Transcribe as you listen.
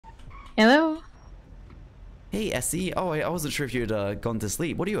Hello? Hey, Essie. Oh, I wasn't sure if you'd gone to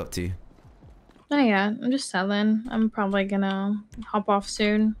sleep. What are you up to? Oh yeah, I'm just selling. I'm probably gonna hop off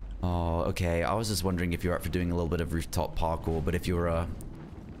soon. Oh, okay. I was just wondering if you're up for doing a little bit of rooftop parkour, but if you're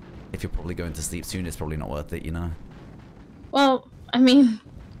probably going to sleep soon, it's probably not worth it, you know? Well, I mean,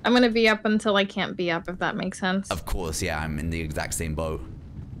 I'm gonna be up until I can't be up, if that makes sense. Of course, yeah, I'm in the exact same boat.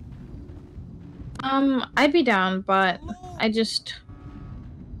 I'd be down, but I'm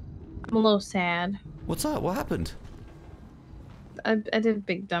a little sad. What's up? What happened? I did a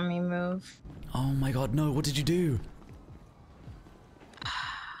big dummy move. Oh my god, no. What did you do?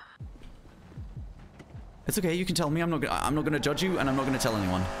 It's okay. You can tell me. I'm not gonna judge you, and I'm not gonna tell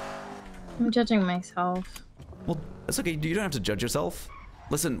anyone. I'm judging myself. Well, it's okay. You don't have to judge yourself.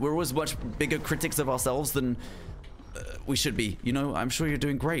 Listen, we're always much bigger critics of ourselves than we should be. You know, I'm sure you're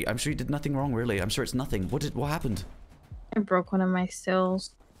doing great. I'm sure you did nothing wrong, really. I'm sure it's nothing. What happened? I broke one of my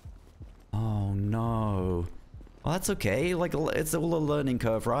stills. Oh no. Well, that's okay. Like, it's all a learning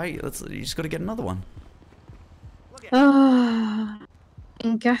curve, right? You just got to get another one. And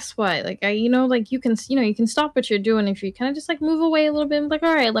guess what? Like, like you can stop what you're doing if you kind of just like move away a little bit. And be like,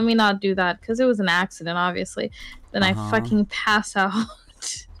 all right, let me not do that because it was an accident, obviously. Then I fucking pass out.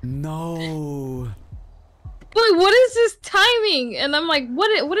 No. Like, what is this timing? And I'm like, what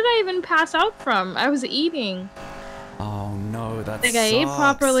did I even pass out from? I was eating. Oh no, that's like I ate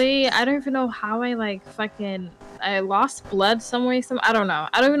properly. I don't even know how I lost blood somewhere. I don't know.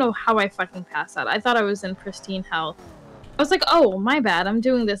 I don't even know how I fucking passed out. I thought I was in pristine health. I was like, oh, my bad. I'm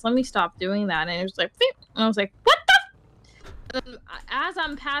doing this. Let me stop doing that. And it was like, beep. And I was like, what the? And then, as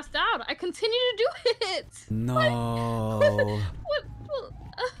I'm passed out, I continue to do it. No. What?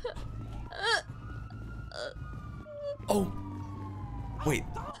 Oh. Wait.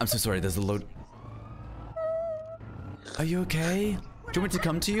 I'm so sorry. There's a load. Are you okay? Do you want me to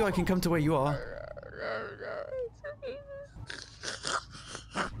come to you? I can come to where you are.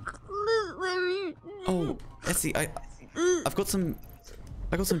 Oh, Essie, I've got some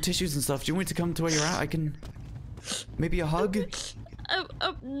tissues and stuff. Do you want me to come to where you're at? I can maybe a hug?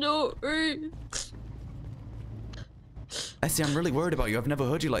 No. Essie, I'm really worried about you. I've never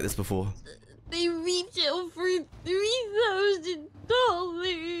heard you like this before. They retail for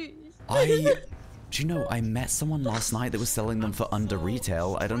 $3,000. Do you know, I met someone last night that was selling them for under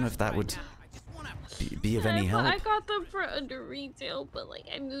retail. I don't know if that would be of any help. I got them for under retail, but like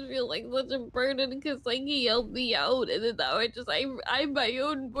I just feel like such a burden because like he helped me out, and then now I'm my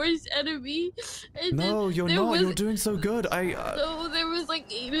own worst enemy. And no, you're not. You're doing so good. So there was like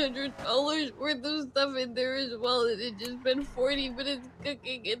 $800 worth of stuff in there as well, and it just been 40 minutes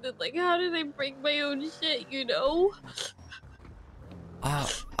cooking, and then like how did I break my own shit, you know?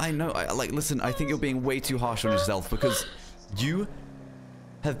 I know. Listen, I think you're being way too harsh on yourself because you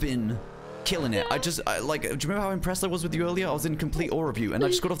have been killing it. Do you remember how impressed I was with you earlier? I was in complete awe of you, and I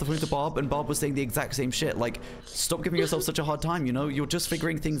just got off the phone to Bob, and Bob was saying the exact same shit. Like, stop giving yourself such a hard time, you know? You're just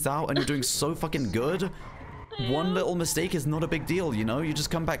figuring things out, and you're doing so fucking good. One little mistake is not a big deal, you know? You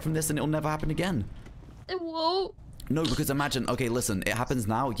just come back from this, and it'll never happen again. It won't. No, because imagine, okay, listen, it happens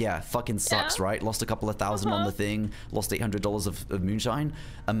now, yeah, fucking sucks, right? Lost a couple of thousand on the thing, lost $800 of moonshine.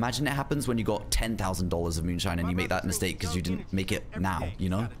 Imagine it happens when you got $10,000 of moonshine and you make that mistake because you didn't make it now, you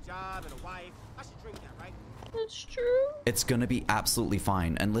know? That's true. It's gonna be absolutely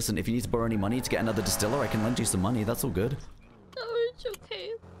fine. And listen, if you need to borrow any money to get another distiller, I can lend you some money, that's all good. No, it's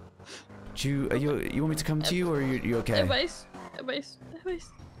okay. You want me to come to you, or are you okay? Am I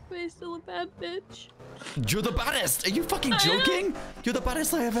still a bad bitch? You're the baddest! Are you fucking joking? You're the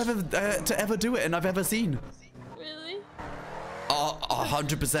baddest I have ever to ever do it, and I've ever seen. Really?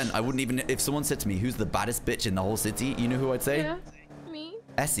 100%. I wouldn't even, if someone said to me, who's the baddest bitch in the whole city, you know who I'd say? Yeah, me.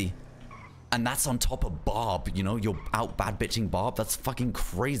 Essie. And that's on top of Bob, you know? You're out bad bitching Bob. That's fucking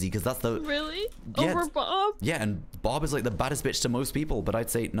crazy, because that's the... Really? Yeah, over Bob? Yeah, and Bob is like the baddest bitch to most people, but I'd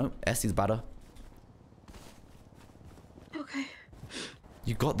say, no, Essie's badder. Okay.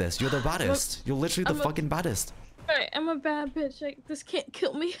 You got this. You're the baddest. You're literally the fucking baddest. Alright, I'm a bad bitch. Like, this can't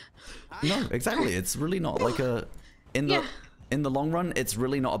kill me. No, exactly. It's really not like a... In the long run, it's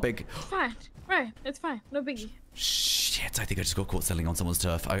really not a big... Fine. Right. It's fine. No biggie. Shit, I think I just got caught selling on someone's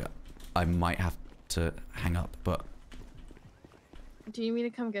turf. I might have to hang up, but... Do you mean to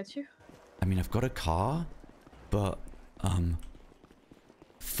come get you? I mean, I've got a car, but...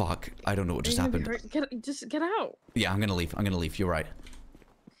 Fuck. I don't know what just happened. Just get out. Yeah, I'm gonna leave. I'm gonna leave. You're right.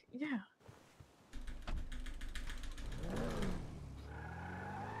 Yeah.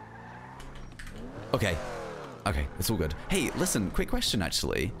 Okay. Okay, it's all good. Hey, listen, quick question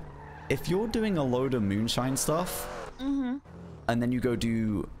actually. If you're doing a load of moonshine stuff, and then you go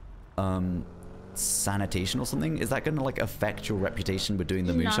do sanitation or something? Is that gonna like affect your reputation with doing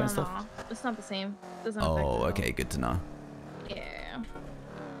the moonshine stuff? No, it's not the same. It doesn't affect it Oh, at okay, all. good to know. Yeah.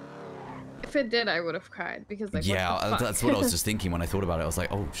 If it did, I would have cried because like Yeah, what the fuck? that's what I was just thinking when I thought about it. I was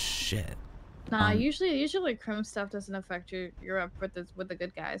like, oh shit. Nah, usually like crim stuff doesn't affect your up with the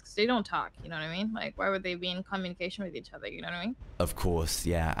good guys because they don't talk. You know what I mean? Like, why would they be in communication with each other? You know what I mean? Of course,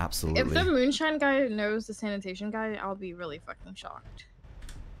 yeah, absolutely. If the moonshine guy knows the sanitation guy, I'll be really fucking shocked.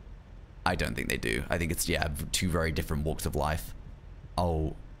 I don't think they do. I think it's, yeah, two very different walks of life.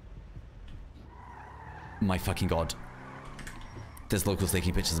 Oh. My fucking god. There's locals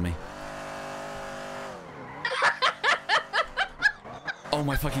taking pictures of me. Oh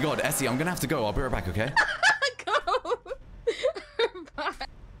my fucking god. Essie, I'm gonna have to go. I'll be right back, okay? Go! Bye.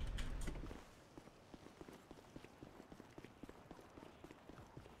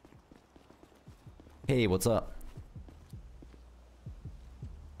 Hey, what's up?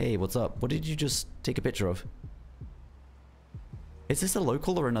 Hey, what's up? What did you just take a picture of? Is this a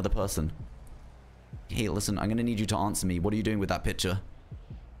local or another person? Hey, listen, I'm gonna need you to answer me. What are you doing with that picture?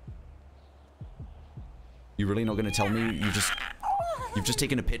 You really not gonna tell me? You've just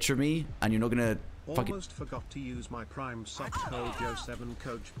taken a picture of me and you're not gonna fucking... Almost forgot to use my Prime sub code Joe7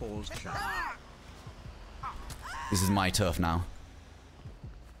 Coach Pause chat. This is my turf now.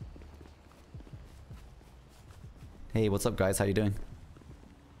 Hey, what's up guys? How you doing?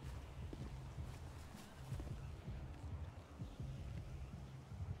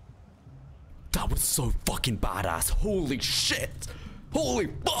 That was so fucking badass. Holy shit. Holy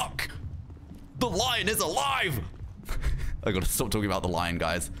fuck. The lion is alive. I gotta stop talking about the lion,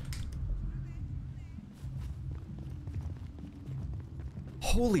 guys.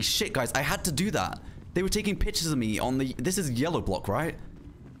 Holy shit, guys. I had to do that. They were taking pictures of me on the... This is yellow block, right?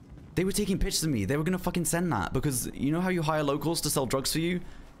 They were taking pictures of me. They were gonna fucking send that because you know how you hire locals to sell drugs for you?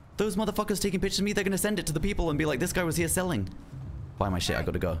 Those motherfuckers taking pictures of me, they're gonna send it to the people and be like, this guy was here selling. Buy my shit. I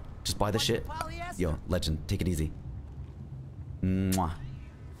gotta go. Just buy the shit. Yo, legend. Take it easy. Mwah.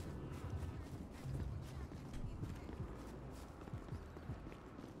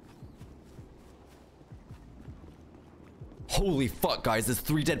 Holy fuck, guys. There's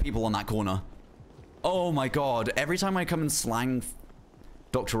 3 dead people on that corner. Oh my god. Every time I come and slang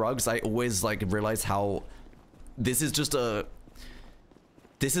Dr. Ruggs, I always, like, realize how... This is just a...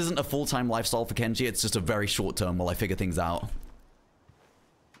 This isn't a full-time lifestyle for Kenji. It's just a very short term while I figure things out.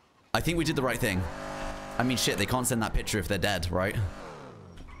 I think we did the right thing. I mean, shit, they can't send that picture if they're dead, right?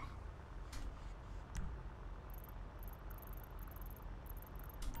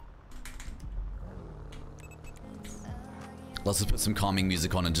 Let's just put some calming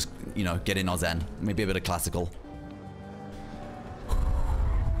music on and just, you know, get in our zen. Maybe a bit of classical.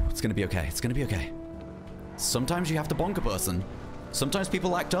 It's gonna be okay. It's gonna be okay. Sometimes you have to bonk a person. Sometimes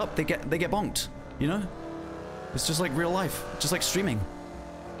people act up, they get bonked, you know? It's just like real life, just like streaming.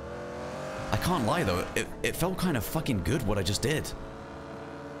 I can't lie though, it felt kind of fucking good what I just did.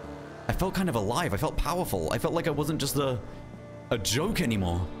 I felt kind of alive, I felt powerful. I felt like I wasn't just a joke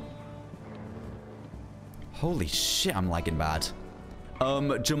anymore. Holy shit, I'm lagging bad.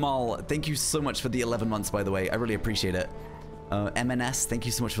 Jamal, thank you so much for the 11 months, by the way. I really appreciate it. MNS, thank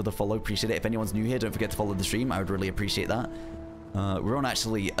you so much for the follow. Appreciate it. If anyone's new here, don't forget to follow the stream. I would really appreciate that. We're on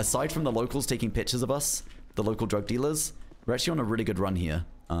actually, aside from the locals taking pictures of us, the local drug dealers, we're actually on a really good run here.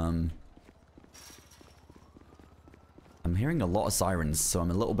 I'm hearing a lot of sirens, so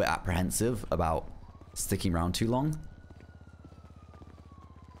I'm a little bit apprehensive about sticking around too long.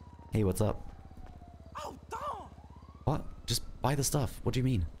 Hey, what's up? Oh, dog. What? Just buy the stuff. What do you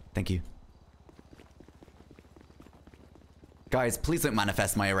mean? Thank you. Guys, please don't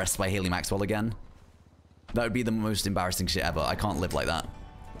manifest my arrest by Haley Maxwell again. That would be the most embarrassing shit ever. I can't live like that.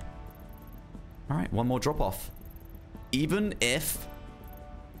 Alright, one more drop off. Even if...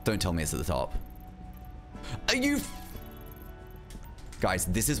 Don't tell me it's at the top. Are you... Guys,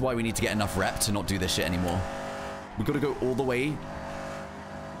 this is why we need to get enough rep to not do this shit anymore. We've got to go all the way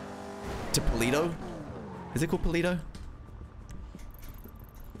to Polito. Is it called Polito?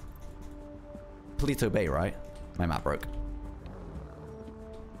 Polito Bay, right? My map broke.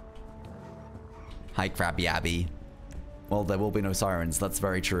 Hi, Krabby Abby. Well, there will be no sirens. That's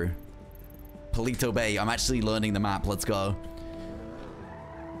very true. Polito Bay. I'm actually learning the map. Let's go.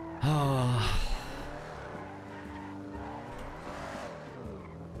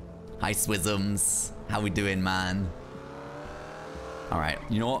 Hi, Swizzums. How we doing, man? Alright,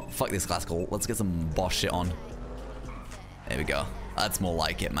 you know what? Fuck this classical. Let's get some boss shit on. There we go. That's more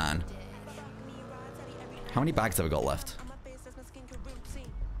like it, man. How many bags have we got left?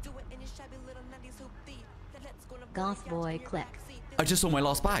 Goth boy click. I just saw my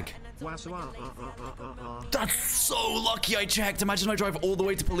last bag. That's so lucky I checked. Imagine I drive all the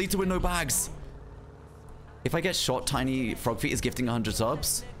way to Polito with no bags. If I get shot, Tiny Frog Feet is gifting 100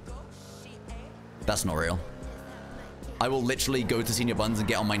 subs. That's not real. I will literally go to Senior Buns and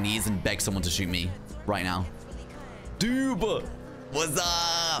get on my knees and beg someone to shoot me right now. Doob! What's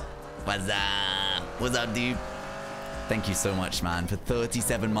up? What's up? What's up, dude? Thank you so much, man, for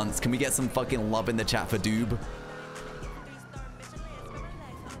 37 months. Can we get some fucking love in the chat for Doob?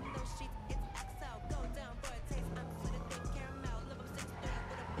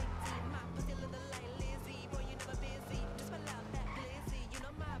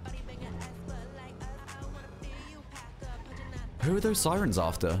 Who are those sirens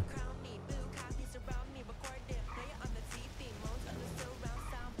after?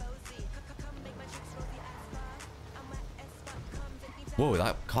 Whoa,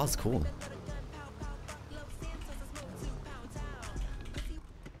 that car's cool.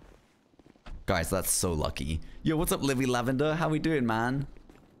 Guys, that's so lucky. Yo, what's up, Livy Lavender? How we doing, man?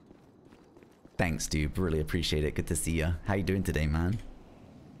 Thanks, dude. Really appreciate it. Good to see you. How you doing today, man?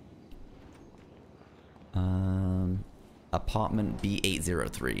 Apartment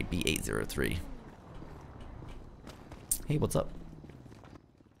B803. B803. Hey, what's up?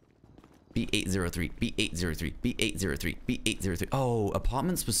 B803. B803. B803. B803. Oh,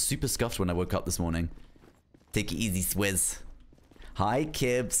 apartments was super scuffed when I woke up this morning. Take it easy, Swizz. Hi,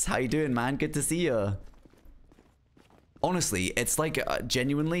 Kibs. How you doing, man? Good to see you. Honestly, it's like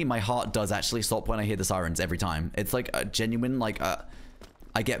genuinely, my heart does actually stop when I hear the sirens every time. It's like a genuine, like,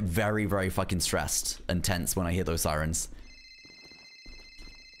 I get very, very fucking stressed and tense when I hear those sirens.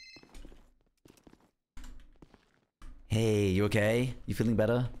 Hey, you okay? You feeling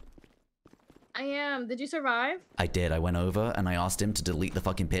better? I am. Did you survive? I did. I went over and I asked him to delete the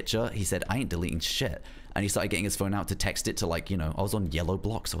fucking picture. He said, I ain't deleting shit. And he started getting his phone out to text it to, like, you know, I was on yellow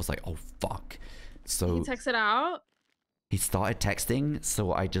block, so I was like, oh, fuck. So he texted out? He started texting,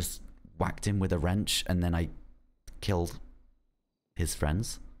 so I just whacked him with a wrench and then I killed his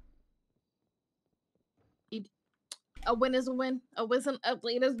friends. A win is a win. A whiz is a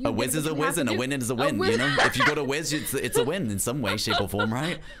whiz and a whiz is a whiz and a win is a win. You know, if you got a whiz, it's a win in some way, shape, or form,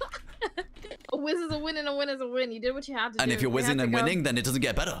 right? A whiz is a win and a win is a win. You did what you had to do. And if you're whizzing and winning, then it doesn't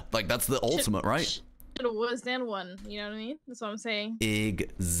get better. Like, that's the ultimate, right? Should have whizzed and won. You know what I mean? That's what I'm saying.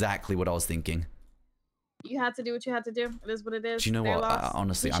 Exactly what I was thinking. You had to do what you had to do. It is what it is. Do you know what?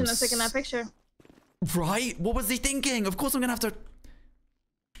 Honestly, you shouldn't have taken that picture. Right? What was he thinking? Of course I'm gonna have to.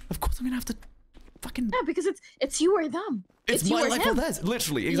 Of course I'm gonna have to. Fucking. Yeah, because it's you or them. It's my life or theirs.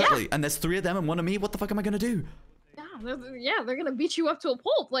 Literally, exactly. Yeah. And there's 3 of them and 1 of me. What the fuck am I gonna do? Yeah, they're gonna beat you up to a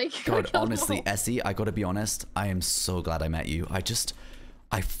pulp. Like, God, honestly, Essie, I gotta be honest. I am so glad I met you.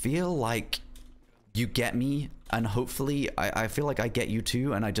 I feel like you get me, and hopefully, I feel like I get you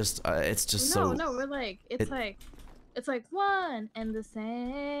too. And I just, it's just so. No, we're like, it's like one and the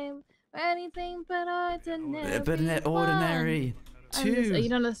same. Anything but ordinary. But ordinary. Two. You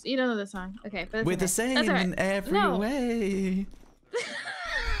don't know the song. Okay, but we're the same in every way.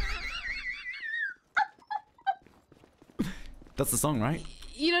 That's the song, right?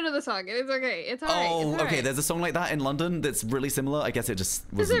 You don't know the song. It's okay. It's alright. Oh, okay. There's a song like that in London that's really similar. I guess it just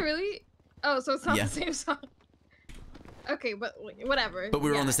wasn't. Is it really? Oh, so it's not the same song. Okay, but whatever. But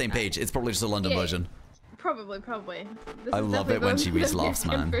we were on the same page. It's probably just a London version. Probably. I love it when she laughs,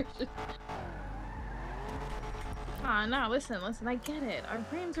 man. Ah, no, listen, I get it. Our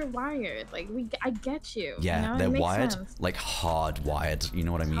brains are wired. Like, I get you. Yeah, you know? they're wired, like hardwired. You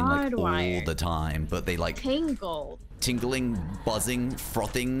know what I mean? Like all the time. But they like tangled. Tingling, buzzing,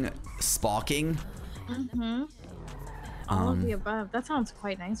 frothing, sparking. Mm-hmm. All of the above. That sounds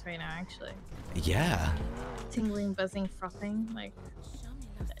quite nice right now, actually. Yeah. Tingling, buzzing, frothing, like,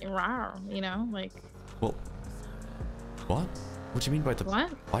 rawr, you know, like. Well, what? What do you mean by the? What?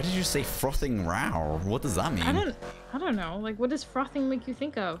 Why did you say frothing row? What does that mean? I don't know. Like, what does frothing make you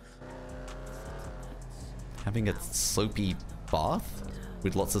think of? Having a soapy bath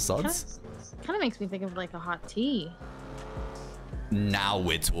with lots of suds. Kind of makes me think of like a hot tea. Now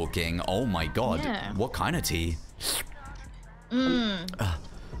we're talking. Oh my god. Yeah. What kind of tea?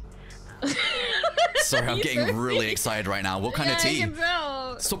 Sorry, I'm getting really excited right now. What kind of tea? I can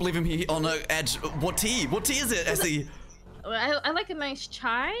tell. Stop leaving me on the edge. What tea? What tea is it, Essie? I like a nice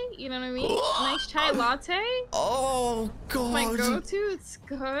chai, you know what I mean? A nice chai latte. Oh, God. My go-to, it's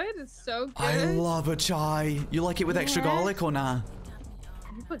good. It's so good. I love a chai. You like it with extra garlic or nah?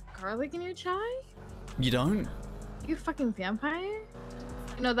 You put garlic in your chai? You don't? You fucking vampire?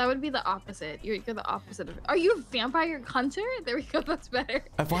 No, that would be the opposite. You're the opposite of it. Are you a vampire hunter? There we go, that's better.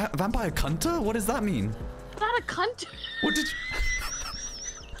 A vampire cunter? What does that mean? Not a cunter. What did you...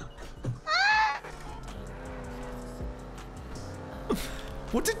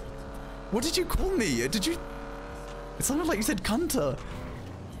 What did you call me? Did you? It sounded like you said cunter.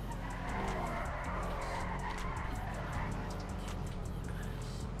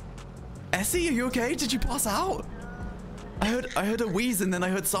 Essie, are you okay? Did you pass out? I heard a wheeze and then I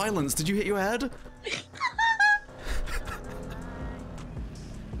heard silence. Did you hit your head?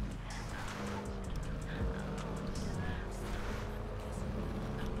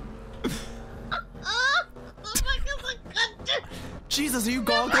 Jesus, are you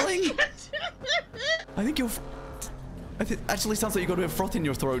gargling? I think you're... actually sounds like you got a bit of froth in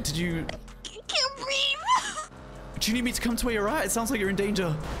your throat. Did you... I can't breathe. Do you need me to come to where you're at? It sounds like you're in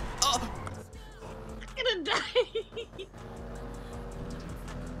danger. I'm gonna die.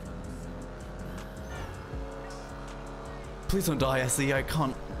 Please don't die, Essie. I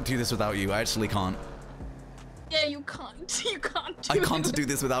can't do this without you. I actually can't. Yeah, you can't. You can't I can't do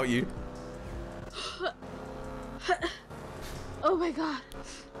this without you. Oh my god.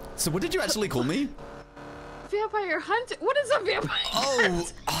 So what did you actually call me? Vampire hunter. What is a vampire? Oh,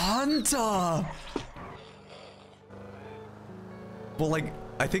 hunter. Well, like,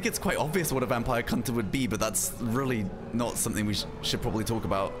 I think it's quite obvious what a vampire hunter would be, but that's really not something we should probably talk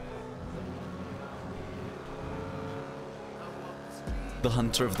about. The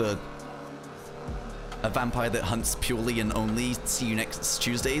hunter of the... A vampire that hunts purely and only. See you next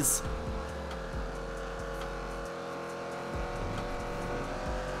Tuesdays.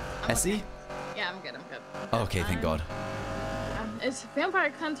 Essie? Yeah, I'm good. I'm good. Okay, thank God. It's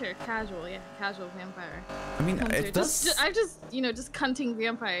vampire hunter, casual. Yeah, casual vampire. I mean, Hunter. if that's... I'm just, you know, just cunting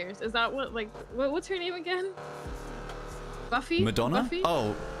vampires. Is that what, like, what's her name again? Buffy? Madonna? Buffy?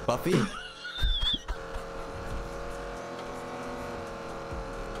 Oh, Buffy?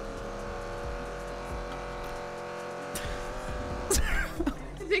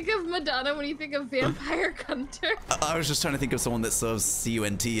 Think of Madonna when you think of vampire hunter. I was just trying to think of someone that serves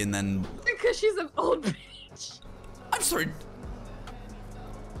CUNT and then... Because she's an old bitch. I'm sorry.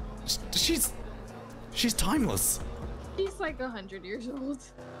 She's timeless. She's like 100 years old.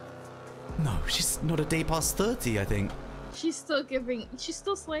 No, she's not a day past 30, I think. She's still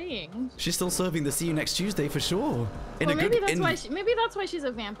slaying. She's still serving the See You Next Tuesday for sure. Well, maybe that's why she's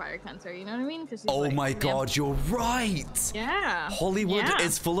a vampire hunter. You know what I mean? Because oh like, my God, you're right. Yeah. Hollywood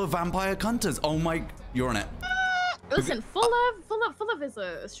is full of vampire hunters. Oh my, you're on it. Listen, full of is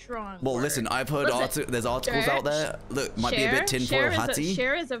a strong. Well, word. listen, I've heard there's articles out there that might be a bit tinfoil hatty.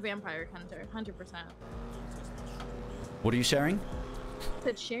 Cher is a vampire hunter, 100%. What are you sharing? I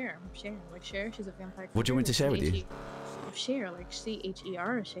said Cher, like Cher. She's a vampire. What do you want me to share with you? Cher, like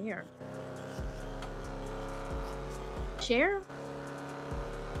CHER, Cher.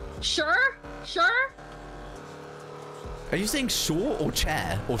 Cher? Sure? Are you saying sure or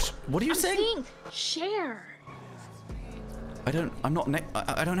chair? Or what are you saying? I'm saying Cher. I don't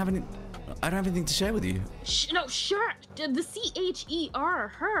have anything to share with you. No, sure. The CHER,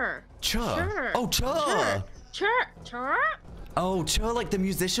 her. Chur. Oh, Chur. Chur. Oh, Chur, like the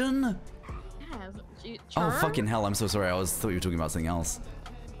musician? Yeah. Oh, fucking hell, I'm so sorry. Thought you were talking about something else.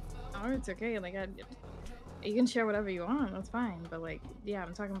 Oh, it's okay. Like, you can share whatever you want. That's fine. But like, yeah,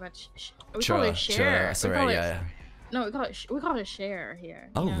 I'm talking about. We call it share. Sorry, yeah. No, we call it share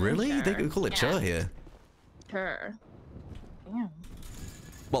here. Oh, know, really? Share. They call it chur here. Chur. Damn.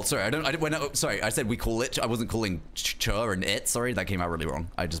 Well, sorry, sorry, I said we call it. I wasn't calling chur and it. Sorry, that came out really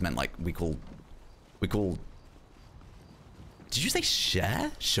wrong. I just meant like we call. Did you say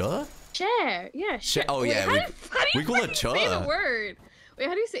share? Sure. Share, yeah. Share. Oh, yeah. How do you we call it chur. Say the word. Wait,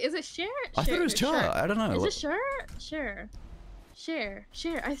 how do you say? Is it share? I thought it was chur. I don't know. Is it sure? Share.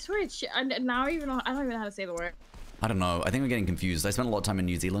 I swear it's share. Now I don't even know how to say the word. I don't know. I think we're getting confused. I spent a lot of time in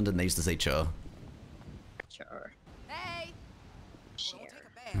New Zealand and they used to say chur. Chur. Hey. Share.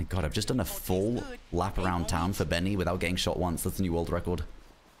 Oh my God, I've just done a full lap around town for Benny without getting shot once. That's a new world record.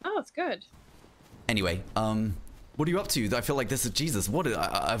 Oh, it's good. Anyway, what are you up to? I feel like this is Jesus.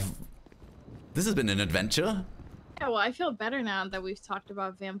 This has been an adventure. Yeah, well, I feel better now that we've talked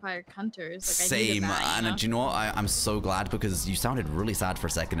about vampire hunters. Like, Same, and do you know what? I'm so glad because you sounded really sad for a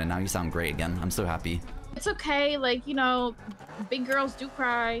second and now you sound great again. I'm so happy. It's okay, like, you know, big girls do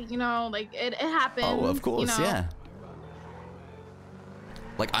cry, you know, like, it happens. Oh, of course, you know? yeah.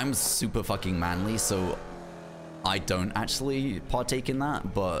 Like, I'm super fucking manly, so I don't actually partake in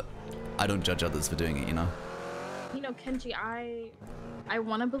that, but I don't judge others for doing it, you know? You know, Kenji, I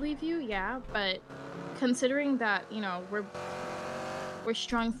want to believe you, yeah, but considering that, you know, we're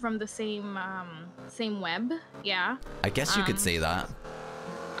strung from the same web, yeah. I guess you could say that.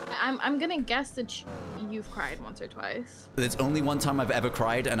 I'm gonna guess that you've cried once or twice. There's only one time I've ever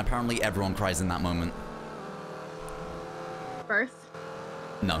cried, and apparently everyone cries in that moment. Birth?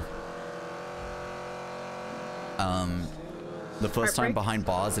 No. The first time behind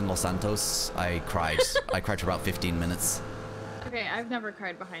bars in Los Santos, I cried. I cried for about 15 minutes. Okay, I've never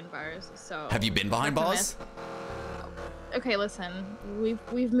cried behind bars, so... Have you been behind bars? Okay, listen.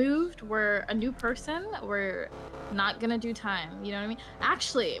 We've moved. We're a new person. We're not gonna do time. You know what I mean?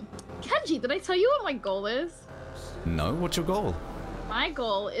 Actually, Kenji, did I tell you what my goal is? No, what's your goal? My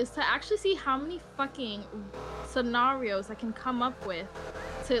goal is to actually see how many fucking scenarios I can come up with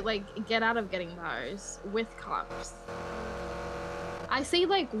to, like, get out of getting bars with cops. I say,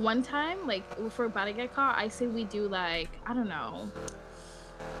 like, one time, like, if we're about to get caught, I say we do, like, I don't know.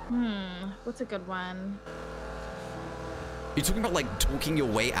 What's a good one? You're talking about, like, talking your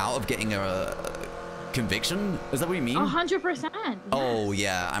way out of getting a conviction? Is that what you mean? 100%. Yes. Oh,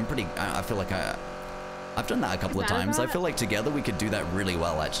 yeah. I feel like I've done that a couple of times. I feel like together we could do that really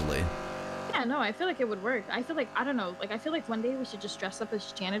well, actually. Yeah, no, I feel like it would work. I feel like, I don't know, like, I feel like one day we should just dress up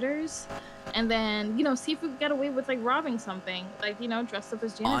as janitors and then, you know, see if we can get away with, like, robbing something. Like, you know, dress up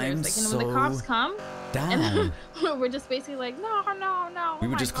as janitors. Like, you know, when the cops come, and we're just basically like, no. We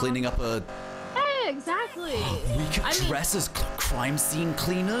were just cleaning up a... Hey, exactly. We could dress as crime scene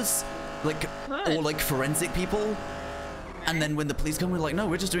cleaners? Like, or, like, forensic people? And then when the police come, we're like, no,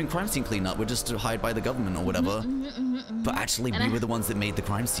 we're just doing crime scene cleanup. We're just hired by the government or whatever. But actually, we were the ones that made the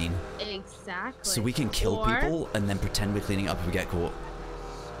crime scene. Exactly. So we can kill people and then pretend we're cleaning up if we get caught.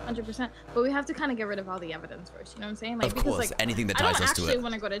 100%. But we have to kind of get rid of all the evidence first. You know what I'm saying? Like, of course, because, like, anything that ties us to it. I don't actually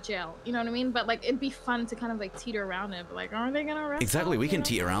want to go to jail. You know what I mean? But, like, it'd be fun to kind of, like, teeter around it. But, like, are they gonna arrest? Exactly. We can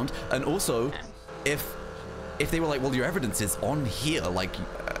teeter around. And also, if they were like, well, your evidence is on here. Like,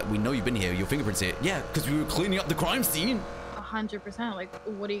 we know you've been here. Your fingerprints here. Yeah, because we were cleaning up the crime scene. 100%. Like,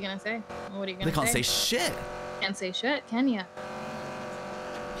 what are you gonna say? What are you gonna say? They can't say shit. Can't say shit, can ya?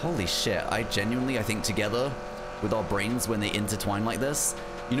 Holy shit. I think together with our brains when they intertwine like this,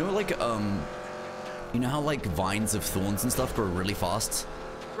 you know, like, you know how, like, vines of thorns and stuff grow really fast?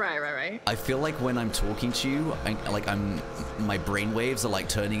 Right. I feel like when I'm talking to you, my brain waves are, like,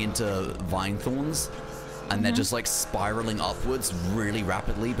 turning into vine thorns, and they're just, like, spiraling upwards really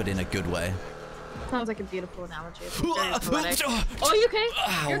rapidly, but in a good way. Sounds like a beautiful analogy. Oh, you okay?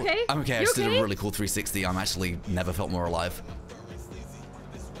 You okay? I'm okay. I just did a really cool 360. I'm actually never felt more alive.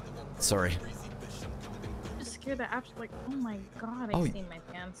 Sorry. Just scared the absolute, like, oh my god, I stained my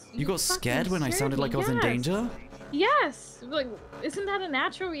pants. You got scared when I sounded like I was in danger? Yes. Like, isn't that a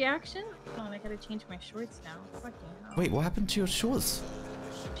natural reaction? Oh, I gotta change my shorts now. Fucking hell. Wait, what happened to your shorts?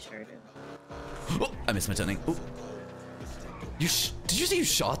 Shorted. Oh, I missed my turning. Oh. Did you say you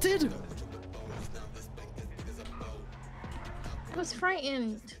shotted? I was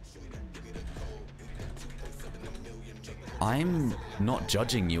frightened. I'm not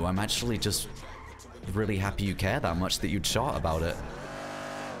judging you. I'm actually just really happy you care that much that you'd shot about it.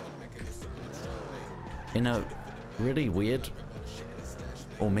 In a really weird,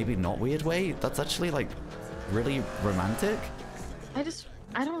 or maybe not weird way, that's actually, like, really romantic. I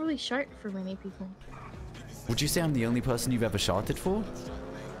don't really shart for many people. Would you say I'm the only person you've ever sharted for?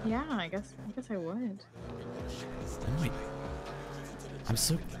 Yeah, I guess I would. Oh my... I'm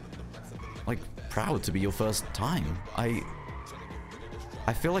so, like, proud to be your first time. I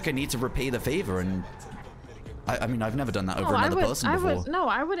feel like I need to repay the favor, and I mean, I've never done that over another person before. No,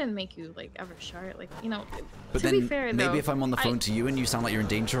 I wouldn't make you, like, ever shart. Like, you know, but to then be fair, maybe though, if I'm on the phone to you and you sound like you're in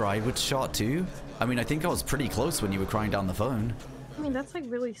danger, I would shart too. I mean, I think I was pretty close when you were crying down the phone. I mean, that's, like,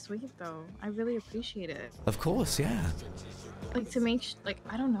 really sweet, though. I really appreciate it. Of course, yeah. Like, to make, like,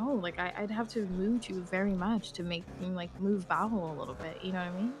 I don't know, like, I'd have to move you very much to make me, like, move Bowel a little bit, you know what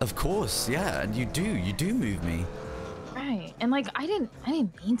I mean? Of course, yeah, and you do move me. Right, and, like, I didn't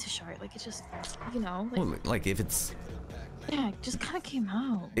mean to shart, like, it just, you know, like... Well, like, if it's... Yeah, it just kind of came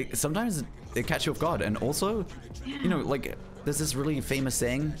out. Sometimes it catches you off guard, and also, you know, like, there's this really famous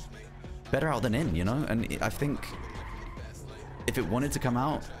saying, better out than in, you know? And I think if it wanted to come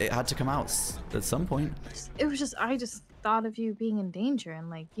out, it had to come out at some point. It was just, I just thought of you being in danger, and,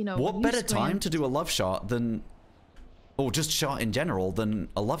 like, you know... What better time to do a love shot than... Or just shot in general than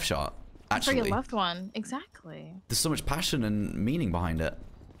a love shot, actually. For your loved one, exactly. There's so much passion and meaning behind it.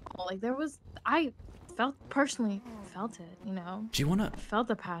 Oh, like, there was... I personally felt it, you know? Do you want to... Felt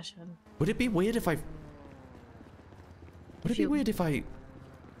the passion. Would it be weird if I... Would it be weird if I...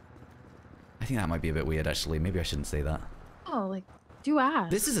 I think that might be a bit weird, actually. Maybe I shouldn't say that. Oh, like, do ask.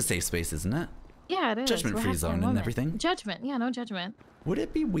 This is a safe space, isn't it? Yeah, it is. Judgment-free zone and everything. Judgment. Yeah, no judgment. Would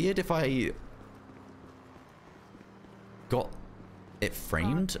it be weird if I got it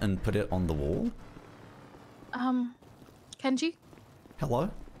framed and put it on the wall? Kenji? Hello?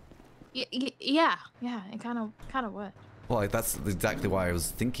 Yeah, it kind of would. Well, like, that's exactly why I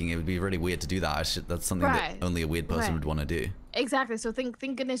was thinking it would be really weird to do that. That's something that only a weird person would want to do. Exactly. So thank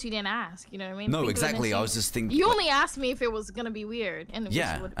goodness you didn't ask. You know what I mean? No, exactly. I was just thinking. You only asked me if it was gonna be weird, and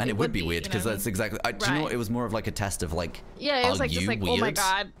it would be weird because that's exactly. Do you know what? It was more of like a test of like. Yeah, it was like just like, weird? oh my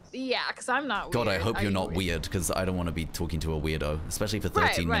god. Yeah, because I'm not weird. God, I hope you're not weird because I don't want to be talking to a weirdo, especially for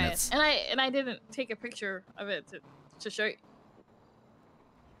 13 minutes. And I didn't take a picture of it to show you.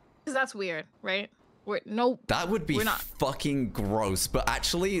 Because that's weird, right? That would be fucking gross. But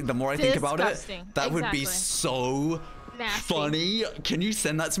actually, the more I think about it, that would be so funny. Can you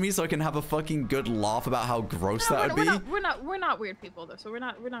send that to me so I can have a fucking good laugh about how gross that would be? We're not weird people though, so we're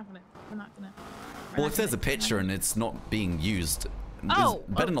not gonna. Well, if there's a picture and it's not being used,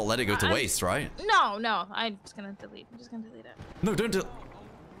 better not let it go to waste, right? No, I'm just gonna delete. I'm just gonna delete it. No, don't do.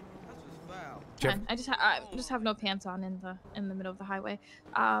 I just have no pants on in the middle of the highway.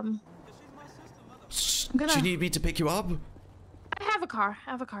 Do you need me to pick you up? I have a car,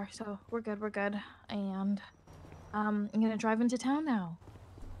 so we're good. And I'm gonna drive into town now.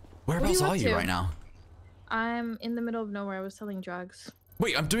 Whereabouts are you right now? I'm in the middle of nowhere. I was selling drugs.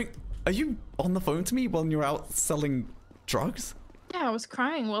 Wait, are you on the phone to me while you're out selling drugs? Yeah, I was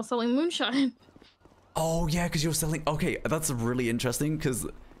crying while selling moonshine. Oh yeah, because you're selling. Okay, that's really interesting because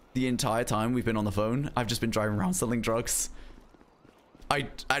the entire time we've been on the phone, I've just been driving around selling drugs.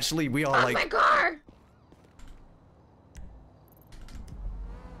 We are like. My car!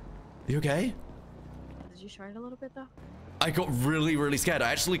 You okay? Did you shard a little bit though? I got really, really scared.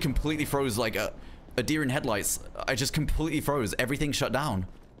 I actually completely froze like a deer in headlights. I just completely froze. Everything shut down.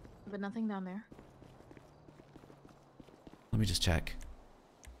 But nothing down there. Let me just check.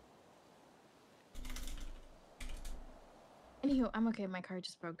 Anywho, I'm okay. My car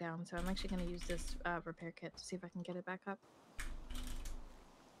just broke down, so I'm actually gonna use this repair kit to see if I can get it back up.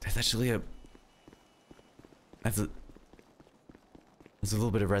 There's actually there's a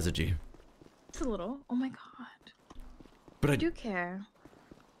little bit of residue. It's a little. Oh my god. But I do care.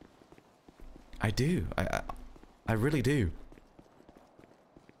 I do. I really do.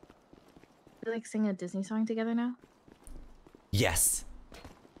 We like sing a Disney song together now? Yes.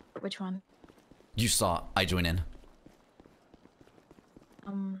 Which one? You start. I join in.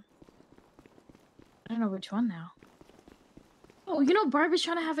 I don't know which one now. Oh, you know, Barb is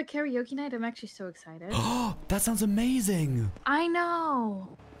trying to have a karaoke night. I'm actually so excited. Oh, that sounds amazing. I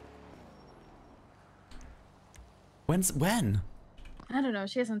know. When? I don't know.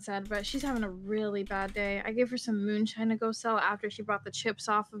 She hasn't said, but she's having a really bad day. I gave her some moonshine to go sell after she brought the chips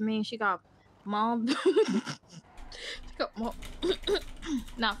off of me. She got mauled. She got mauled.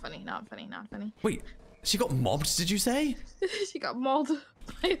 Not funny. Wait, she got mobbed, did you say? She got mauled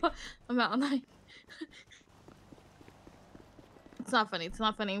by a mountain lion. It's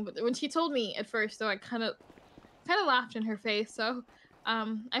not funny. But when she told me at first, though, I kind of laughed in her face. So,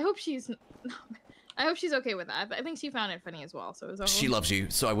 I hope she's okay with that. I think she found it funny as well. So it was She loves you,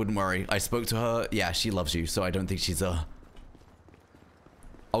 so I wouldn't worry. I spoke to her. Yeah, she loves you, so I don't think she's I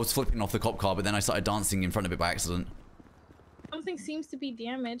was flipping off the cop car, but then I started dancing in front of it by accident. Something seems to be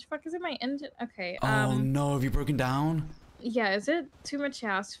damaged. Fuck, is it my engine? Okay. Oh no, have you broken down? Yeah, is it too much to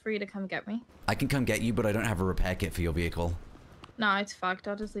ask for you to come get me? I can come get you, but I don't have a repair kit for your vehicle. No, it's fucked.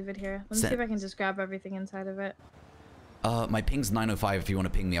 I'll just leave it here. Let me see if I can just grab everything inside of it. My ping's 905. If you want to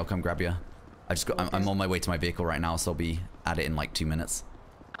ping me, I'll come grab you. I'm on my way to my vehicle right now, so I'll be at it in like 2 minutes.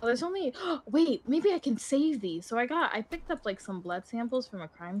 Oh, there's only... Wait, maybe I can save these. So I picked up like some blood samples from a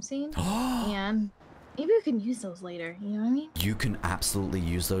crime scene. And maybe we can use those later. You know what I mean? You can absolutely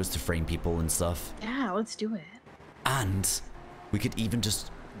use those to frame people and stuff. Yeah, let's do it. And we could even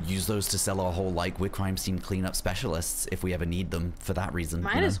just use those to sell our whole, like, we're crime scene cleanup specialists if we ever need them for that reason.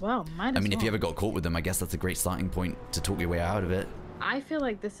 Might as well. I mean, if you ever got caught with them, I guess that's a great starting point to talk your way out of it. I feel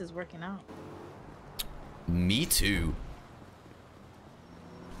like this is working out. Me too.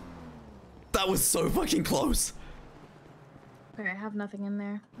 That was so fucking close. Okay, I have nothing in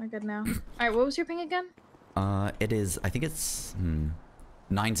there. We're good now. Alright, what was your ping again? It is, I think it's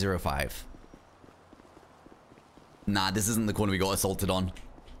 905. Nah, this isn't the corner we got assaulted on.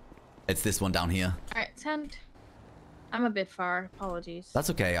 It's this one down here. Alright, send. I'm a bit far. Apologies. That's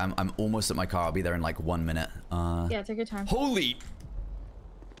okay. I'm almost at my car. I'll be there in like 1 minute. Yeah, take your time. Holy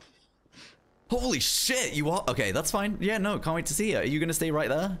shit, you are? Okay, that's fine. Yeah, no, can't wait to see you. Are you gonna stay right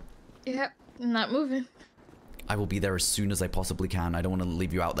there? Yep, I'm not moving. I will be there as soon as I possibly can. I don't want to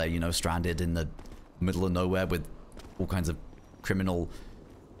leave you out there, you know, stranded in the middle of nowhere with all kinds of criminal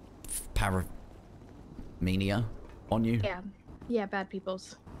paramania on you. Yeah, bad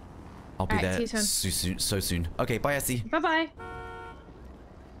peoples. I'll be there so soon. Okay, bye, Essie. Bye-bye.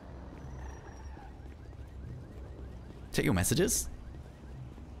 Take your messages?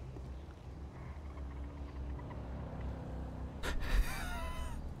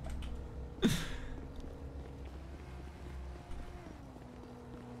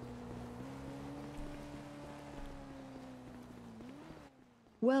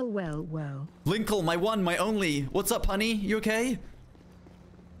 Well, well, well. Linkle, my one, my only. What's up, honey? You okay?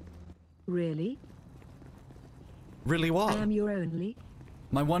 Really? Really what? I am your only.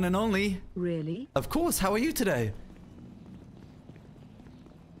 My one and only. Really? Of course. How are you today?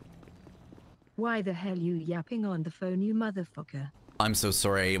 Why the hell you yapping on the phone, you motherfucker? I'm so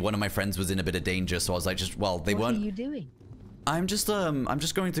sorry. One of my friends was in a bit of danger, so I was like, well, they weren't. What are you doing? I'm just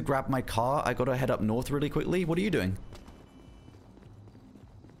going to grab my car. I gotta head up north really quickly. What are you doing?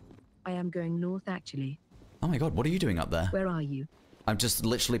 I am going north, actually. Oh my god, what are you doing up there? Where are you? I'm just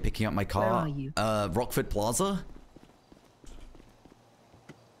literally picking up my car. Where are you? Rockford Plaza.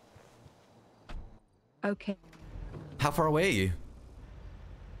 Okay. How far away are you?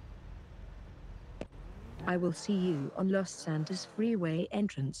 I will see you on Los Santos Freeway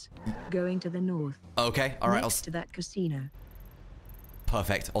entrance, going to the north. Okay, all right. Next to that casino.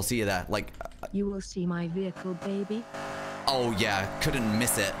 Perfect. I'll see you there. Like. You will see my vehicle, baby. Oh yeah, couldn't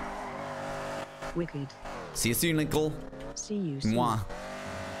miss it. Wicked. See you soon, Linkle. See you soon. Mwah.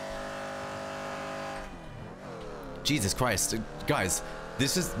 Jesus Christ, guys.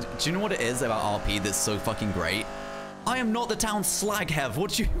 This is. Do you know what it is about RP that's so fucking great? I am not the town slaghev.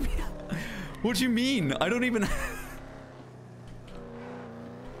 What do you mean? What do you mean? I don't even...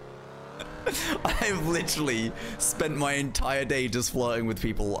 I've literally spent my entire day just flirting with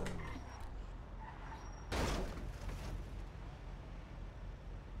people.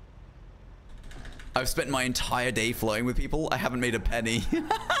 I've spent my entire day flirting with people. I haven't made a penny.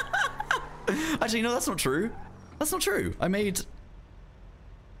 Actually, no, that's not true. That's not true. I made...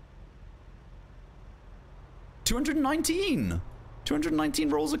 219. 219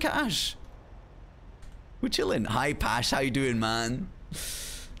 rolls of cash. We're chilling. Hi, Pash. How you doing, man?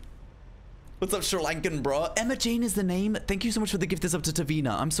 What's up, Sri Lankan, bro? Emma Jane is the name. Thank you so much for the gift this up to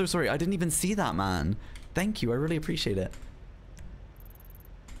Tavina. I'm so sorry. I didn't even see that, man. Thank you. I really appreciate it.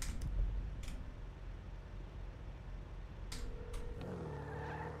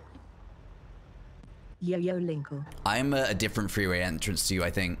 Yo, Linkle. I'm a different freeway entrance to you,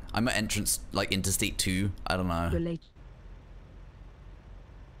 I think. I'm at entrance, like, Interstate 2. I don't know.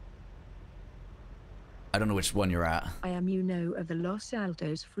 I don't know which one you're at. I am, of the Los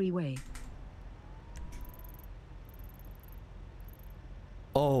Altos Freeway.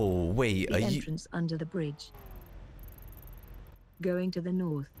 Oh, wait. The entrance under the bridge. Going to the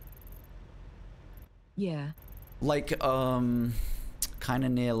north. Yeah. Like, kind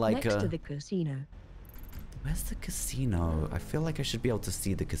of near, like, next to the casino. Where's the casino? I feel like I should be able to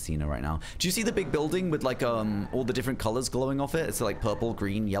see the casino right now. Do you see the big building with, like, all the different colors glowing off it? It's like purple,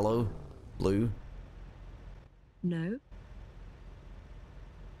 green, yellow, blue. No.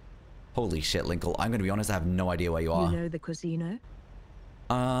 Holy shit, Linkle. I'm gonna be honest, I have no idea where you are. You know the casino?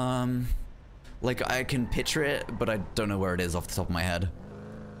 Like, I can picture it, but I don't know where it is off the top of my head.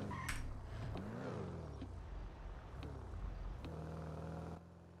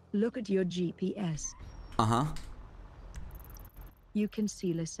 Look at your GPS. Uh-huh. You can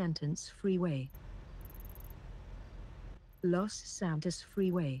see Los Santos Freeway. Los Santos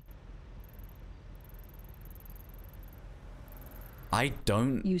Freeway. I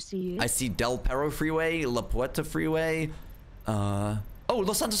don't... You see it? I see Del Perro Freeway, La Puerta Freeway, oh,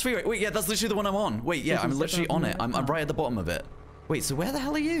 Los Santos Freeway. Wait, yeah, that's literally the one I'm on. Wait, yeah, I'm literally on it. I'm right at the bottom of it. Wait, so where the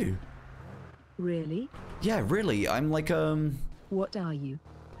hell are you? Really? Yeah, really. I'm like, What are you?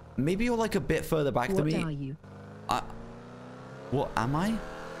 Maybe you're like a bit further back than me. What are you? What am I?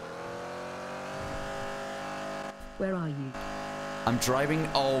 Where are you? I'm driving.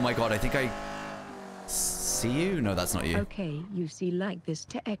 Oh my god, I think I see you? No, that's not you. Okay, you see like this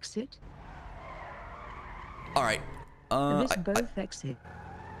to exit. All right. This both exit.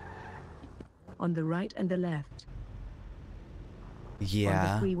 On the right and the left. Yeah.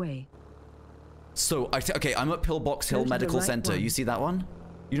 On the freeway. So, okay, I'm at Pillbox Hill Medical right Center. one. You see that one?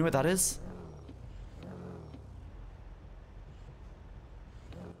 You know what that is?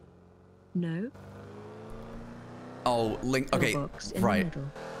 No. Oh, Link. Okay, right.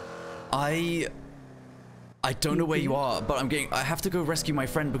 I don't know where you are, but I have to go rescue my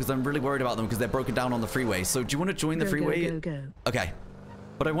friend because I'm really worried about them because they're broken down on the freeway. So do you want to join the freeway? Go. Okay.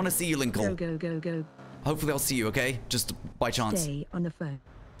 But I want to see you, Linkle. Go. Hopefully I'll see you, okay? Just by chance. Stay on the phone.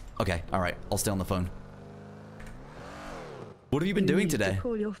 Okay, all right. I'll stay on the phone. What have you been doing today? To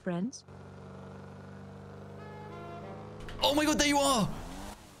call your friends. Oh my god, there you are!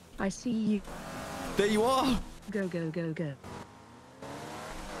 I see you. There you are! Go, go, go, go.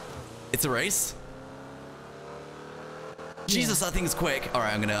 It's a race? Jesus, that thing's quick. All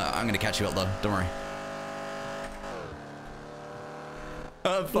right, I'm gonna catch you up though. Don't worry.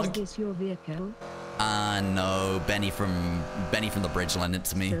 Fuck. Is this your vehicle? No. Benny from the bridge lent it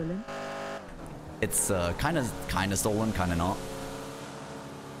to me. Stolen? It's kind of stolen, kind of not.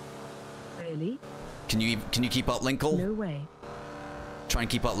 Really? Can you keep up, Linkle? No way. Try and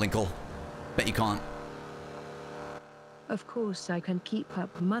keep up, Linkle. Bet you can't. Of course I can keep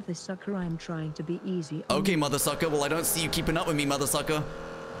up, mother sucker. I'm trying to be easy. Okay, mother sucker. Well, I don't see you keeping up with me, mother sucker.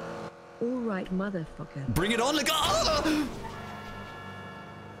 All right, motherfucker. Bring it on, Linkle. Ah!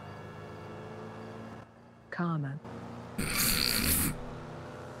 Karma.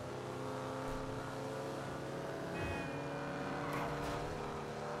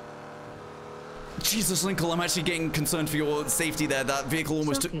 Jesus, Linkle, I'm actually getting concerned for your safety there. That vehicle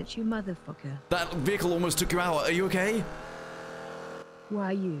almost took... you motherfucker. That vehicle almost took you out. Are you okay?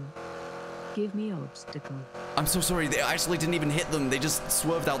 Why you? Give me obstacle. I'm so sorry. They actually didn't even hit them. They just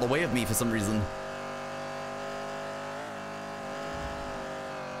swerved out the way of me for some reason.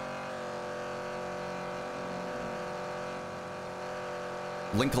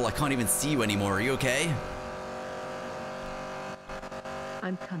 Linkle, I can't even see you anymore. Are you okay?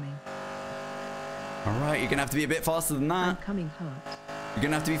 I'm coming. All right, you're gonna have to be a bit faster than I'm that. coming hot. You're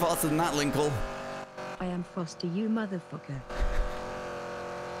gonna have to be faster than that, Linkle. I am Foster, you motherfucker.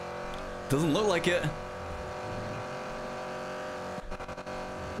 Doesn't look like it.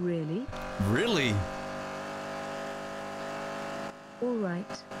 Really? Really? All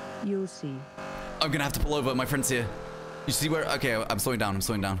right. You'll see. I'm gonna have to pull over. My friend's here. You see where? Okay, I'm slowing down. I'm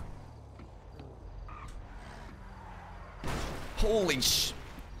slowing down. Holy sh...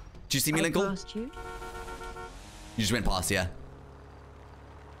 Did you see me, I Linkle? passed you? You just went past, yeah.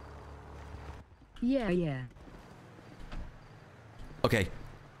 Yeah. Okay.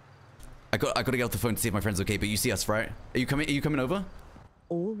 I gotta get off the phone to see if my friend's okay, but you see us, right? Are you coming over?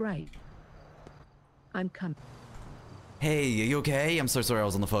 All right. I'm coming. Hey, are you okay? I'm so sorry I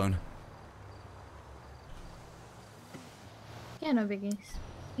was on the phone. Yeah, no biggies.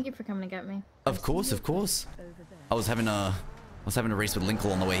 Thank you for coming to get me. Of course, of course. I was having a race with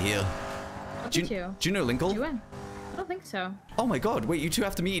Linkle on the way here. Look at you. Do you know Linkle? Did you win? I don't think so. Oh my god, wait, you two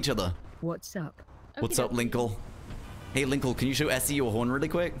have to meet each other. What's up? What's up, Linkle? Hey, Linkle, can you show Essie your horn really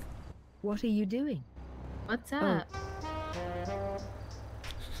quick? What are you doing? What's up?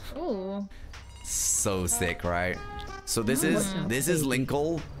 Ooh. So sick, right? So this is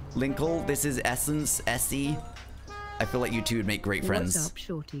Linkle. Linkle, this is Essence, Essie. I feel like you two would make great friends. What's up,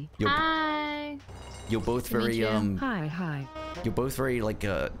 shorty? Hi. You're both very Hi. You're both very like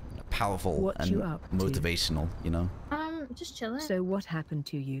powerful What and you up to? motivational, you know? Just chilling. So what happened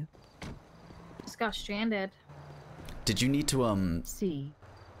to you? Just got stranded. Did you need to See.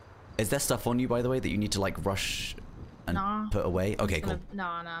 is there stuff on you, by the way, that you need to like rush and Nah. put away? Okay, cool. No,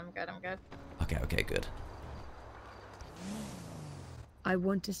 I'm good. Okay, good. I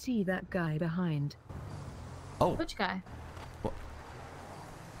want to see that guy behind. Oh, Which guy? What?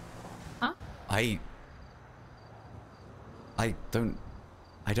 Huh? I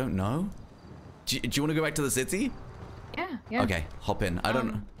don't know. Do you want to go back to the city? Yeah. Okay, hop in. I don't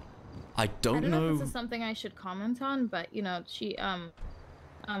know. I I don't don't know know. if this is something I should comment on, but you know, she is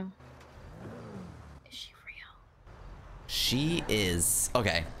she real? She is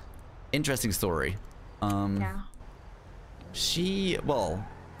okay. Interesting story. Yeah.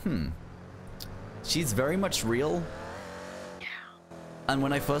 She's very much real. Yeah. And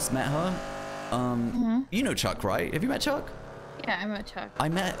when I first met her, you know Chuck, right? Have you met Chuck? Yeah, I met Chuck. I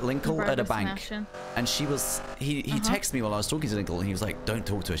met Linkle at a bank, Smashing. and he texted me while I was talking to Linkle, and he was like, "Don't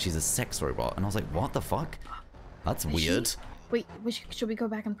talk to her. She's a sex robot." And I was like, "What the fuck? That's weird." Wait, should we go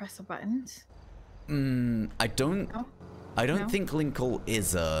back and press the buttons? I don't No? think Linkle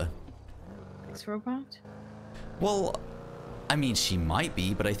is a. Sex robot? Well, I mean, she might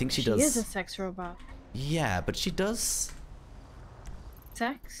be, but I think she does. She is a sex robot. Yeah, but she does.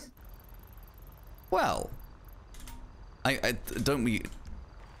 Sex? Well, I don't we.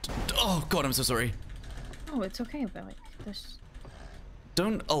 Oh God, I'm so sorry. Oh, it's okay, but like, there's.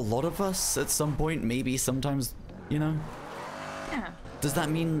 Don't a lot of us at some point, maybe sometimes, you know? Yeah. Does that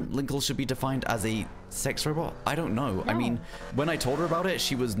mean Linkle should be defined as a sex robot? I don't know. I mean, when I told her about it,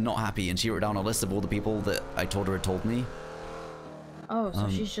 she was not happy, and she wrote down a list of all the people that I told her had told me. Oh, so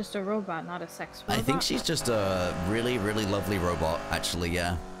she's just a robot, not a sex robot? I think she's just a really, really lovely robot, actually,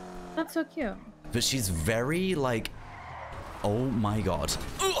 yeah. That's so cute. But she's very, like... Oh my god.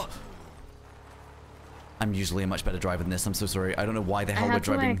 Ugh! I'm usually a much better driver than this, I'm so sorry. I don't know why the hell we're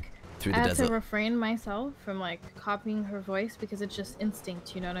driving... through the I had desert. to refrain myself from like copying her voice because it's just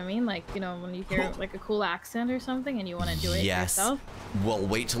instinct, you know what I mean? Like, you know, when you hear like a cool accent or something and you want to do it yourself. Well,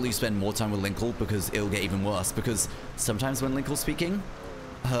 wait till you spend more time with Linkle because it'll get even worse. Because sometimes when Linkle's speaking,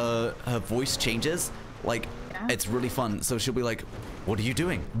 her voice changes. Like, it's really fun. So she'll be like, "What are you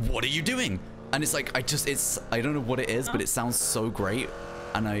doing? What are you doing?" And it's like, I don't know what it is, but it sounds so great.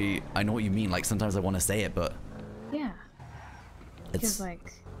 And I know what you mean. Like, sometimes I want to say it, but yeah, because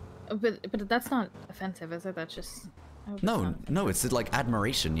like, but that's not offensive, is it? That's just no, it's like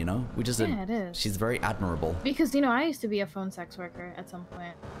admiration, you know. We just it is. She's very admirable. Because you know, I used to be a phone sex worker at some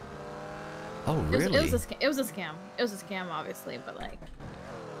point. Oh really? It was a scam. It was a scam, obviously, but like,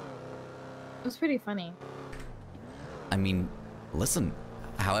 it was pretty funny. I mean, listen.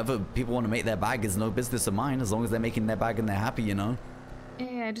 However people want to make their bag is no business of mine, as long as they're making their bag and they're happy, you know.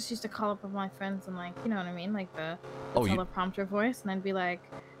 Yeah, I just used to call up with my friends and like, you know what I mean, like the teleprompter voice, and I'd be like,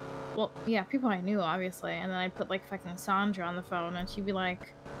 well, yeah, people I knew obviously, and then I'd put like fucking Sandra on the phone, and she'd be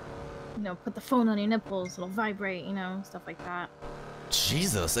like, you know, put the phone on your nipples, it'll vibrate, you know, stuff like that.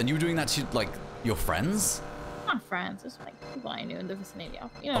 Jesus, and you were doing that to like your friends? Not friends, just like people I knew in the vicinity of.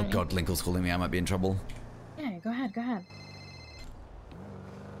 You know Oh god, Linkle's calling me. I might be in trouble. Yeah, go ahead, go ahead.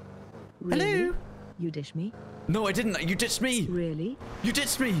 Really? Hello? You dish me? No, I didn't. You ditched me. Really? You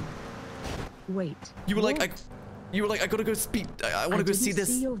ditched me. Wait. You were what? like, I gotta go speak. I want to go see this.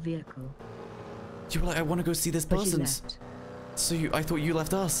 See your vehicle. You were like, I want to go see this But you person's. left. So I thought you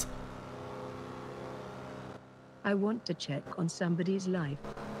left us. I want to check on somebody's life.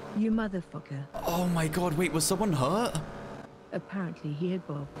 You motherfucker. Oh my god, wait, was someone hurt? Apparently he had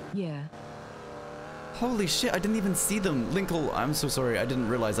Bob. Yeah. Holy shit, I didn't even see them. Linkle, I'm so sorry. I didn't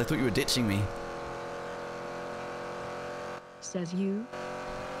realize. I thought you were ditching me. Says you.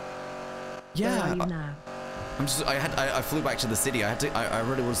 Yeah. Where are you now? I'm just. I flew back to the city. I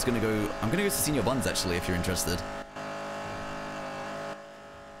really was gonna go. I'm gonna go to Senior Buns actually, if you're interested.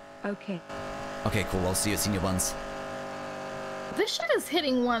 Okay. Okay, cool. I'll see you at Senior Buns. This shit is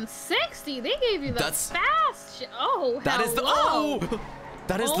hitting 160. They gave you the fast shit. Oh, That is the. hello. Oh!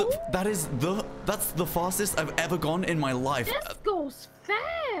 That's the fastest I've ever gone in my life. This goes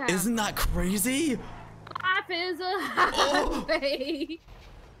fast. Isn't that crazy? Life is a highway.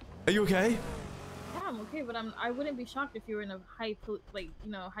 Are you okay? Yeah, I'm okay, but I wouldn't be shocked if you were in a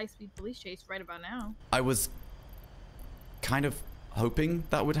high-speed police chase right about now. I was kind of hoping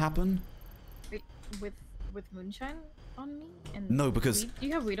that would happen. With moonshine on me and No, because weed? Do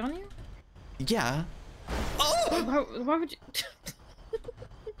you have weed on you? yeah. Oh! Why would you?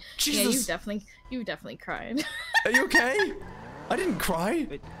 Jesus. Yeah, you definitely cried. Are you okay? I didn't cry.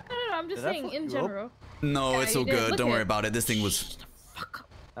 No, I'm just saying in general. No, Yeah, it's you all did. good. Look Don't worry at- about it. This thing was. Fuck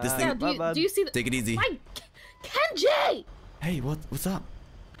up. This Yeah, thing. do you see the? Take it easy. Kenji! Hey, what's up?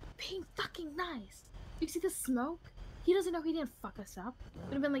 Being fucking nice. You see the smoke? He doesn't know he didn't fuck us up.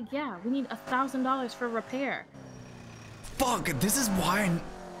 Would have been like, yeah, we need $1,000 for repair. Fuck, this is why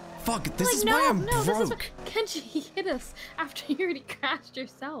This is broke. Kenji, he hit us after you already crashed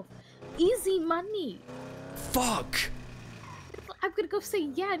yourself. Easy money. Fuck. I'm gonna go say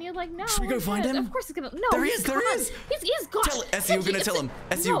yeah, and you're like, no. Should we go find him? Of course he's gonna. No, There he he's is, there he gone. is. He's gone. Tell Essie, you're gonna tell him.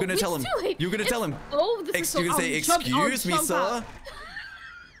 Essie, you're gonna tell him. You're gonna tell him. Oh, this is so. You're gonna say, excuse me, sir.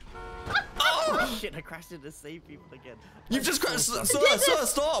 Oh shit, I crashed into save people again. You've just crashed, sir,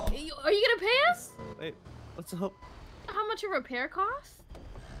 stop. Are you gonna pay us? Wait, what's up? How much a repair costs?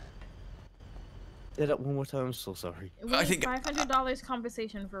 Say that one more time, I'm so sorry. We need $500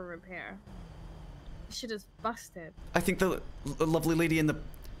 compensation for repair. Shit is busted. I think the lovely lady in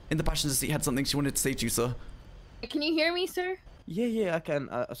the passenger seat had something she wanted to say to you, sir. Can you hear me, sir? Yeah, I can.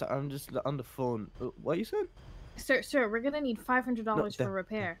 Sorry, I'm just on the phone. What you said? Sir, we're gonna need $500 for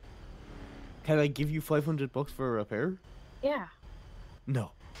repair. Can I give you $500 for a repair? Yeah.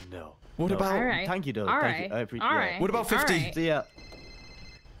 No. What about? All right. Thank you, though. All Thank right. you. I appreciate. All Yeah. right. What about 50? All right. See ya.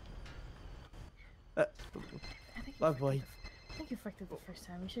 I think Bye bye. I think you fucked it the first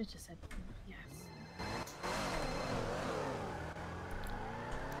time. You should have just said yes.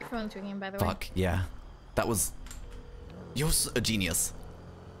 Your phone's ringing, by the way. Fuck yeah, that was. You're a genius.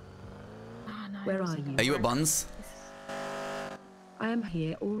 Oh, no, Where are you? Are you at Buns? I am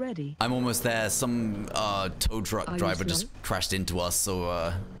here already. I'm almost there. Some tow truck Are you driver just slow? crashed into us,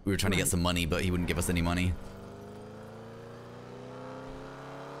 so we were trying to get Right. some money, but he wouldn't give us any money.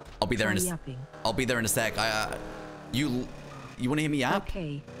 I'll be there in a. Try yapping. I'll be there in a sec. You want to hear me yap?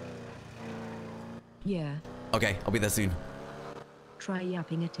 Okay. Yeah. Okay, I'll be there soon. Try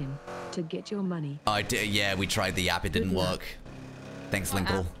yapping at him to get your money. I did. Yeah, we tried the yap. It didn't Good luck. work. Thanks,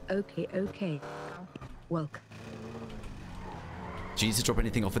 Linkle. Okay. Welcome. Do you need to drop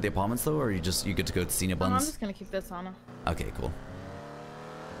anything off at the apartments though, or are you good to go to Senior Oh, I'm Buns? just gonna keep this on. Okay, cool.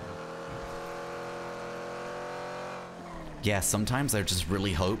 Yeah, sometimes I just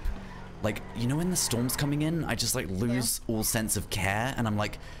really hope, like, you know when the storm's coming in, I just like lose all sense of care, and I'm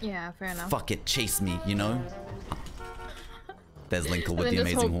like, Yeah, fair enough. fuck it, chase me, you know? There's Linkle with And the then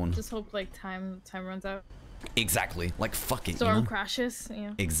just amazing hope, horn. Just hope like time runs out. Exactly, like fuck it, Storm you know? crashes.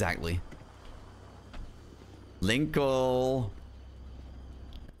 Yeah. Exactly. Linkle.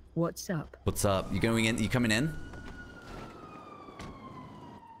 What's up? What's up? You going in? You coming in?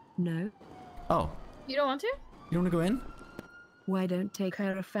 No. Oh, You don't want to? you want to go in? Why don't take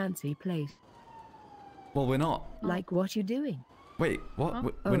her a fancy place? Well, we're not. Like what you doing? Wait, what? Huh?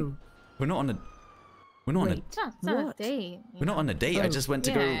 We're not on a. We're not on a. Wait. It's not What? a date. We're not on a date. I Oh. just went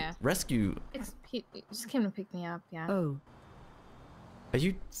to Yeah, go yeah. rescue. He just came to pick me up. Yeah. Oh, Are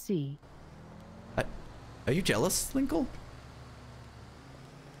you? see. Are you jealous, Linkle?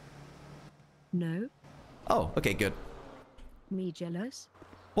 No? Oh, okay, good. Me jealous?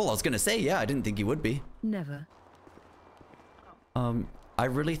 Well, I was gonna say, yeah, I didn't think you would be. Never. I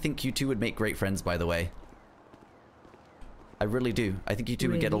really think you two would make great friends, by the way. I really do. I think you two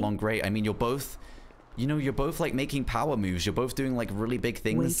would get Really? along great. I mean, you're both, you know, you're both like making power moves. You're both doing like really big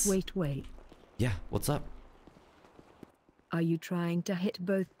things. Wait. Yeah, what's up? Are you trying to hit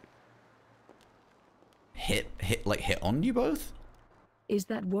both? Hit on you both? Is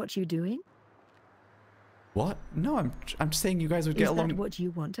that what you're doing? What? No, I'm saying you guys would get Is along. that what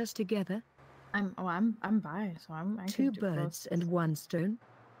you want us together? I'm bi, so I Two could do both. birds and one stone?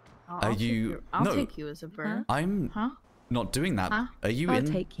 I'll take you- I'll no. take you as a bird. I'm Huh? not doing that. Huh? Are you I'll in?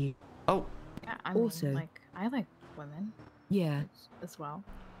 take you. Oh, Yeah, I Also- mean, like I like women Yeah, as well.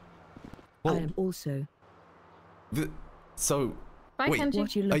 well, I am also. so Bye, Wait, Kenji.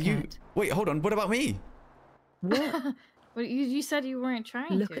 What you are look you? at? Wait, hold on. What about me? What? But you said you weren't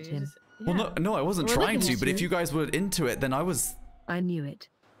trying Look to. at you him. just- Well, yeah. no, I wasn't We're trying looking to. at But if you. you guys were into it, then I was. I knew it.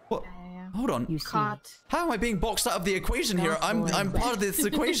 What? Yeah. Hold on. You see. Caught. How am I being boxed out of the equation here? I'm boy. part of this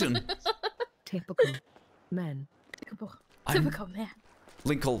equation. Typical. Men. Typical man.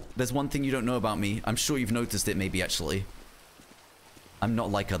 Linkle, there's one thing you don't know about me. I'm sure you've noticed it, maybe actually. I'm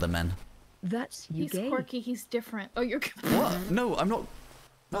not like other men. That's you He's gay. quirky. He's different. Oh, you're. What? No, I'm not.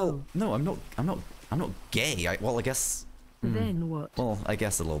 Well, Oh. no, I'm not gay. Well, I guess. Then what? Well, I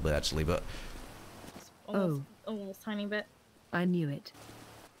guess a little bit actually, but Almost, a little tiny bit. I knew it.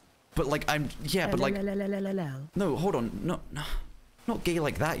 like I'm. Yeah, but like. LLLLLL. No, hold on. No, not gay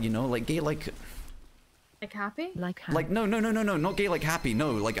like that. You know, like gay like. Like happy? Like how? Like no, not gay like happy.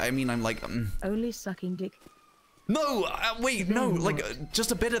 No, like I mean, I'm like. Only sucking dick. No, wait, no, Then like what?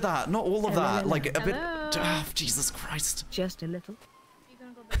 just a bit of that, not all of that. Like a bit. Hello? Ah, Jesus Christ. Just a little. You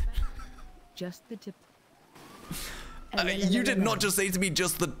gonna go back? Just the tip. You did not just say to me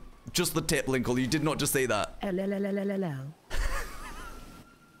just the tip, Linkle. You did not just say that. LLLLLL.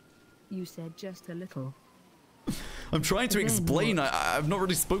 You said just a little. I'm trying to Then explain. what? I've not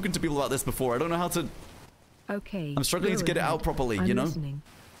really spoken to people about this before. I don't know how to. Okay. I'm struggling go to get it ahead. out properly, I'm you know? Listening.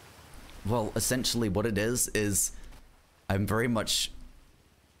 Well, essentially, what it is I'm very much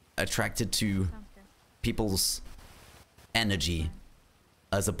attracted to people's energy,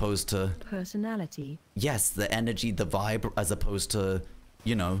 as opposed to Personality. yes, the energy, the vibe, as opposed to,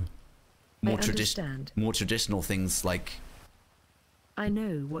 you know, more understand. more traditional things like. I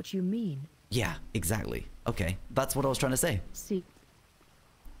know what you mean. Yeah, exactly. Okay, that's what I was trying to say. See.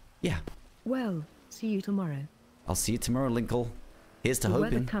 Yeah, Well, see you tomorrow. I'll see you tomorrow, Linkle. Here's to The weather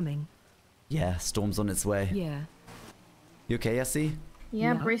hoping. coming. Yeah, storm's on its way. Yeah. You okay, Essie?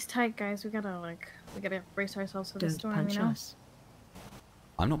 Yeah, Yeah. brace tight, guys. We gotta brace ourselves for the Don't storm. punch You know. us.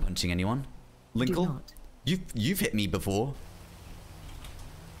 I'm not punching anyone. Do Linkle, not. you've hit me before.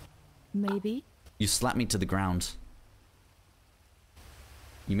 Maybe. You slapped me to the ground.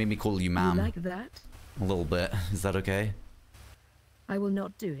 You made me call you You ma'am. like that? A little bit. Is that okay? I will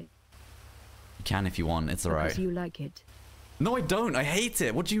not do it. You can if you want. It's Because alright. you like it. No, I don't. I hate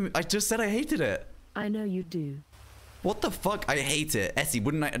it. What do you... I just said I hated it. I know you do. What the fuck? I hate it. Essie,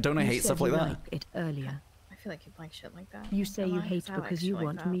 don't I You hate said stuff like you that? liked it earlier. I feel like you like shit like that. You say Come you on, hate 'cause I like because you shit like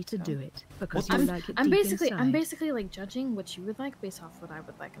want that, me to so. do it. Because What you the- like it I'm deep basically inside. like judging what you would like based off what I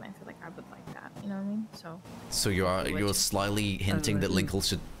would like, and I feel like I would like that. You know what I mean? So So you're slyly hinting that Linkle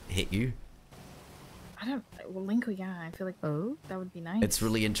should hit you? I don't. Well, Linkle, yeah. I feel like Oh? that would be nice. It's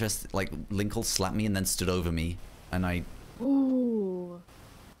really interesting. Like, Linkle slapped me and then stood over me. And I... Ooh,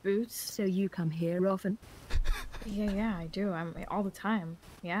 boots. So you come here often? Yeah, I do. I'm all the time.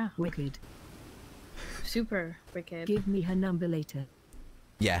 Yeah, Wicked. super wicked. Give me her number later.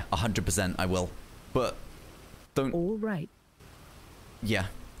 Yeah, 100% I will. But... Don't... All right. Yeah.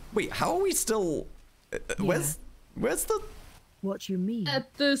 Wait, how are we still... Where's the... What you mean?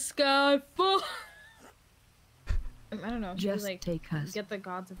 At the sky fall. I don't know. Should Just we, like, take us. get the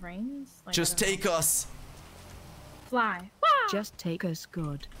gods of rains? Like, Just take us. Fly. Just take us,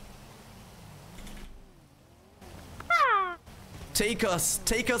 God. Take us.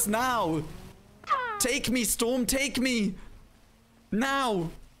 Take us now. Take me, Storm. Take me. Now.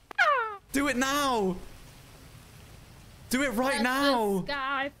 Do it now. Do it right now. The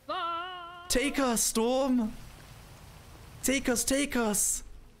sky fall. Take us, Storm. Take us. Take us.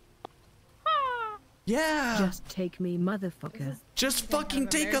 Yeah. Just take me, motherfucker. Just fucking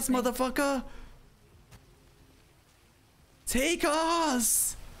take us, motherfucker. Take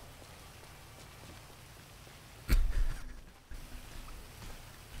us.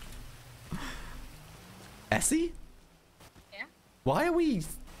 Essie? Yeah? Why are we...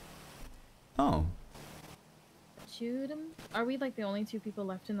 Oh. Shoot him. Are we like the only 2 people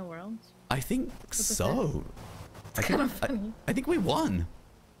left in the world? I think so. It's kind of funny. I think we won.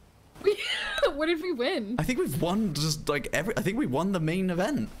 What did we win? I think we've won just like I think we won the main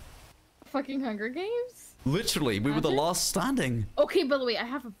event. Fucking Hunger Games? Literally, we were the last standing. Okay, by the way, I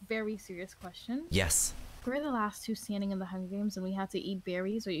have a very serious question. Yes. We're the last 2 standing in the Hunger Games and we had to eat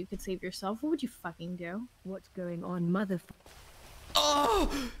berries or you could save yourself. What would you fucking do? What's going on, motherfucker? Oh,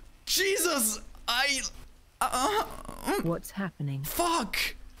 Jesus! What's happening? Fuck!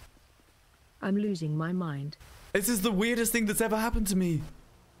 I'm losing my mind. This is the weirdest thing that's ever happened to me.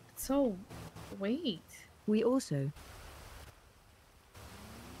 So, wait. We also...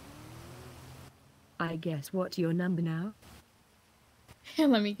 I guess what's your number now? Here,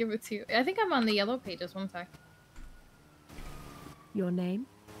 let me give it to you. I think I'm on the yellow pages. One sec. Your name?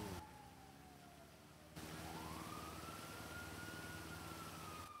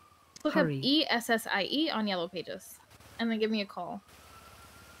 Look Hurry. up ESSIE on yellow pages. And then give me a call.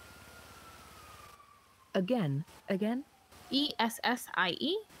 Again?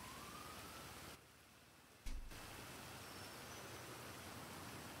 ESSIE?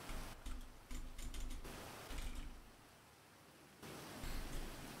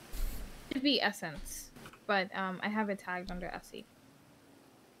 Should be Essence, but I have it tagged under SE.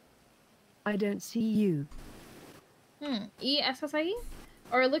 I don't see you. ESSIE?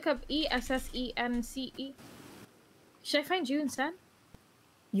 Or look up ESSENCE. Should I find you instead?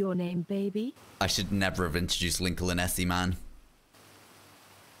 Your name, baby? I should never have introduced Linkle and Essie, man.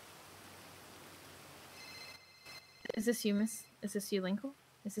 Is this you, Miss? Is this you, Linkle?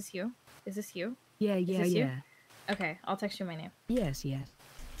 Is this you? Is this you? Yeah, this you? yeah. Okay, I'll text you my name. Yes.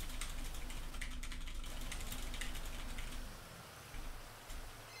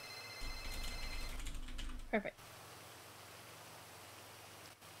 Perfect.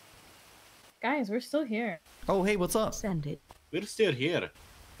 Guys, we're still here. Oh, hey, what's up? Send it. We're still here.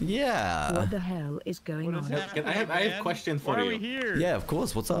 Yeah. What the hell is going on? Can I have a question for Why you. are we here? Yeah, of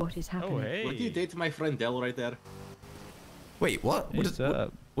course. What's up? What is happening? Oh, hey. Would you date my friend Del right there? Wait, what? What's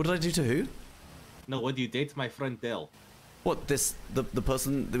up? What did I do to who? No, would you date my friend Del? What, the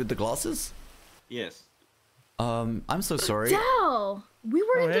person with the glasses? Yes. I'm so sorry. Del! We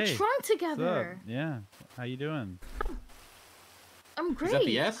were Oh, in the hey. trunk What's up? together. Yeah. How you doing? I'm great. Is that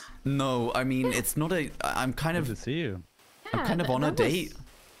the yes? No, I mean, it's not a... I'm kind Good to of... see you. I'm kind of on a that was- date.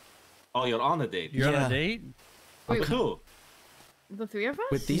 Oh, you're on a date. You're on Yeah. a date? With who? The 3 of us?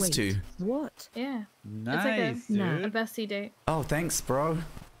 With these Wait, two. What? Yeah. Nice, No. A dude. bestie date. Oh, thanks, bro.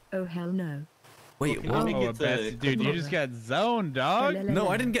 Oh, hell no. Wait, Well, what? can I Oh, get, best, dude, you just got zoned, dog. No,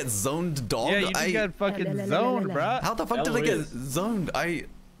 I didn't get zoned, dog. Yeah, you just got fucking zoned, bruh. How the fuck did I get Eloise. zoned? She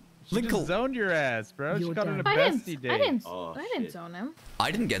just Linkle... zoned your ass, bro. She You're got on a done. bestie date. I didn't Oh, zone shit. him. I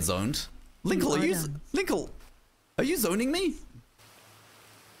didn't get zoned. Linkle, You are you... are done. Linkle, are you zoning me?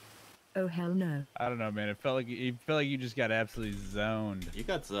 Oh, hell no. I don't know, man. It felt like you just got absolutely zoned. You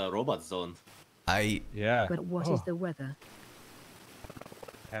got robot zoned. Yeah. But what is the weather?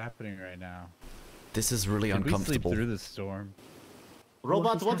 happening right now? This is really Did uncomfortable. we sleep through the storm?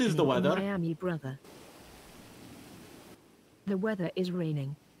 Robot, what is the happening in weather? Miami, brother? The weather is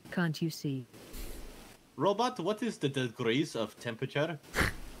raining. Can't you see? Robot, what is the degrees of temperature?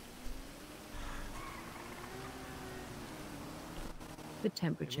 The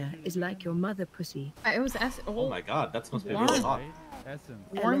temperature is like your mother pussy. It was Oh my god, that must be Warm. really hot. Right? Essence.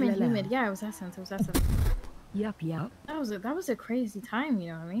 warm and LLL. humid. Yeah, it was Essence. It was Essence. Yup. That was a crazy time.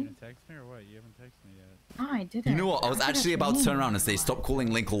 You know what I You mean? gonna text me or what? You haven't texted me yet. No, I didn't. You know what? I was think actually that's about to turn mean. around and say, stop calling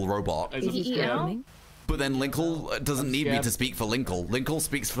Linkle robot. I'm Is it scared. happening? But then Linkle doesn't I'm need me scared. to speak for Linkle. Linkle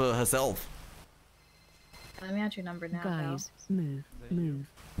speaks for herself. Let me add your number now. Guys, move.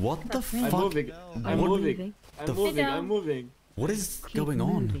 What the That's me. I'm fuck? moving. Are I'm you moving. moving? I'm The moving. f- I'm moving. What is Keep going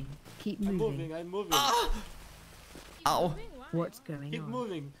on? moving. Keep I'm moving. moving. I'm moving. Ow. What's going Keep on?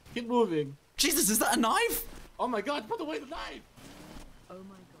 moving. Keep moving. Jesus, is that a knife? Oh my god, put away the knife. Oh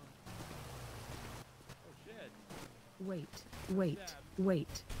my god. Wait, wait,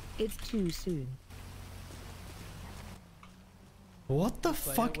 wait. It's too soon. What the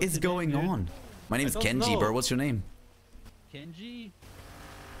fuck is what's your going name, dude? on? My name's don't Kenji, know. bro. What's your name? Kenji?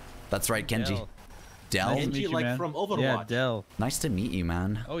 That's right, Kenji. Dell. Dell? Nice to Kenji, meet you, like man. from Overwatch. Yeah, Dell. Nice to meet you,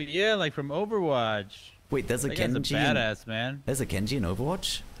 man. Oh yeah, like from Overwatch. Wait, there's a That guy's a Kenji. in- badass, man. There's a Kenji in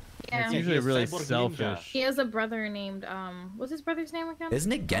Overwatch? Yeah. It's usually he's really Cyborg Ninja. selfish. He has a brother named what's his brother's name again?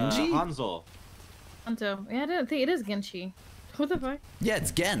 Isn't it Genji? Hanzo. Anto. Yeah, I didn't think it is Genshi. What the fuck? Yeah,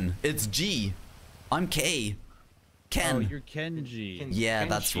 it's Gen. It's G. I'm K. Ken. Oh, you're Kenji. Ken- Yeah,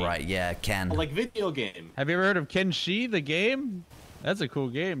 that's Kenshi. right. Yeah, Ken. Like video game. Have you ever heard of Kenshi, the game? That's a cool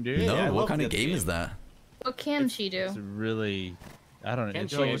game, dude. no, I what love kind of that game game. is that? What can she do? It's really, I don't know.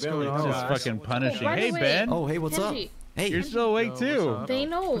 It's, Kenshi, it's very just nice. fucking punishing. by the Hey, way- Ben. Oh, hey, what's up? Kenji. Hey. You're still awake Yo, too. what's up? They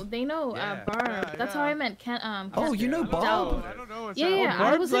know, Yeah, Barb. yeah, That's how yeah. I met Ken. Oh, you know Barb? Dell. I don't know what's Yeah, up. yeah, I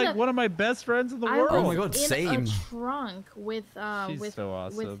Barb's was in like a- one of my best friends in the I world. Oh my was god, in same. a trunk with She's with so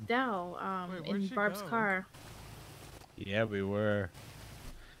awesome. with Dell Wait, in where'd she Barb's go? car. Yeah, we were.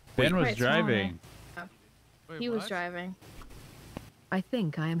 Wait, Ben was quite small, driving. Wait, He was what? driving. I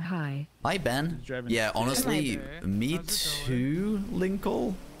think I am high. Hi, Ben. He's driving Yeah, honestly, Okay. me How's it too,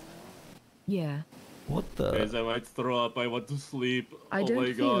 Linkle. Yeah. What the? Guys, I might throw up. I want to sleep. I oh don't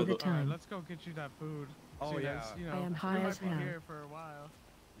my feel god. the Alright, time. let's go get you that food. Oh, See, yeah. that's, you know, I am we high might as be hell. here for a while.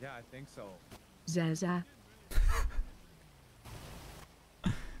 Yeah, I think so. Zaza.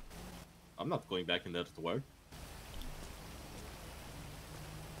 I'm not going back in there to work.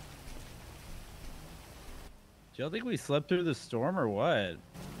 Do y'all think we slept through the storm or what?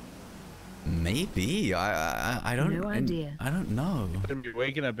 Maybe. I don't. No idea. I don't know. Gonna be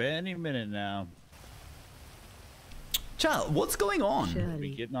waking up any minute now. Chat, what's going on? Be Surely.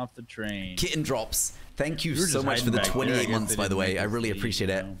 getting off the train. Kitten drops. Thank you You were so just much for hiding the back there. I 28 guess months, they by the didn't way. make I us really leave, appreciate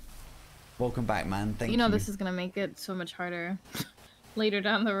you it. know? Welcome back, man. Thank you. You know this is gonna make it so much harder later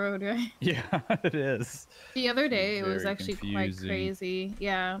down the road, right? Yeah, it is. The other day it was Very actually quite confusing. crazy.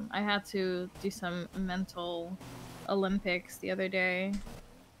 Yeah, I had to do some mental Olympics the other day.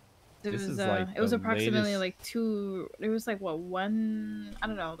 It This was is, like, it was the approximately latest- like two. It was like what, one? I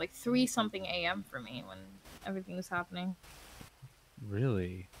don't know, like 3 something a.m. for me when everything was happening.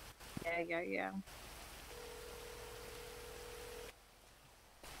 Really? Yeah.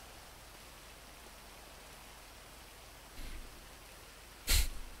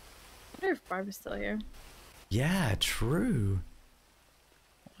 I wonder if Barb is still here. Yeah, true.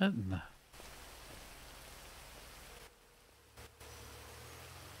 What in the...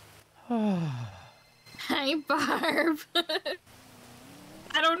 Hi, Barb.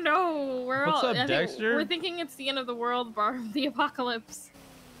 I don't know. We're What's all. up, I think Dexter? We're thinking it's the end of the world, Barb. The apocalypse.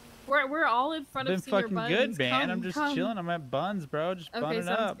 We're all in front Been of Senior fucking Buns. good, man. I'm Come, just come. chilling. I'm at Buns, bro. Just Okay, bunning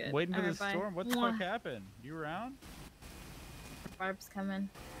sounds up, good. waiting for Alright, the bye. storm. What the Mwah. fuck happened? You around? Barb's coming.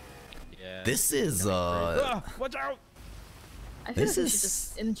 Yeah. This is Watch out! I feel This like we is- should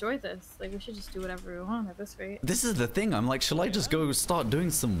just enjoy this. Like we should just do whatever we want at this rate. This is the thing. I'm like, shall I just go start doing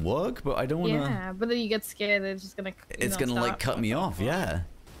some work? But I don't wanna. Yeah, but then you get scared. They're just gonna. you It's know, gonna like stop. cut me off. Yeah.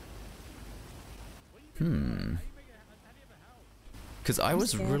 Because I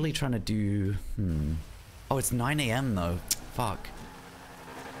was scared. really trying to do. Oh, it's 9 a.m. though. Fuck.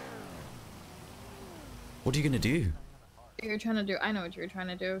 What are you gonna do? You're trying to do. I know what you're trying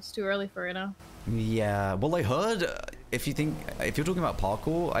to do. It's too early for it now. Yeah. Well, I heard if you're talking about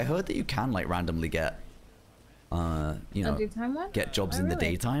parkour, I heard that you can like randomly get, you A know, daytime one? get jobs Oh, in the really?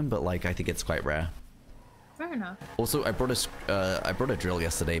 daytime. But like, I think it's quite rare. Fair enough. Also, I brought a drill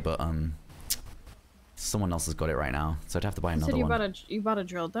yesterday, but someone else has got it right now, so I'd have to buy You another said you one. bought a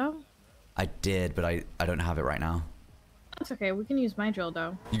drill dough? I did, but I don't have it right now. That's okay. We can use my drill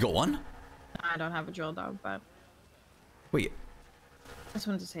dough. You got one? I don't have a drill dough, but Wait, I just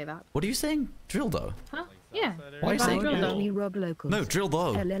wanted to say that. what are you saying? Drill dough? Huh? Yeah. Why are you Buy saying drill drill? dough. We rob locals. No, drill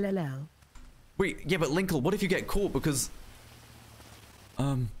dough. LLL. Wait, yeah, but Linkle, what if you get caught because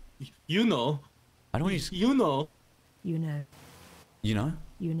You know. I don't want you to, You know. You know. you know?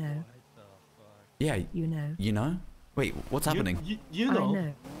 You know. Yeah, You know. you know? Wait, what's happening? You I know.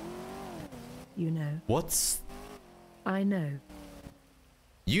 know. You know. What's I know.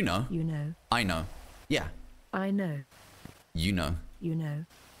 you know? You know. I know. Yeah, I know. you know. You know.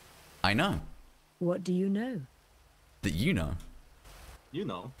 I know What do you know? that you know. You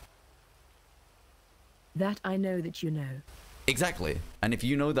know. That I know that you know. Exactly. And if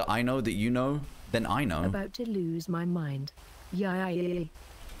you know that I know that you know, then I know. About to lose my mind. Yeah.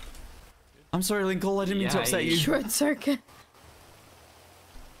 I'm sorry, Linkle. I didn't mean to upset you. Short circuit.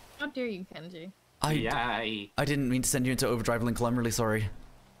 How dare you, Kenji? I didn't mean to send you into overdrive, Linkle. I'm really sorry.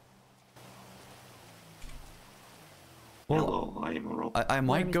 Well, I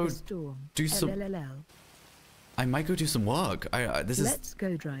might go do some. I might go do some work. Let's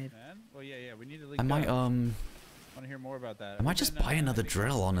go drive. Man? Well, yeah, we need to link I might up. Want to hear more about that? I might just buy another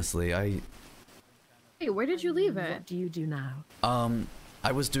drill, honestly. Hey, where did you leave it? What do you do now?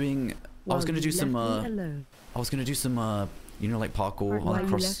 I was doing. I was gonna do some. I was gonna do some. You know, like parkour Why on you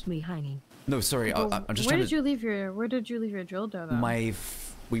across. left me hanging? No, sorry. I'm just Where trying did to. you leave your Where did you leave your drill dough? Though?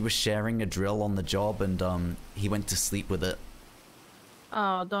 We were sharing a drill on the job, and he went to sleep with it.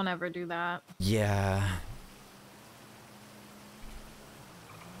 Oh, don't ever do that. Yeah.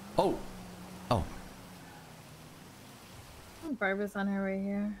 Oh. Barbara's on her way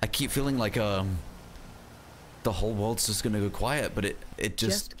here. I keep feeling like the whole world's just gonna go quiet, but it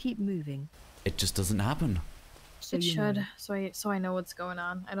just keep moving. It just doesn't happen. So It you should, know. so I know what's going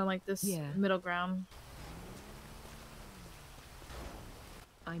on. I don't like this middle ground.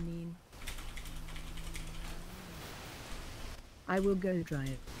 I mean, I will go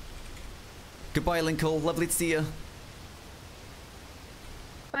drive. Goodbye, Linkle. Lovely to see you.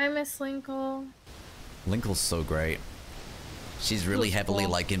 Bye, Miss Linkle. Linkle's so great. She's really Looks heavily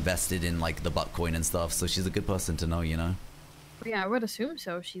cool. like invested in like the Buttcoin and stuff, so she's a good person to know, you know. Yeah, I would assume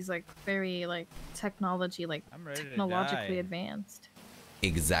so. She's like very like technologically die. advanced.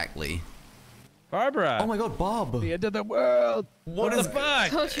 Exactly. Barbara. Oh my God, Bob. The end of the world. What is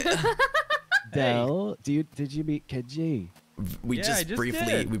fuck? Del, did you meet Kenji? We Yeah, I just just briefly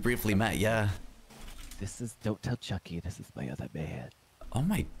did. we met, yeah. This is don't tell Chucky. This is my other man. Oh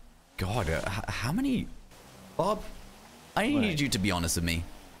my God, how many? Bob, I What? need you to be honest with me.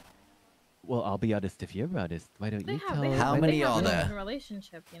 Well, I'll be honest if you're honest. Why don't you tell? How many are there? In a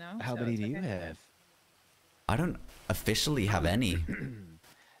relationship, you know. How so many it's do you okay. have? I don't officially have any.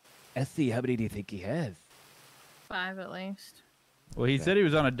 Essie, how many do you think he has? 5 at least. Well, he said he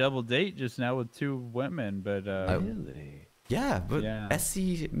was on a double date just now with 2 women, but Really? Yeah, but Yeah.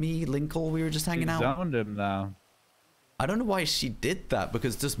 Essie, me, Linkle, we were just she hanging out. zoned him now. I don't know why she did that,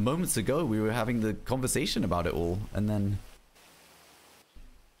 because just moments ago we were having the conversation about it all, and then...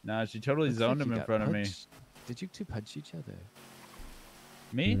 Nah, she totally Looks zoned like him you in got front of me. punched. Did you two punch each other?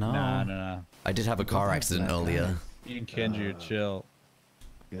 Me? No. Nah. I did have a car Both have accident black earlier. eyes. Me and Kenji are chill.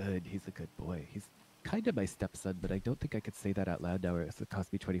 Good, he's a good boy. He's kind of my stepson, but I don't think I could say that out loud now, or else it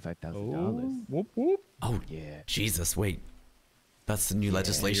cost me $25,000. Whoop whoop. Oh, Yeah, Jesus, wait. That's the new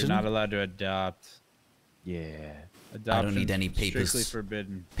legislation? You're not allowed to adopt. yeah. Adoption need any strictly papers.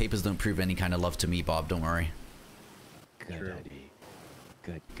 forbidden. Papers don't prove any kind of love to me, Bob, don't worry. Good, True. honey.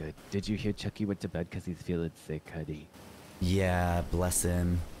 Good, good. Did you hear Chucky went to bed because he's feeling sick, honey? Yeah, bless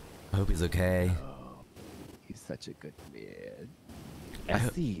him. I hope he's okay. He's such a good man. I ho-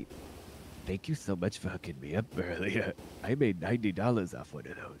 Essie, thank you so much for hooking me up earlier. I made $90 off one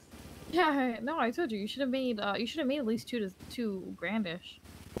of those. Yeah, no, I told you. You should have made at least two grandish.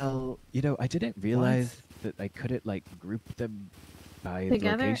 Well, you know, I didn't realize that I couldn't like group them by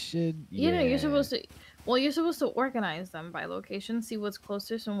Together? location. You know, you're supposed to. Well, you're supposed to organize them by location, see what's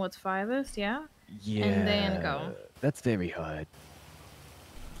closest and what's farthest. Yeah. Yeah. and then go. That's very hard.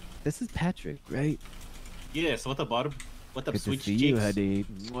 This is Patrick, right? Yes, what up, What up, Good to sweet see cheeks? you, honey.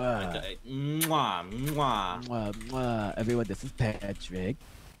 Mwah. Mwah, mwah. Mwah, mwah. Everyone, this is Patrick.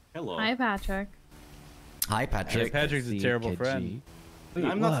 Hello. Hi, Patrick. Hi, Hey, Patrick. Patrick's a See terrible Kenji. friend. Wait,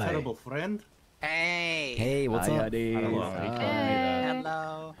 I'm not why? a terrible friend. Hey. Hey, what's Hi, up? honey. Hello. Hi.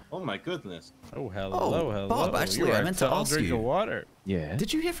 Hello. Oh my goodness. Oh, hello, Oh, hello. Bob, actually, You I are a meant to tall ask drink you. of water. Yeah.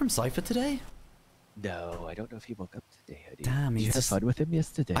 Did you hear from Cypher today? No, I don't know if he woke up today, honey. Damn, Did he's you have just- fun with him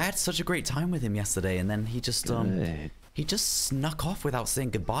yesterday? I had such a great time with him yesterday, and then he just Good. he just snuck off without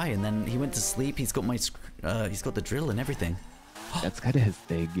saying goodbye, and then he went to sleep. He's got he's got the drill and everything. That's kind of his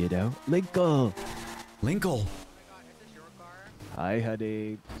thing, you know? Linkle! Linkle. Hi,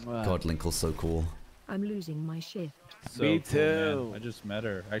 honey. Mwah. God, Linkle's so cool. I'm losing my shift. So Me cool, man. too. I just met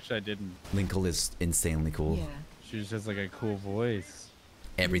her. Actually, I didn't. Linkle is insanely cool. Yeah. She just has like a cool voice.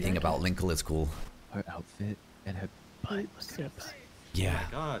 Everything about Linkle is cool. Her outfit and her butt. Look at her butt. Yeah.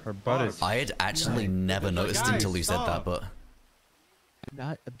 God. Her butt Barb. is- I had actually never Guys, noticed until you said that, stop. but I'm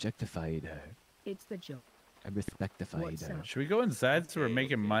not objectifying her. It's the job. I'm respectifying What's her. up? Should we go inside so we're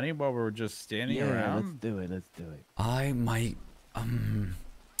making money while we're just standing Yeah, let's around? do it. Let's do it. I might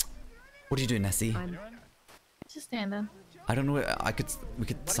what are you doing, Nessie? I'm Just standing. I don't know. We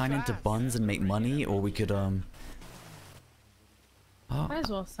could sign into Buns and make money, or we could Oh, Might as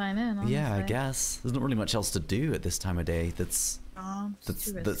well sign in. Honestly. yeah, I guess. There's not really much else to do at this time of day that's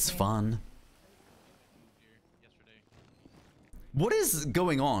fun. What is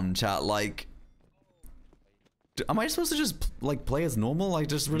going on, chat? Like, am I supposed to just like play as normal? Like,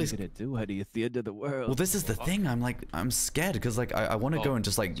 just really? What are you gonna do, honey? It's the end of the world. Well, this is the thing. I'm scared because like I want to go and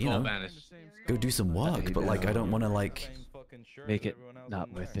just like go do some work, but like I don't want to like make it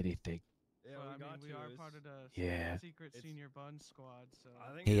not worth anything. Well, I mean, we are part of the secret senior bun squad, so.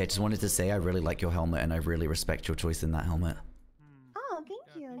 Hey, I just wanted to say I really like your helmet and I really respect your choice in that helmet. Oh, thank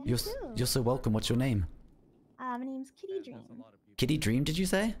you. You too. You're so welcome. What's your name? My name's Kitty Dream. Kitty Dream, did you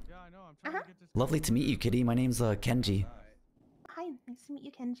say? Yeah, I know. I'm trying to get this. Lovely to meet you, Kitty. My name's Kenji. Hi, nice to meet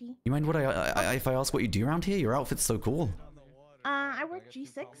you, Kenji. You mind what if I ask what you do around here? Your outfit's so cool. I work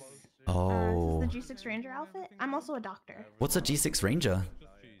G6. Oh. This is the G6 Ranger outfit. I'm also a doctor. What's a G6 Ranger?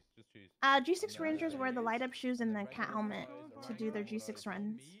 G6 Rangers wear the light up shoes and the cat helmet to do their G6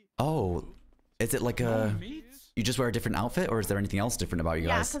 runs. Oh, is it like a? You just wear a different outfit, or is there anything else different about you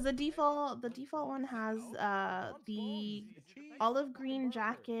Yeah, guys? because the default one has the olive green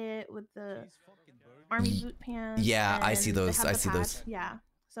jacket with the army boot pants. Yeah, I see and they those. have I the see pad. those. Yeah.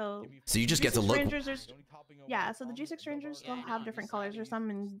 So you just get to G6 look. Rangers yeah, so the G6 Rangers still have different colors. There's some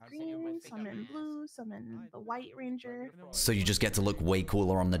in green, some in blue, some in the white Ranger. So you just get to look way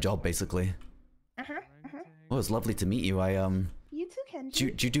cooler on the job, basically. Well, it's lovely to meet you. You too,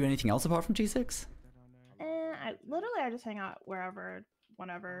 Kenji. Do you do anything else apart from G6? I just hang out wherever,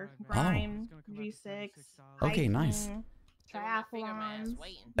 whenever. Grime, G6. Okay, nice. Triathlons.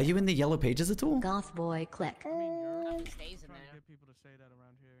 Are you in the yellow pages at all? Goth boy, click.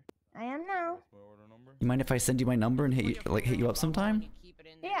 I am now. You mind if I send you my number and hit you up sometime?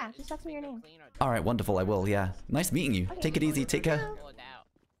 Yeah, just text me your name. All right, wonderful. I will. Yeah. Nice meeting you. Take it easy. Take care.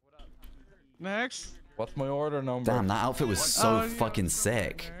 Next. What's my order number? Damn, that outfit was so fucking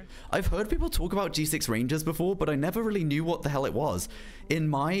sick. I've heard people talk about G6 Rangers before, but I never really knew what the hell it was. In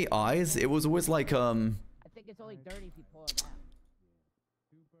my eyes, it was always like I think it's only dirty if you pull it out.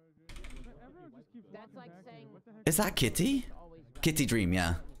 That's like saying. Is that Kitty? Kitty Dream,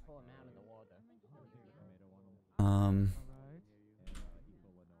 yeah. No.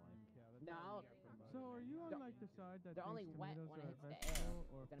 So are you on like the side that they're only wet when it hits the air.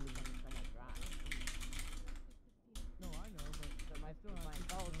 It's gonna become somewhat dry. No, I know, but so my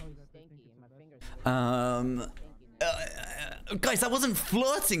balls always stinky and my fingers. Guys, that wasn't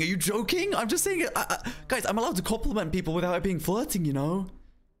flirting. Are you joking? I'm just saying, guys, I'm allowed to compliment people without it being flirting, you know?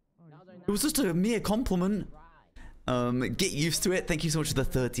 It was just a mere compliment. Get used to it. Thank you so much for the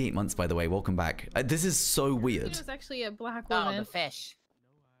 38 months, by the way. Welcome back. This is so weird. It was actually a black woman. Oh, the fish.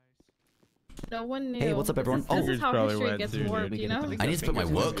 No one knew. Hey, what's up, everyone? This is how history gets warped, you know? I need to put my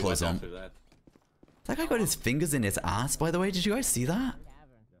work clothes on. That guy got his fingers in his ass, by the way. Did you guys see that?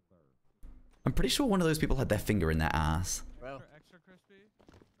 I'm pretty sure one of those people had their finger in their ass.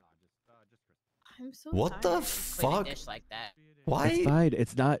 I'm so What the tired. fuck? Dish like that. Why? It's fine.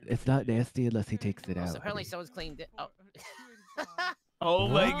 It's not nasty unless he takes it out. So apparently someone's cleaned it. Oh. Oh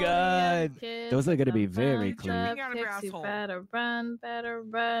my god. Those are gonna be very clean. You better run, better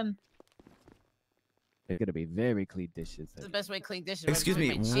run. They're gonna be very clean dishes. That's the best way to clean dishes. Excuse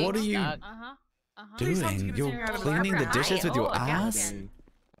me, what are you doing? You're cleaning the dishes with your ass?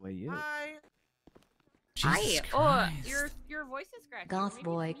 Well, you. Jesus Oh, Christ. your voice is cracked. Goth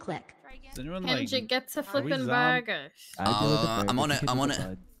boy, click. Kenji gets a flippin' burger. I'm on it. I'm on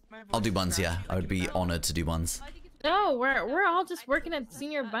it. I'll do buns. Yeah, I would be honored to do buns. No, we're all just working at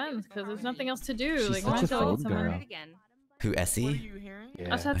senior buns because there's nothing else to do. She's like, such a phone someone. girl. Who, Essie? Yeah.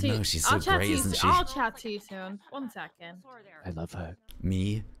 I'll chat to I you. know, she's so I'll chat great, to you. isn't she? I'll chat to you soon. 1 second. I love her.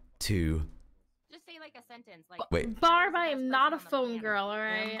 Me too. Just say like a sentence. Like, Wait. Barb, I am not a phone girl,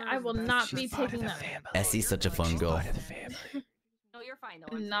 alright? I will not be taking that. Essie's such a fun girl. no, you're fine.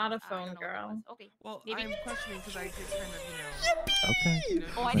 Though. I'm not a phone girl. Okay. Well, Maybe. I'm questioning because I just kind of, Okay.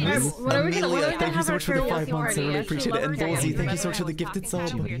 Oh, I didn't. What are we gonna Amelia, have thank you so our much for the karaoke 5 months. I party? really I appreciate it. love And our Ballsy, karaoke. thank you so much for the gifted sub.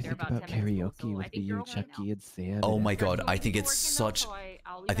 What do you think about karaoke with you, Chucky, and Sam? Oh my god, I think it's such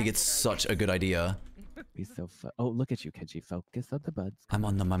a good idea. Be so fun. Oh, look at you, Kenji. Focus on the buds. I'm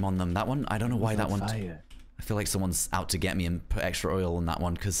on them. I'm on them. That one, I don't know why that one. Fire. I feel like someone's out to get me and put extra oil on that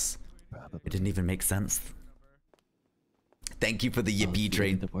one because it didn't even make sense. Thank you for the yippee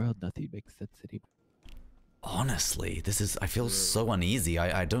train. In the world, nothing makes sense anymore. Honestly, I feel so uneasy.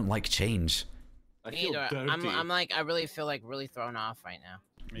 I don't like change. I feel dirty. I'm like, I really feel like really thrown off right now.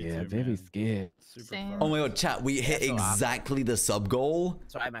 Yeah, very scared. Oh my god, chat, we hit exactly the sub goal.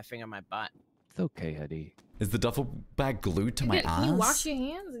 So I have my finger in my butt. It's okay, honey. Is the duffel bag glued to my ass? Can you wash your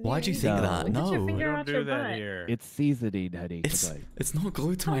hands? Why'd you think that? Get your No. finger out your butt. It's seasoning, honey. It's not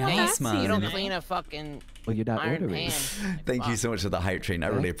glued to my Oh, ass, that's man. You don't clean a fucking Well, you're not iron ordering. pan. Thank you so much for the hype train. I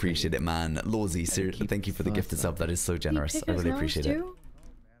really appreciate it, man. Lawsy, seriously, thank you for the gifted sub. That is so generous. I really appreciate it.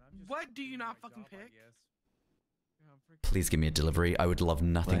 What do you not fucking pick? Please give me a delivery. I would love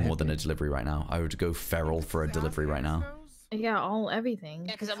nothing more than a delivery right now. I would go feral for a delivery right now. Yeah, everything.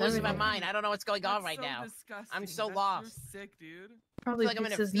 Yeah, because I'm losing my mind. I don't know what's going on right now. I'm so lost. Sick, dude. Probably like I'm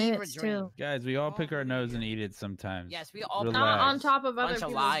in a his fever nits dream. too. Guys, we all pick our nose and eat it sometimes. Yes, we all Relax. Not on top of other Bunch of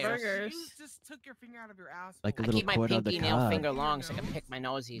people's liars. burgers. You just took your finger out of your ass. Like a I little keep my cord on the pinky nail cob. finger long so I can pick my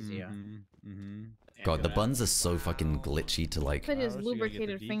nose easier. God, the buns are so fucking glitchy to like. Put his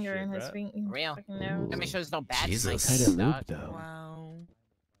lubricated finger in his Real. fucking nose. Gotta make sure there's no bad Jesus. smells, Kind of dog. lube though. Wow.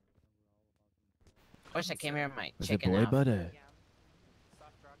 Wish I came here with my Was it chicken boy now. butter?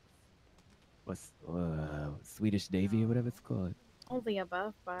 What's Swedish Navy or whatever it's called? All the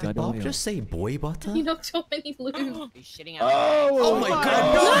above, but Did Bob just say boy butter? you know so many lube. He's shitting out. Oh my God,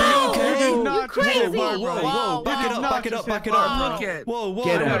 Bob, are you okay? No, you crazy. Whoa, back it up, back it up, back it up. Whoa,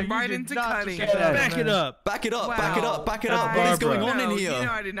 Get whoa. out. Right into cutting. Back it up. Back it up, Wow. back it up, back it up. Guys, What is going on in no, here? You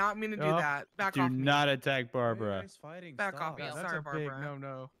know I did not mean to do that. Back Do off me. not attack Barbara. Back off me. Sorry, Barbara.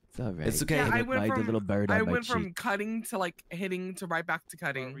 No. It's alright. It's okay. Yeah, I Don't went mind the from little bird on I my went from cheek. cutting to like hitting to right back to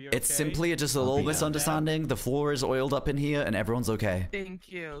cutting. It's simply just a little be out. misunderstanding. The floor is oiled up in here and everyone's okay.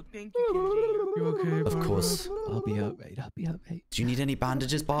 Thank you, Kenji. You okay? Of course. I'll be alright. I'll be alright. Do you need any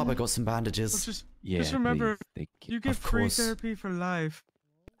bandages, Bob? I got some bandages. Just remember, please. Thank you. you get Of free course. therapy for life.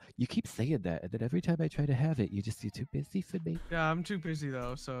 You keep saying that, and then every time I try to have it, you're too busy for me. Yeah, I'm too busy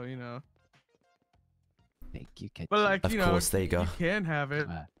though, so you know. Thank you, Kenji. But like, Of you know, course, there you go. you can have it.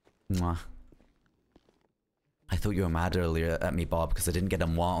 Mwah. I thought you were mad earlier at me, Bob, because I didn't get a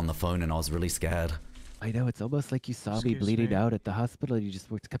mwah on the phone and I was really scared. I know, it's almost like you saw me Excuse bleeding me. out at the hospital and you just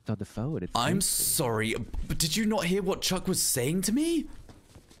kept on the phone. It's I'm crazy. sorry, but did you not hear what Chuck was saying to me?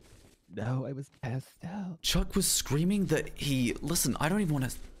 No, I was passed out. Chuck was screaming that he... Listen, I don't even want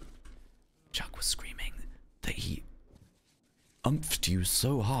to... Chuck was screaming that he umphed you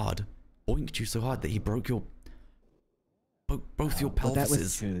so hard, boinked you so hard that he broke your... both your pelvises. Well, that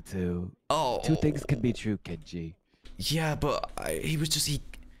was true, too. Oh. Two things can be true, Kenji. Yeah, but he was just...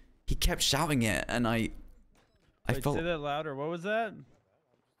 He kept shouting it, and I Wait, felt... say that louder. What was that?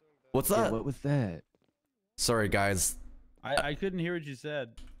 What's Yeah, that? what was that? Sorry, guys. I couldn't hear what you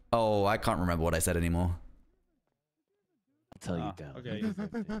said. Oh, I can't remember what I said anymore. I'll tell you down. Okay.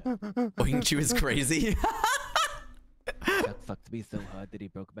 Boinked you is crazy. Chuck fucked me so hard that he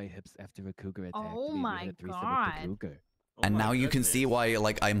broke my hips after a cougar attacked Oh me. We my had a threesome God. with the cougar. And now you can see why,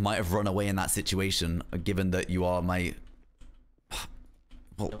 like, I might have run away in that situation, given that you are my...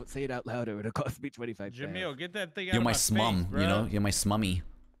 Well, Don't say it out loud or it'll cost me 25 Jamil, get that thing out you're of my my smum, face, you know? bro. You're my smummy.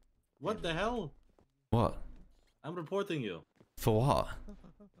 What the hell? What? I'm reporting you. For what?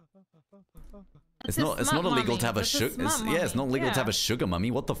 That's It's his not smut illegal mummy. to have a That's his sugar. smut Yeah, it's not mummy. legal to have Yeah. a sugar mummy.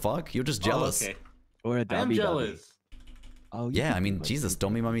 What the fuck? You're just jealous. Oh, okay. Or a I am dummy jealous. Oh, you Yeah, can I be mean, one Jesus, too.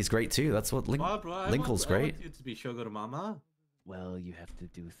 Dommy Mummy's great too. That's what Barbara, Linkle's I great. want you to be sugar mama. Well, you have to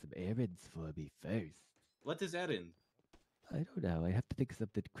do some errands for me first. What is errand? I don't know. I have to think of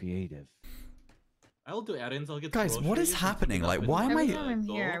something creative. I'll do errands. I'll get Guys, what is groceries and happening? pick it Like, up why am Every I... time I'm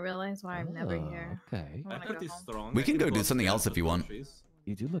go. here, I realize why I'm never here. Okay. I I'm wanna go pretty home. strong. We I can go do upstairs something else with if you want. groceries.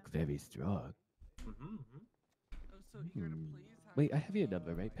 You do look very strong. Wait, I have your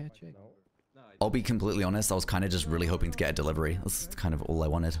number, right, Patrick? I'll be completely honest, I was kind of just really hoping to get a delivery. That's kind of all I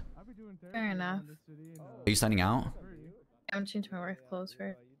wanted. Fair enough. Are you signing out? I haven't changed my work clothes for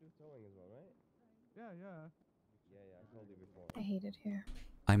it. I hate it here.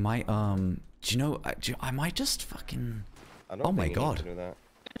 I might, do you know, I might just fucking... Oh my god.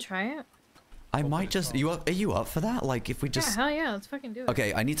 Try it? I might just... Are you up for that? Like, if we just... Yeah, hell yeah, let's fucking do it.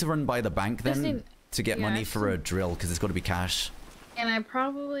 Okay, I need to run by the bank Just then need- to get yeah, money I for a just- drill, because it's got to be cash. And I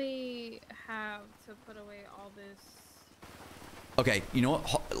probably have to put away all this. Okay, you know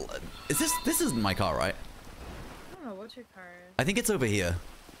what? This isn't my car, right? I don't know what your car is. I think it's over here.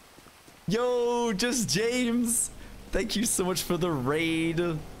 Yo, just James. Thank you so much for the raid.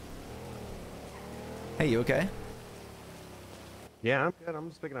 Hey, you okay? Yeah, I'm good. I'm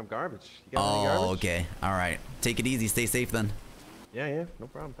just picking up garbage. You got any Oh, garbage? okay. All right. Take it easy. Stay safe then. Yeah, no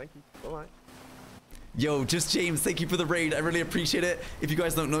problem. Thank you. Bye-bye. Yo, just James, thank you for the raid. I really appreciate it. If you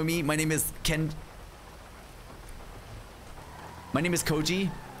guys don't know me, my name is My name is Koji.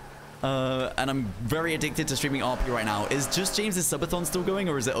 And I'm very addicted to streaming RP right now. Is Just James's subathon still going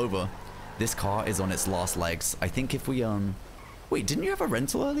or is it over? This car is on its last legs. I think if we, Wait, didn't you have a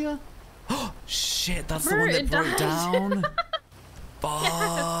rental earlier? Shit, that's the one that broke down.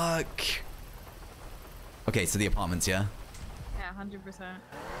 Fuck. Okay, so the apartments, yeah? Yeah, 100%.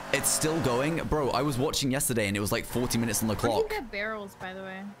 It's still going? Bro, I was watching yesterday and it was like 40 minutes on the Where do you clock. get barrels, by the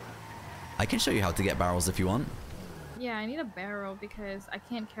way? I can show you how to get barrels if you want. Yeah, I need a barrel because I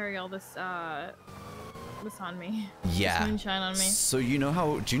can't carry all this, this on me. Yeah. This moonshine on me. So you know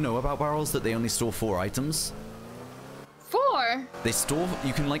how, do you know about barrels that they only store 4 items? 4? They store,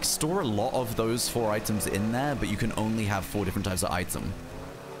 you can like store a lot of those 4 items in there, but you can only have 4 different types of item.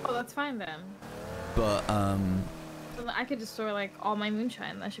 Oh, that's fine then. But, So I could just store like all my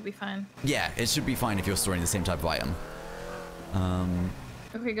moonshine. That should be fine. yeah, it should be fine if you're storing the same type of item.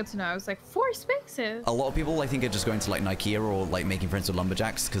 Okay, good to know. I was like, 4 spaces. A lot of people, I think, are just going to like Ikea or like making friends with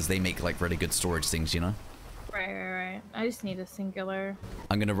lumberjacks because they make like really good storage things, you know? Right. I just need a singular.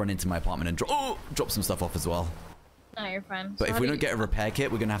 I'm gonna run into my apartment and drop some stuff off as well. No, you're fine. But So if how we do don't get a repair kit,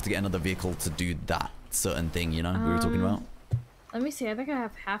 we're gonna have to get another vehicle to do that certain thing, you know, we were talking about. Let me see. I think I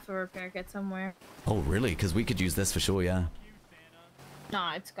have half a repair kit somewhere. Oh, really? Because we could use this for sure, yeah.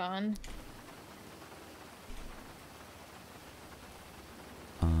 Nah, it's gone.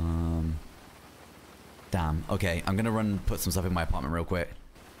 Damn. Okay, I'm gonna run put some stuff in my apartment real quick.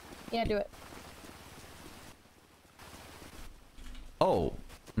 Yeah, do it. Oh.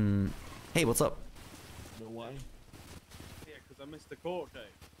 Hey, what's up? No way. Yeah, because I missed the court date.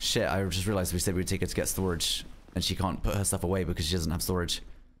 Shit, I just realized we said we'd take her to get storage, and she can't put her stuff away because she doesn't have storage.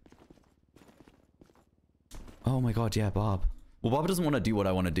 Oh my god, yeah, Bob. Well, Bob doesn't want to do what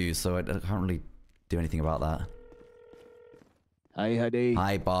I want to do, so I can't really do anything about that. Hi, honey.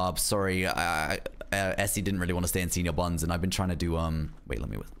 Hi, Bob. Sorry, Essie didn't really want to stay in senior buns, and I've been trying to do, wait, let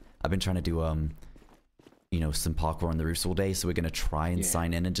me, I've been trying to do, you know, some parkour on the roofs all day, so we're gonna try and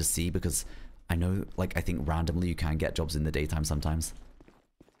sign in and just see, because I know, like, I think randomly you can get jobs in the daytime sometimes.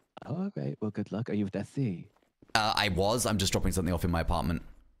 All right, well, good luck. Are you with Essie? I'm just dropping something off in my apartment.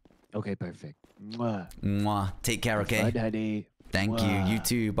 Okay, perfect. Mwah. Mwah. Take care, okay? Fun, honey. Thank Mwah. you. You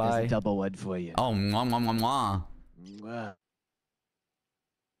too. Bye. There's a double one for you. Oh, mwah, mwah, mwah, mwah. Mwah.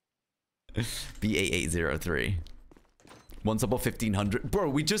 B8803. Once above 1500. Bro,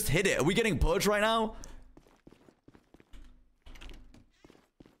 we just hit it. Are we getting purged right now?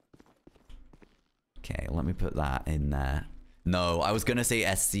 Okay, let me put that in there. No, I was gonna say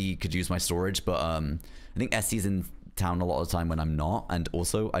SC could use my storage, but I think SC's in town a lot of the time when I'm not, and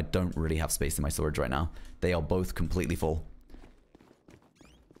also I don't really have space in my storage right now. They are both completely full.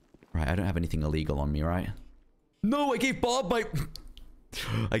 Right, I don't have anything illegal on me, right? No, I gave Bob my...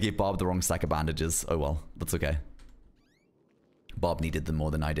 I gave Bob the wrong stack of bandages. Oh well, that's okay. Bob needed them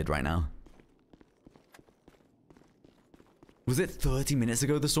more than I did right now. Was it 30 minutes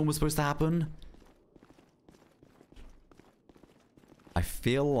ago the storm was supposed to happen? I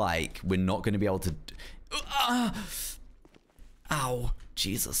feel like we're not going to be able to... Ow.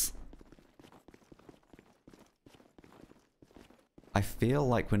 Jesus. I feel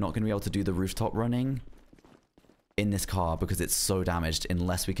like we're not going to be able to do the rooftop running in this car because it's so damaged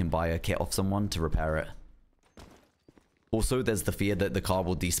unless we can buy a kit off someone to repair it. Also, there's the fear that the car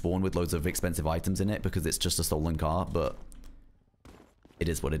will despawn with loads of expensive items in it because it's just a stolen car, but it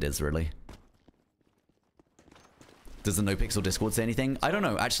is what it is, really. Does the NoPixel Discord say anything? I don't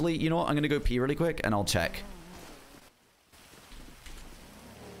know. Actually, you know what? I'm going to go pee really quick and I'll check.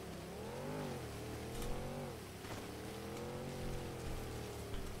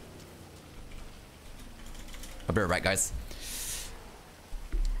 I'll be right back, guys.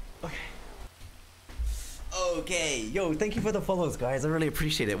 Okay, yo, thank you for the follows, guys. I really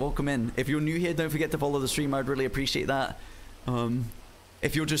appreciate it. Welcome in. If you're new here, don't forget to follow the stream. I'd really appreciate that.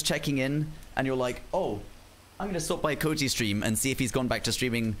 If you're just checking in and you're like, oh, I'm going to stop by Koji's stream and see if he's gone back to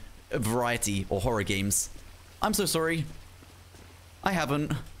streaming variety or horror games. I'm so sorry. I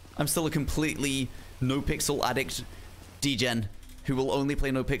haven't. I'm still a completely NoPixel addict degen who will only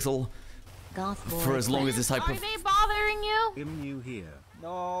play NoPixel for as long as this type of... Are they bothering you? Him you here.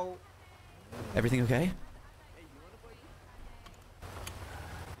 No. Everything okay?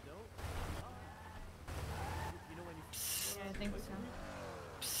 Yeah, I think so.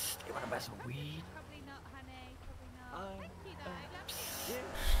 You want to buy some weed? Probably not, honey. Probably not. Thank you, though.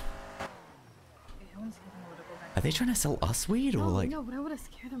 Okay, I want to scare them a little bit. Are they trying to sell us weed or like... No, but I want to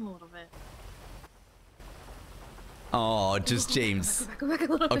scare them a little bit. Oh, just James. Go back a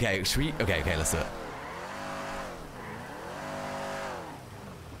little bit. Okay, should we... Okay, let's do it.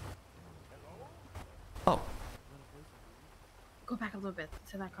 Oh. Go back a little bit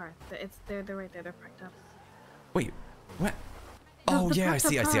to that car. They're right there. They're parked up. Wait, what? No, Oh, the yeah, I parked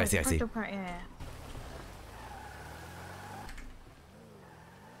up see. car, the I see. parked up car, yeah.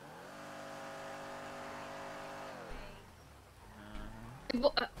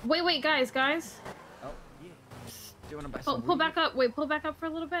 Wait, guys. Oh, yeah. Do you want to buy some Pull weed? back up. Wait, pull back up for a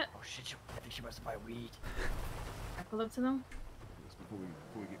little bit. Oh shit, I think she wants to buy weed. I pull up to them.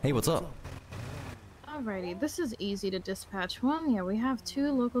 Hey, what's up? Alrighty, this is easy to dispatch. One, yeah, we have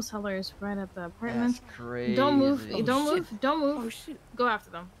 2 local sellers right at the apartment. That's crazy. Don't move. Oh, Don't shit. move. Don't move. Oh shit. Go after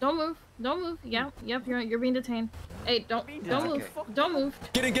them. Don't move. Don't move. Yeah. Yep. You're being detained. Hey, don't move. Okay. Don't move.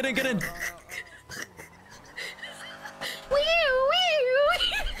 Get in.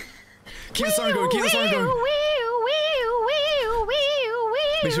 Keep the siren going.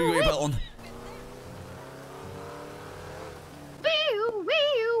 Make sure you got your belt on.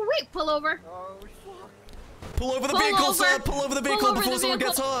 Pull over. Pull over the vehicle, sir. Pull over the vehicle before someone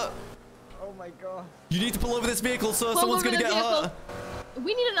gets hurt. Oh my god. You need to pull over this vehicle, sir. Someone's gonna get hurt.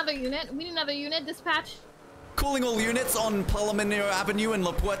 We need another unit. Dispatch. Calling all units on Palomino Avenue and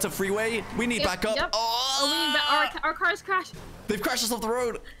La Puerta Freeway. We need backup. Yep. Oh, We need our cars crashed. they've crashed us off the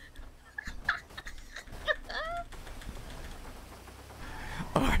road.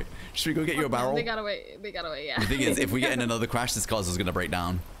 All right, should we go get you a barrel? They got away. Yeah. The thing is, if we get in another crash, this car's just gonna break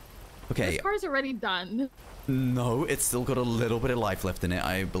down. Okay. This car's already done. No, it's still got a little bit of life left in it,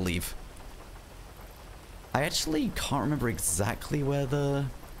 I believe. I actually can't remember exactly where the...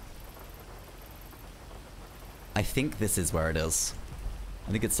 I think this is where it is.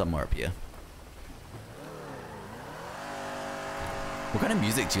 I think it's somewhere up here. What kind of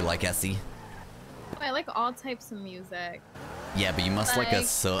music do you like, Essie? I like all types of music. Yeah, but you must like a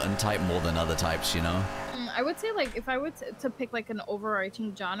certain type more than other types, you know? I would say, like, if I were to pick like an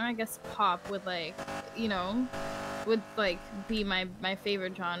overarching genre, I guess pop would, like, you know, would like be my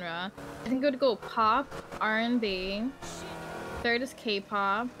favorite genre. I think it would go pop, R&B. Third is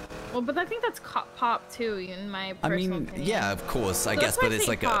K-pop. Well, but I think that's pop too, in my personal opinion. Yeah, of course, I So guess, that's why but I it's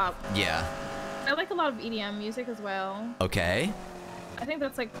say like pop. yeah. I like a lot of EDM music as well. Okay. I think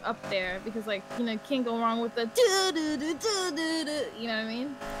that's like up there because, like, you know, can't go wrong with the do-do-do-do-do-do, you know what I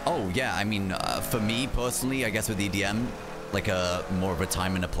mean? Oh yeah, I mean, for me personally, I guess with EDM, like a more of a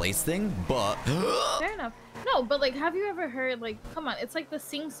time and a place thing, but Fair enough. No, but like, have you ever heard, like, come on, it's like the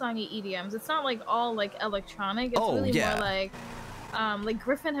sing-songy EDMs. It's not like all like electronic. It's really more like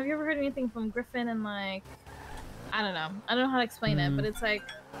Griffin. Have you ever heard anything from Griffin? And like, I don't know how to explain it, but it's like,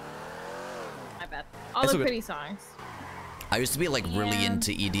 my bad. All It's the okay. pretty songs. I used to be like really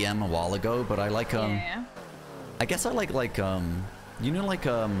into EDM a while ago, but I like Yeah. I guess I like you know, like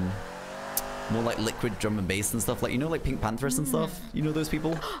more like liquid drum and bass and stuff, like, you know, like Pink Panthers and stuff, you know those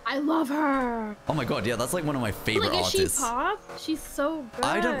people? I love her. Oh my god, yeah, that's like one of my favorite Like, is artists. she pop? She's so good.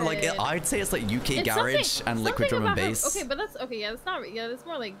 I don't like it. I'd say it's like UK It's garage something- and liquid drum something and about her- bass. Okay, but that's okay. Yeah, that's not. Yeah, that's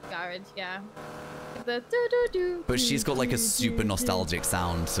more like garage. Yeah. The do-do-do, But she's got like a super nostalgic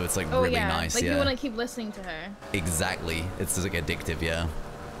sound, so it's like Oh really yeah, nice. like Yeah, you want to keep listening to her. exactly. It's just like addictive. Yeah.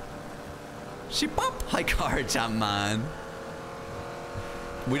 She pop. Hi, car jam man.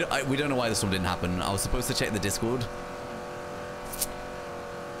 We don't know why this one didn't happen. I was supposed to check the Discord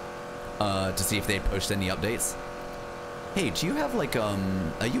to see if they'd posted any updates. Hey, do you have like are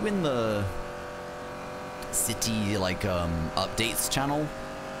you in the city like updates channel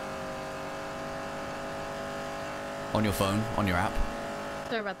on your phone, on your app?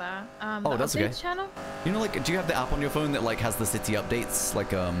 Sorry about that. Oh, the that's okay. updates channel? You know, like, do you have the app on your phone that like has the city updates,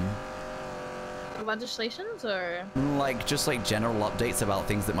 like Legislations or? like just like general updates about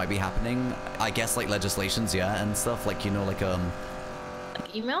things that might be happening? I guess like legislations, yeah, and stuff, like, you know, like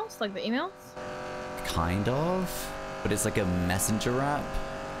Like emails? Like the emails? kind of, but it's like a messenger app.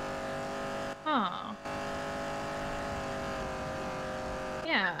 Huh.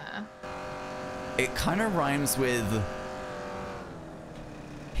 Yeah. It kind of rhymes with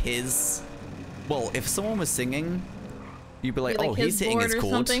his. Well, if someone was singing, you'd be like, oh, he's hitting his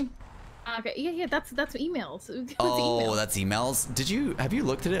chord. Something? Okay, yeah, that's emails. That's Oh, emails. that's emails. Have you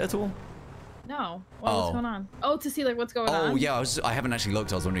looked at it at all? No. What's going on? Oh, to see like what's going on. Oh yeah, I haven't actually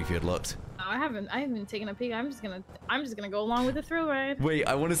looked. I was wondering if you had looked. No, I haven't taken a peek. I'm just gonna go along with the thrill ride. Wait,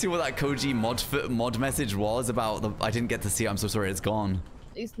 I want to see what that Koji mod message was about. I didn't get to see it. I'm so sorry. It's gone.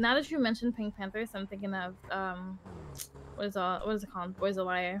 Now that you mentioned Pink Panthers, I'm thinking of what is it called? Boys a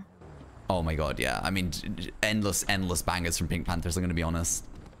Liar. Oh my god, yeah. I mean, endless bangers from Pink Panthers. I'm gonna be honest.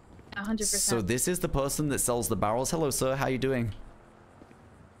 100%. So this is the person that sells the barrels. Hello, sir. How you doing?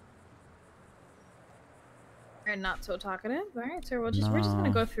 You're not so talkative. All right, sir. We're just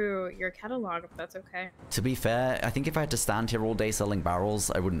gonna go through your catalog if that's okay. To be fair, I think if I had to stand here all day selling barrels,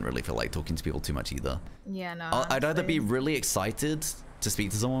 I wouldn't really feel like talking to people too much either. Yeah, no. I'd either be honestly. really excited to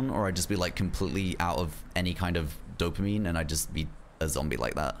speak to someone, or I'd just be like completely out of any kind of dopamine, and I'd just be a zombie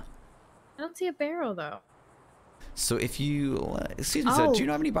like that. I don't see a barrel though. So if you, excuse me, sir, do you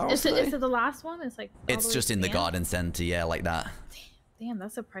know how many barrels today? Is it the last one? It's like. It's just in the garden center, yeah, like that. Damn,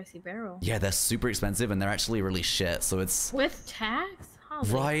 that's a pricey barrel. Yeah, they're super expensive and they're actually really shit. So it's with tax.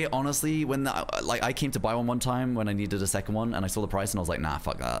 Holy. Right, honestly, when I came to buy one time when I needed a second one, and I saw the price and I was like, nah,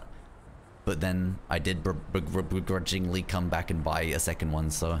 fuck that. But then I did begrudgingly come back and buy a second one.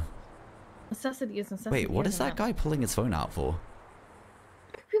 So necessity is necessity. Wait, what is that guy pulling his phone out for?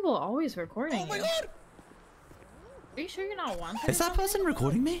 People are always recording. Oh my god! Are you sure you're not wanted? Is that person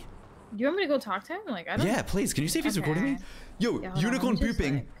recording me? Do you want me to go talk to him? Like, I don't. Yeah, please. Can you see if he's recording me? Yo, yeah, unicorn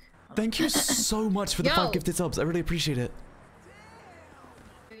pooping. Like, thank you so much for the 5 gifted subs. I really appreciate it.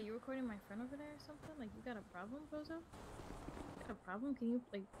 Are you recording my friend over there or something? Like, you got a problem, Bozo? You got a problem? Can you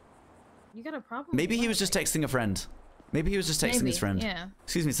like? You got a problem? Maybe he was just texting a friend. Maybe he was just texting his friend. Yeah.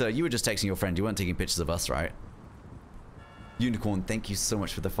 Excuse me, sir. You were just texting your friend. You weren't taking pictures of us, right? Unicorn, thank you so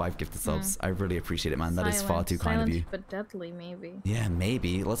much for the 5 gifted subs. I really appreciate it, man. That is far too kind of you. But deadly, maybe. Yeah,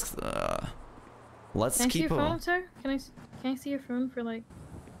 maybe. Let's Can I see keep your phone, sir? Can I see your phone for like?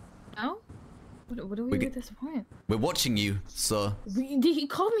 No. What do we do at this point? We're watching you, sir. He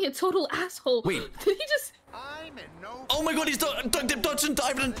called me a total asshole. Wait. Did he just? Oh my god, he's dodging,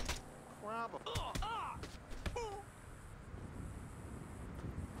 diving.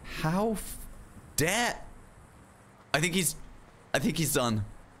 How dare? I think he's done.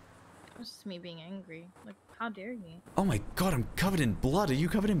 It was just me being angry. Like, how dare you? Oh my god, I'm covered in blood. Are you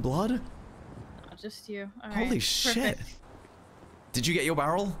covered in blood? No, just you. All Holy right, shit. perfect. Did you get your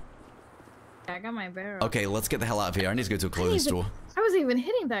barrel? Yeah, I got my barrel. Okay, let's get the hell out of here. I need to go to a clothing store. I wasn't even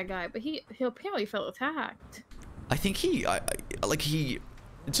hitting that guy, but he apparently felt attacked. I think he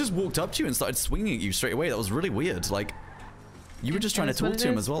just walked up to you and started swinging at you straight away. That was really weird. Like, you were just trying to talk to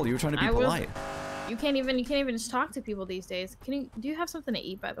him as well. You were trying to be polite. You can't even just talk to people these days. Do you have something to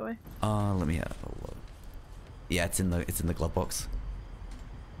eat, by the way? Let me have a look. Yeah, it's in the glove box.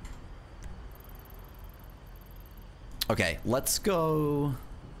 Okay, let's go.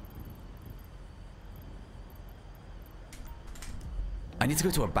 I need to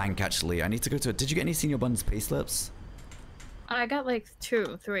go to a bank actually. I need to go to. Did you get any senior buns pay slips? I got like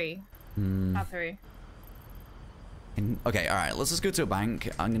 2, 3. Not 3. Okay, all right. Let's just go to a bank.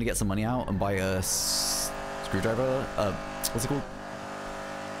 I'm gonna get some money out and buy a screwdriver. What's it called?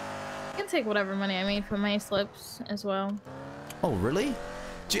 I can take whatever money I made from my slips as well. Oh, really?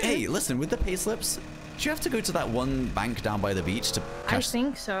 Hey, listen. With the pay slips, do you have to go to that one bank down by the beach to cash? I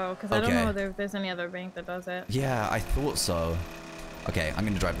think so, because I don't know if there's any other bank that does it. Yeah, I thought so. Okay, I'm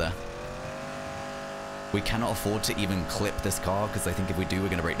gonna drive there. We cannot afford to even clip this car because I think if we do, we're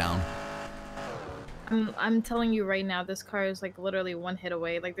gonna break down. I'm telling you right now, this car is like literally one hit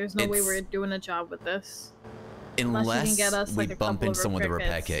away. Like, there's no way we're doing a job with this. Unless you can get us, we like, bump into someone with a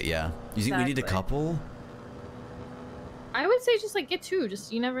repair kit, yeah. You think we need a couple? I would say just like get 2.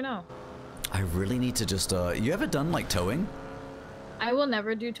 Just, you never know. I really need to just you ever done like towing? I will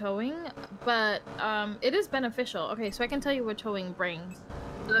never do towing, but it is beneficial. Okay, so I can tell you what towing brings.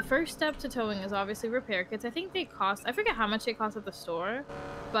 The first step to towing is obviously repair kits. I think they cost, I forget how much they cost at the store,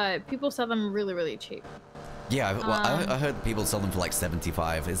 but people sell them really, really cheap. Yeah, well, I heard people sell them for like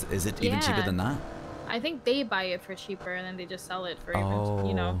 75. Is it even cheaper than that? I think they buy it for cheaper and then they just sell it for even,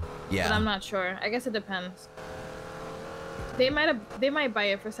 you know. Yeah. But I'm not sure. I guess it depends. They might buy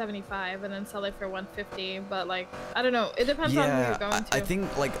it for 75 and then sell it for 150, but like, I don't know. It depends on who you're going to. I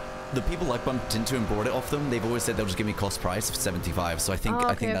think like the people I bumped into and bought it off them, they've always said they'll just give me cost price of 75. So I think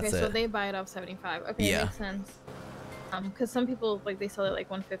I think that's it. So they buy it off 75. Okay, makes sense. Because some people like they sell it like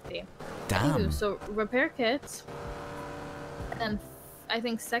 150. Damn. So repair kits, and I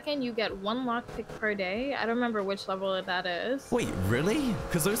think second you get 1 lockpick per day. I don't remember which level that is. Wait, really?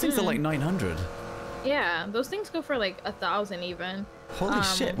 Because those things are like 900. Yeah, those things go for like 1,000 even. Holy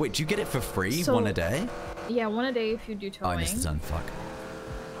shit! Wait, do you get it for free? 1 a day? Yeah, 1 a day if you do towing. Oh, I missed the ton. Fuck.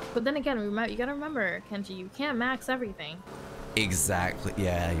 But then again, you gotta remember, Kenji, you can't max everything. Exactly.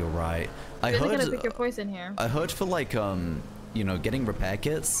 Yeah, you're right. You really gotta pick your poison here. I heard for like you know, getting repair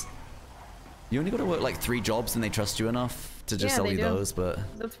kits, you only gotta work like 3 jobs and they trust you enough to just sell you those. But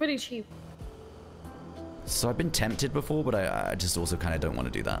that's pretty cheap. So I've been tempted before, but I just also kind of don't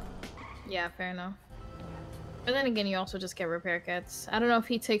want to do that. Yeah, fair enough. But then again, you also just get repair kits. I don't know if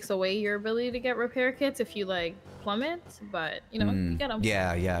he takes away your ability to get repair kits if you like plummet, but you know, you get them.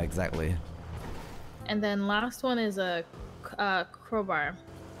 Yeah, yeah, exactly. And then last one is a crowbar.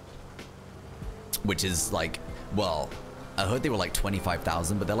 Which is like, well, I heard they were like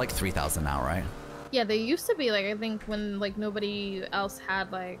 25,000, but they're like 3,000 now, right? Yeah, they used to be like, I think when like nobody else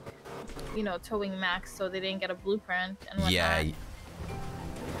had like, you know, towing max, so they didn't get a blueprint and whatnot. Yeah.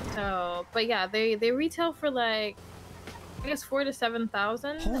 So build. But yeah, they retail for like, I guess 4,000 to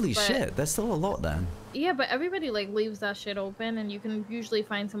 7,000. Holy shit, there's still a lot then. Yeah, but everybody like leaves that shit open, and you can usually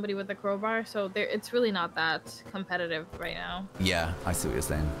find somebody with a crowbar. So it's really not that competitive right now. Yeah, I see what you're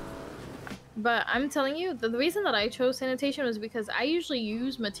saying. But I'm telling you, the reason that I chose sanitation was because I usually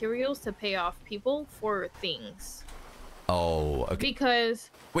use materials to pay off people for things. Oh, okay. Because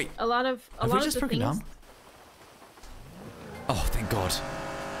wait, a lot of just broken things. down? Oh, thank God.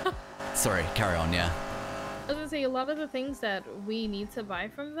 Sorry, carry on. Yeah. I was gonna say, a lot of the things that we need to buy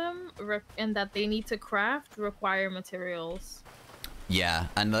from them and that they need to craft require materials. Yeah,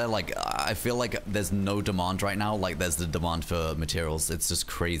 and they're like, I feel like there's no demand right now. Like, there's the demand for materials. It's just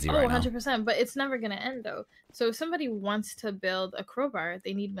crazy right now. 100%. But it's never gonna end though. So if somebody wants to build a crowbar,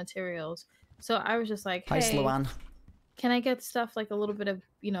 they need materials. So I was just like, hey, Hi, Sloan. Can I get stuff like a little bit of,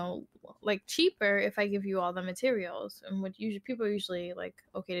 like cheaper if I give you all the materials? And people are usually like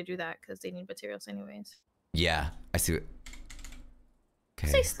okay to do that because they need materials anyways. Yeah, I see it. Okay.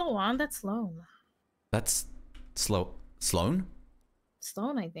 Say Sloan, that's Sloan. That's Sloan?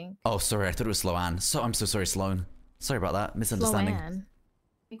 Sloan, I think. Oh, sorry, I thought it was Sloan. So I'm so sorry, Sloan. Sorry about that. Misunderstanding. Sloan.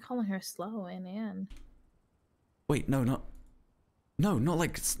 You calling her Sloan, Anne? Wait, no, not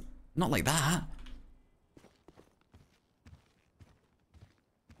like that.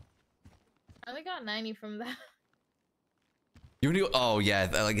 I only got 90 from that. You only got, oh yeah,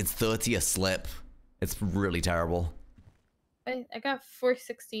 like it's 30 a slip. It's really terrible. I got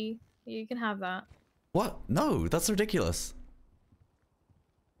 460. You can have that. What? No, that's ridiculous.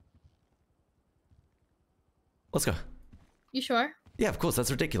 Let's go. You sure? Yeah, of course,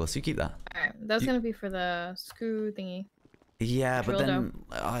 that's ridiculous. You keep that. Alright, that's gonna be for the screw thingy. Yeah, but then,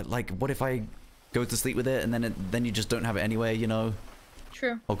 like, what if I go to sleep with it and then you just don't have it anyway, you know?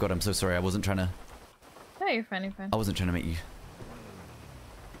 True. Oh God, I'm so sorry. I wasn't trying to... No, you're fine, you're fine. I wasn't trying to make you...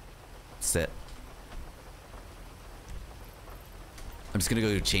 sit. I'm just gonna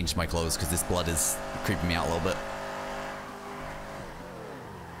go change my clothes because this blood is creeping me out a little bit.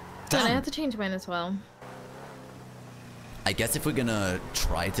 Damn. I have to change mine as well. I guess if we're gonna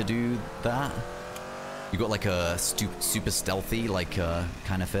try to do that, you got like a super stealthy like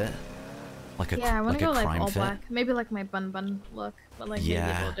kind of fit, like a yeah, I want to go like all fit. black, maybe like my bun look, but like maybe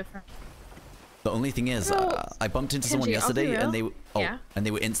a little different. The only thing is, I bumped into someone yesterday and they and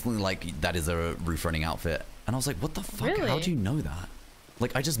they were instantly like, "That is a roof running outfit," and I was like, "What the fuck? Really? How do you know that?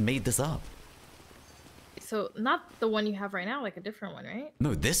 Like, I just made this up." So not the one you have right now, like a different one, right?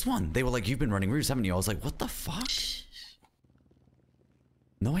 No, this one. They were like, "You've been running roofs, haven't you?" I was like, "What the fuck?"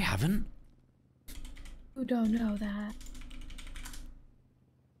 No, I haven't. Who don't know that?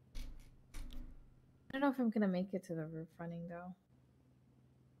 I don't know if I'm gonna make it to the roof running though.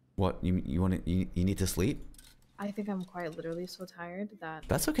 What, you need to sleep? I think I'm quite literally so tired that...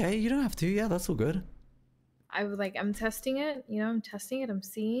 That's okay, you don't have to. Yeah, that's all good. I'm testing it, I'm testing it, I'm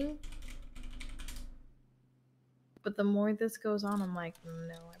seeing. But the more this goes on, I'm like,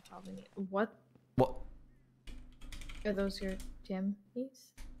 no, I probably need... What? What? Are those your jammies?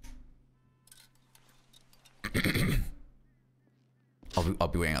 I'll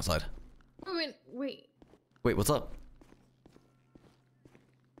be waiting outside. Wait. Wait, what's up?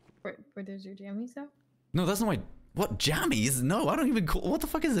 Were those your jammies though? No, that's not my... What, jammies? No, I don't even call... What the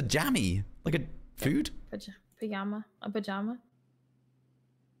fuck is a jammy? Like a food? Pajama? A pajama?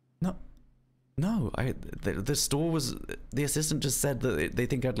 No, the store was... The assistant just said that they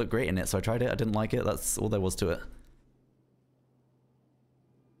think I'd look great in it, so I tried it, I didn't like it, that's all there was to it.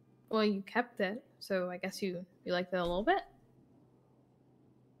 Well, you kept it, so I guess you liked it a little bit?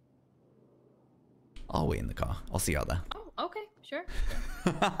 I'll wait in the car. I'll see you out there. Oh, okay, sure.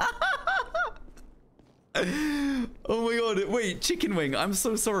 Oh my god, wait, Chicken Wing, I'm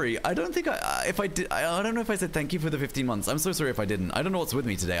so sorry. I don't think if I did, I don't know if I said thank you for the 15 months. I'm so sorry if I didn't. I don't know what's with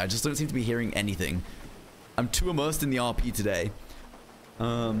me today. I just don't seem to be hearing anything. I'm too immersed in the RP today.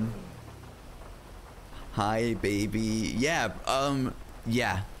 Hi, baby. Yeah,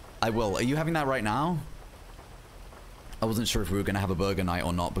 yeah, I will. Are you having that right now? I wasn't sure if we were going to have a burger night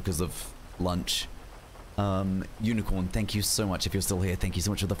or not because of lunch. Unicorn, thank you so much if you're still here. Thank you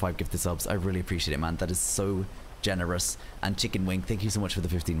so much for the 5 gifted subs. I really appreciate it, man. That is so generous. And Chicken Wing, thank you so much for the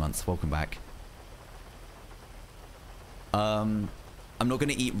 15 months. Welcome back. I'm not going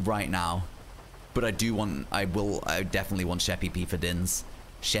to eat right now, but I definitely want Sheppy P for dins.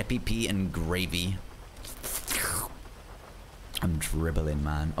 Sheppy P and gravy. I'm dribbling,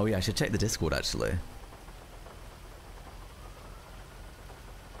 man. Oh yeah, I should check the Discord actually.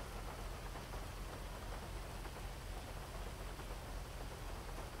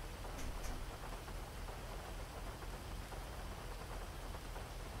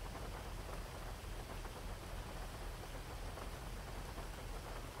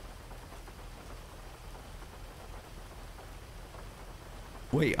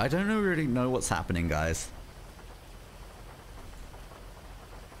 Wait, I don't really know what's happening, guys.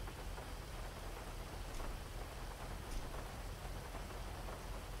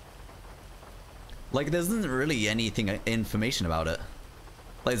 Like, there isn't really anything information about it.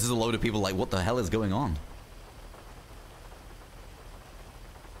 Like, there's a load of people like, what the hell is going on?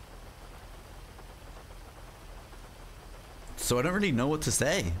 So I don't really know what to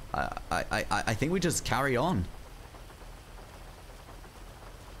say. I think we just carry on.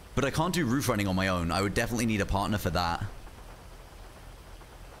 But I can't do roof running on my own. I would definitely need a partner for that.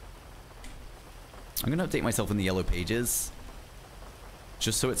 I'm gonna update myself in the yellow pages.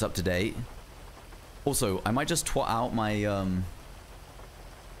 Just so it's up to date. Also, I might just twat out my,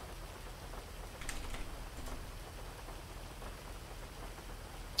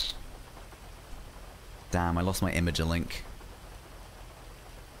 Damn, I lost my imager link.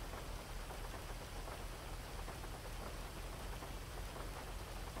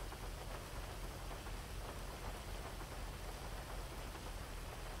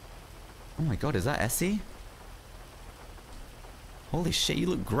 Oh my god, is that Essie? Holy shit, you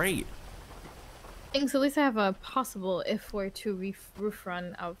look great. Thanks, at least I have a possible if we're to roof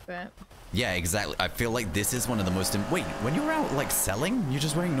run outfit. Yeah, exactly. I feel like this is one of the most... Wait, when you're out, like, selling, you're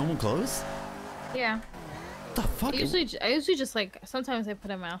just wearing normal clothes? Yeah. The fuck? I usually just, like, sometimes I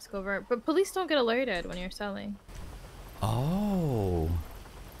put a mask over it, but police don't get alerted when you're selling. Oh.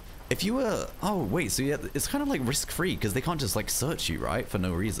 If you were... Oh, wait, so yeah, it's kind of, like, risk-free, because they can't just, like, search you, right? For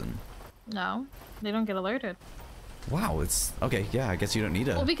no reason. No, they don't get alerted. Wow, it's... Okay, yeah, I guess you don't need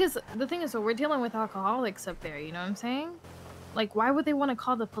it. Well, because the thing is, so we're dealing with alcoholics up there, you know what I'm saying? Like, why would they want to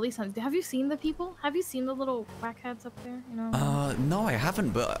call the police on... Have you seen the people? Have you seen the little crackheads up there, you know? No, I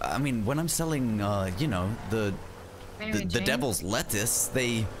haven't, but, I mean, when I'm selling, you know, the devil's lettuce,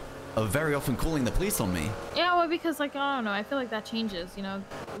 they are very often calling the police on me. Yeah, well, because, like, I don't know, I feel like that changes, you know?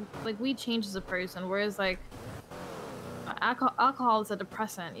 Like, weed changes a person, whereas, like, alcohol is a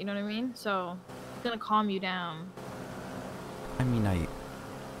depressant, you know what I mean? So, it's gonna calm you down. I mean,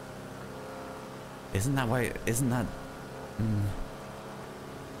 Isn't that why... Isn't that...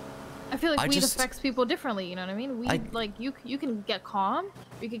 I feel like weed affects people differently, you know what I mean? Weed, like, you can get calm,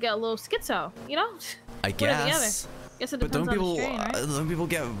 you could get a little schizo, you know? I guess. Guess it but depends on the strain, right? don't people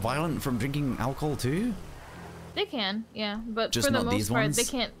get violent from drinking alcohol too? They can, yeah, but Just for the not most these part, ones?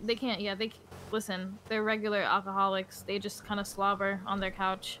 they can't, yeah, listen, they're regular alcoholics, they just kind of slobber on their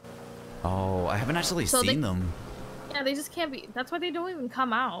couch. Oh, I haven't actually seen them. Yeah, they just can't be, that's why they don't even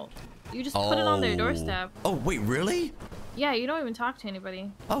come out. You just put it on their doorstep. Oh, wait, really? Yeah, you don't even talk to anybody.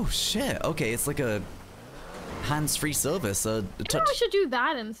 Oh, shit. Okay, it's like a hands-free service. You know, we should do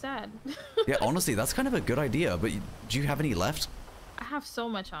that instead. Yeah, honestly, that's kind of a good idea, but do you have any left? I have so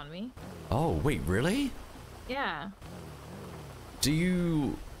much on me. Oh, wait, really? Yeah. Do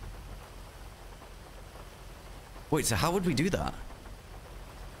you... Wait, so how would we do that?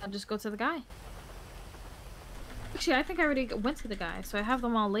 I'll just go to the guy. Actually, I think I already went to the guy, so I have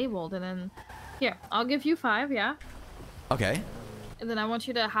them all labeled, and then... Here, I'll give you 5, yeah? Okay. And then I want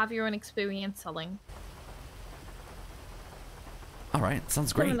you to have your own experience selling. Alright,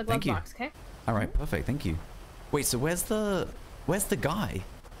 sounds great. Put them in the glove Thank you. box, okay? Alright, perfect. Thank you. Wait, so where's the guy?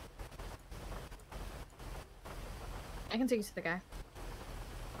 I can take you to the guy.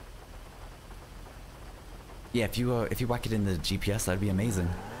 Yeah, if you whack it in the GPS, that'd be amazing.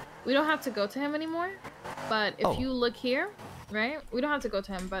 We don't have to go to him anymore, but if you look here, right? We don't have to go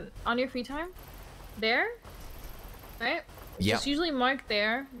to him, but on your free time, there, right? Yeah. Just usually marked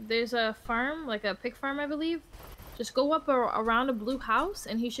there. There's a farm, like a pig farm, I believe. Just go up around a blue house,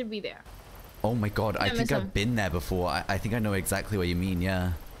 and he should be there. Oh my god, I think I've been there before. I think I know exactly what you mean,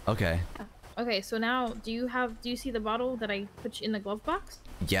 yeah. Okay. Okay, so now, do you see the bottle that I put in the glove box?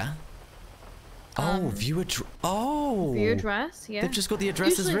 Yeah? Oh, view address, yeah. They've just got the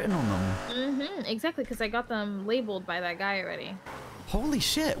addresses written on them. Mm-hmm, exactly, because I got them labeled by that guy already. Holy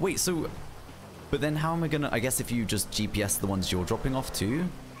shit, wait, so... But then how am I gonna... I guess if you just GPS the ones you're dropping off too?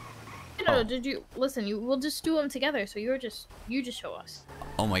 No, did you... Listen, we'll just do them together, so you just show us.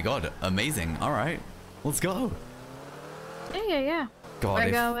 Oh my god, amazing. Alright, let's go. Yeah. God,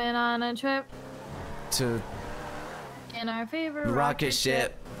 we're going on a trip. To... In our favorite rocket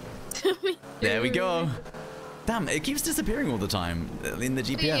ship. There we go. Damn, it keeps disappearing all the time in the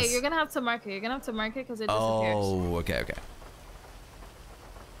GPS. Yeah, you're gonna have to mark it. You're gonna have to mark it because it disappears. Oh, okay.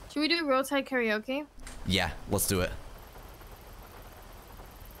 Should we do roadside karaoke? Yeah, let's do it.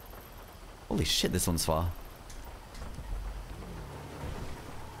 Holy shit, this one's far.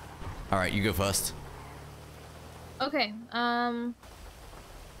 Alright, you go first. Okay,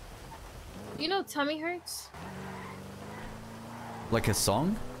 you know tummy hurts? Like a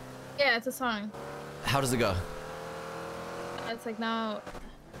song? Yeah, it's a song. How does it go? It's like now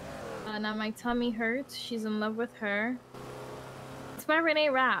my tummy hurts. She's in love with her. It's by Renee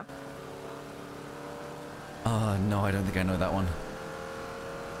Rapp. No, I don't think I know that one.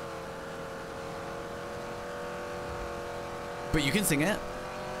 But you can sing it.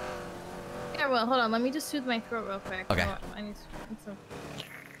 Yeah, well, hold on. Let me just soothe my throat real quick. Okay. Oh, I need some...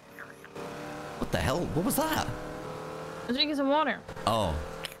 What the hell? What was that? I'm drinking some water. Oh.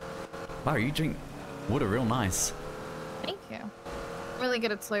 Wow, you drink water real nice. Thank you. Really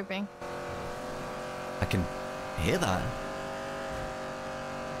good at slurping. I can hear that.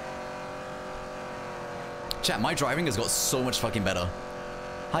 Chat, my driving has got so much fucking better.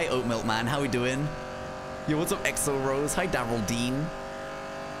 Hi, Oat Milk Man. How we doing? Yo, what's up, Exo Rose? Hi, Daryl Dean.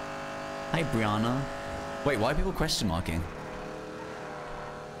 Hi, Brianna. Wait, why are people question marking?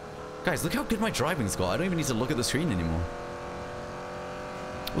 Guys, look how good my driving's got. I don't even need to look at the screen anymore.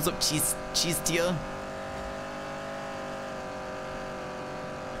 What's up, Cheese Deer?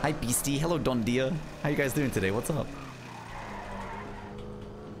 Hi, Beastie. Hello, Don Deer. How you guys doing today? What's up?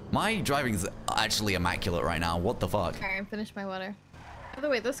 My driving's actually immaculate right now. What the fuck? Alright, I finished my water. By the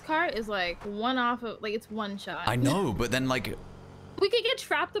way, this car is like one off of, like, it's one shot. I know, but then like... We could get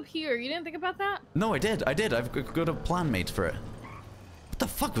trapped up here. You didn't think about that? No, I did. I've got a plan made for it. What the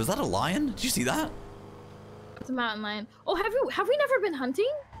fuck? Was that a lion? Did you see that? It's a mountain lion. Oh, have we never been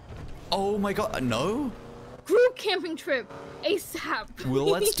hunting? Oh my god, no? Group camping trip. ASAP. Well,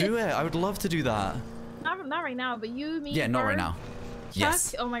 let's do it. I would love to do that. Not right now, but you, me, Yeah, not right now. Chuck?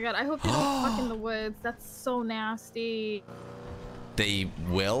 Yes. Oh my god, I hope they don't fuck in the woods. That's so nasty. They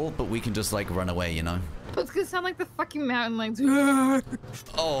will, but we can just like run away, you know? It's gonna sound like the fucking mountain lions.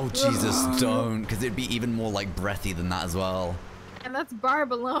 Oh, Jesus, don't. Because it'd be even more like breathy than that as well. And that's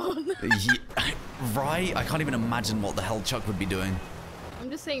Barb alone. Yeah, right? I can't even imagine what the hell Chuck would be doing. I'm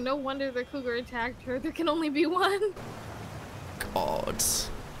just saying, no wonder the cougar attacked her. There can only be one. God.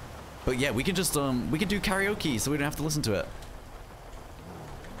 But yeah, we can just, we can do karaoke so we don't have to listen to it.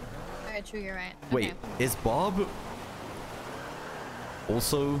 Alright, true, you're right. Wait, okay. is Bob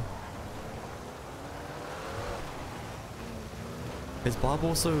also... Is Bob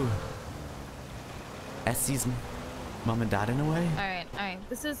also Essie's mom and dad in a way? Alright.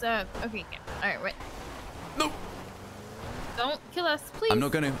 This is, okay, yeah. Alright, wait. No! Don't kill us, please. I'm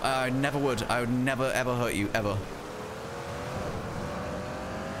not gonna. I never would. I would never, ever hurt you, ever.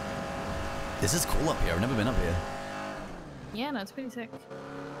 This is cool up here. I've never been up here. Yeah, no, it's pretty sick.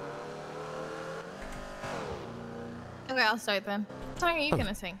 Okay, I'll start then. What song are you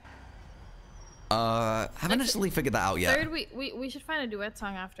gonna sing? Haven't actually figured that out yet. Third, we should find a duet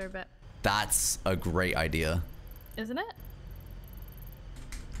song after a bit. That's a great idea. Isn't it?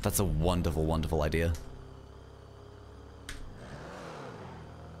 That's a wonderful, wonderful idea.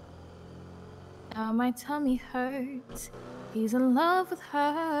 Now my tummy hurts. He's in love with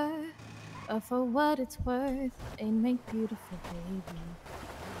her. But for what it's worth, they make beautiful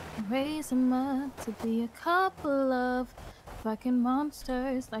babies. Raise them up to be a couple of fucking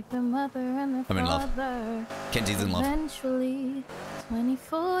monsters like their mother and their I'm in love. father. Kenji's in love. Eventually,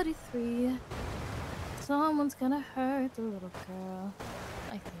 2043, someone's gonna hurt the little girl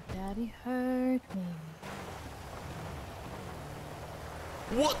like their daddy hurt me.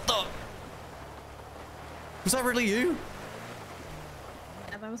 What the? Was that really you?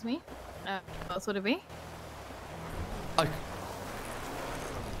 Yeah, that was me. What else would it be?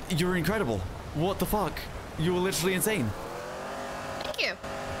 You're incredible. What the fuck? You were literally insane. Thank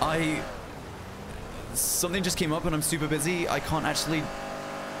you. Something just came up and I'm super busy. I can't actually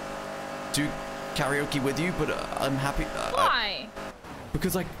do karaoke with you, but I'm happy. Why?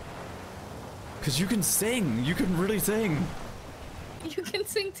 Because you can sing. You can really sing. You can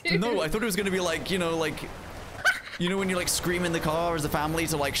sing too. No, I thought it was gonna be like, you know, when you like scream in the car as a family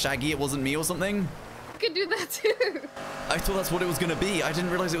to like Shaggy, it wasn't me or something. You could do that too. I thought that's what it was gonna be. I didn't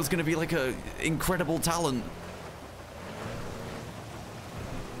realize it was gonna be like a incredible talent.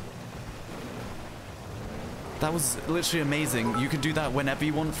 That was literally amazing. You can do that whenever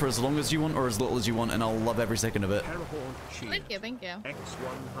you want, for as long as you want, or as little as you want, and I'll love every second of it. Thank you, thank you. X100.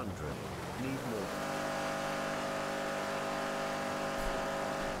 Need more.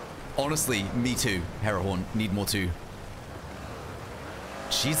 Honestly, me too. Herahorn, need more too.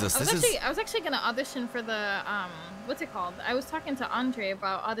 Jesus, I was actually gonna audition for the what's it called? I was talking to Andre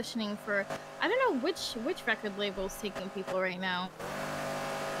about auditioning for, I don't know which record label's taking people right now.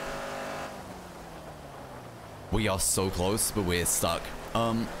 We are so close, but we're stuck.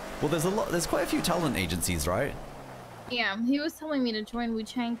 Well, there's quite a few talent agencies, right? Yeah, he was telling me to join Wu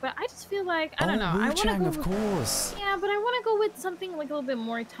Chang, but I just feel like I don't know. Wu I Chang, go of course. Yeah, but I want to go with something like a little bit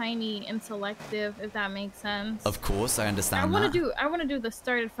more tiny and selective, if that makes sense. Of course, I understand I want that. to do the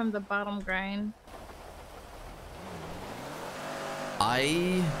start from the bottom grind.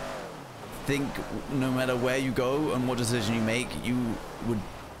 I think no matter where you go and what decision you make, you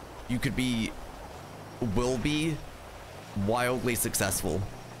could be, will be wildly successful.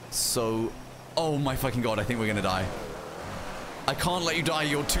 So, oh my fucking god, I think we're gonna die. I can't let you die,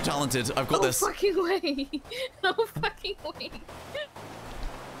 you're too talented. I've got this. No fucking way. No fucking way.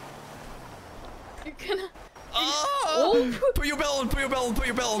 You're gonna... Oh! Put your belt on, put your belt on, put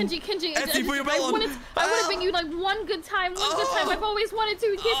your belt on. Kenji, Etsy, put your belt on. I want to bring you like one good time, I've always wanted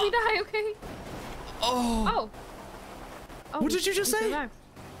to in case we die, okay? Oh. What did you just say? Survived.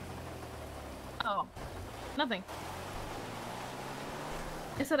 Oh. Nothing.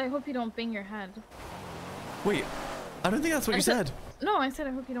 I said I hope you don't bang your head. Wait, I don't think that's what you said. No, I said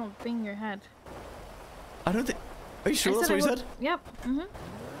I hope you don't bang your head. I don't think... Are you sure that's what you said? Yep.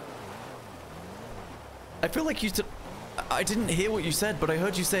 I feel like you said... I didn't hear what you said, but I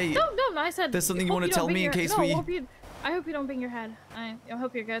heard you say... No, I said... There's something you want to tell me in case we... I hope you don't bang your head. I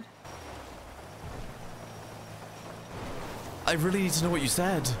hope you're good. I really need to know what you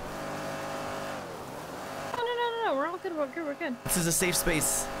said. No, we're all good, we're good. This is a safe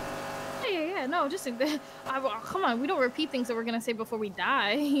space. Yeah, no, just... come on, we don't repeat things that we're gonna say before we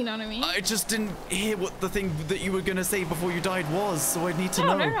die, you know what I mean? I just didn't hear what the thing that you were gonna say before you died was, so I need to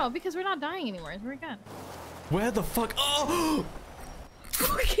know. No, because we're not dying anymore, we're good. Where the fuck? Oh!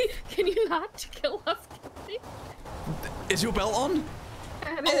 Can you not kill us? Is your belt on?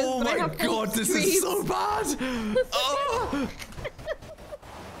 Oh my god, this is so bad! Oh!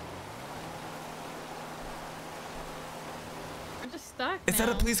 We're just stuck. Is that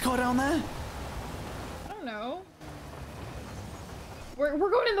a police car down there? I don't know. We're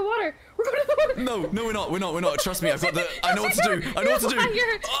going in the water. We're going in the water. No, we're not. Trust me, I've got the. I know what to do. I know what to do.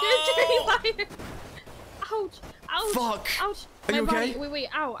 You're a dirty liar. Ouch! Fuck! Ouch! Are you okay? Wait!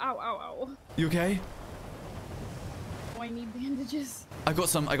 Ow! You okay? Oh, I need bandages. I got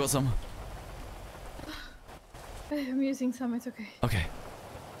some. I'm using some. It's okay. Okay.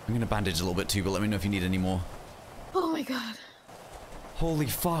 I'm gonna bandage a little bit too, but let me know if you need any more. Oh my god. Holy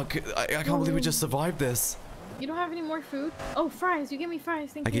fuck! I can't believe we just survived this. You don't have any more food? Oh, fries! You gave me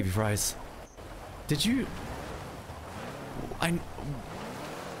fries. Thank you. I gave you fries. Did you?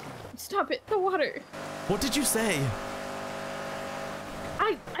 Stop it! The water. What did you say?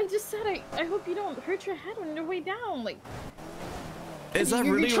 I just said I hope you don't hurt your head on your way down. Like. Is that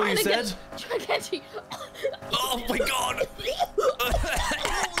really what you said? Kenji. Oh my god!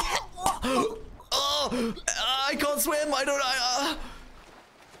 Oh, I can't swim. I don't.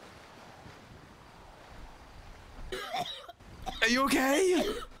 Are you okay?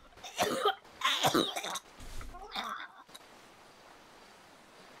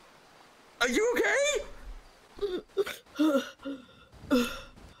 Are you okay?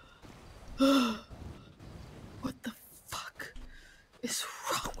 What the fuck is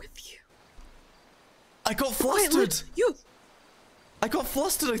wrong with you? I got flustered. You. I got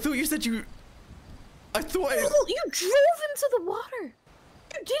flustered. I thought you said you. I thought You drove into the water.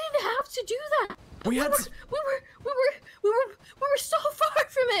 You didn't have to do that. We were so far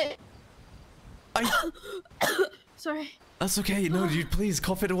from it. Sorry. That's okay. No, you please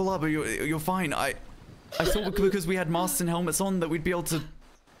cough it all up. You're fine. I thought because we had masks and helmets on that we'd be able to.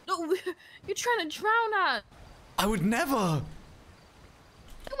 No, you're trying to drown us. I would never.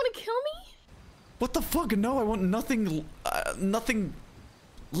 You want to kill me? What the fuck? No, I want nothing. Nothing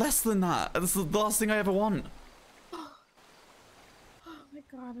less than that. This is the last thing I ever want. Oh my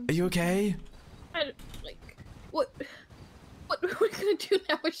god. Are you okay? What are we gonna do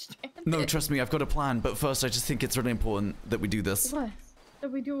now? We're stranded. No, trust me, I've got a plan. But first, I just think it's really important that we do this. What?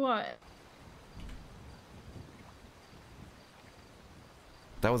 That we do what?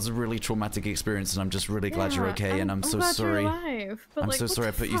 That was a really traumatic experience, and I'm just really glad you're okay. And I'm so sorry. You're alive, but I'm so sorry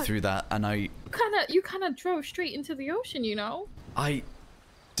I put you through that. And you kind of drove straight into the ocean, you know. I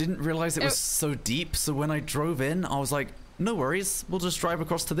didn't realize it was so deep. So when I drove in, I was like, no worries. We'll just drive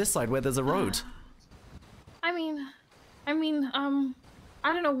across to this side where there's a road. I mean,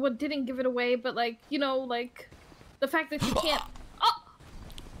 I don't know what didn't give it away, but like, you know, like the fact that you can't.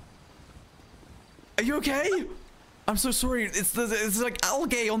 Are you okay? I'm so sorry. It's like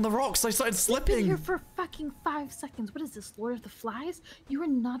algae on the rocks. I started slipping. I've been here for fucking 5 seconds. What is this, Lord of the Flies? You are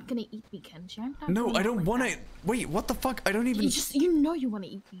not gonna eat me, Kenji. I'm not. No, I don't want to. Wait, what the fuck? I don't even. You know you want to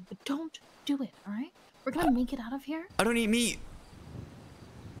eat me, but don't do it. All right? We're gonna make it out of here. I don't eat meat.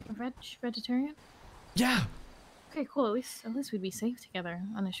 Vegetarian? Yeah. Okay, cool. At least we'd be safe together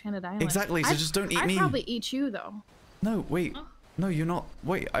on a stranded island. Exactly. So just don't eat me. I'd probably eat you though. No, wait. No, you're not.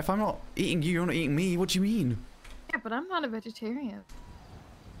 Wait, if I'm not eating you, you're not eating me. What do you mean? Yeah, but I'm not a vegetarian.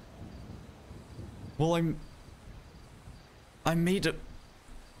 Well, I'm made of...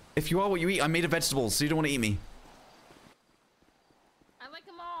 If you are what you eat, I'm made of vegetables, so you don't want to eat me. I like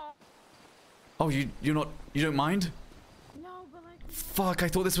them all. Oh, you're not... You don't mind? No, but like... Fuck, I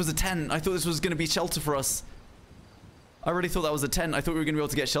thought this was a tent. I thought this was going to be shelter for us. I really thought that was a tent. I thought we were going to be able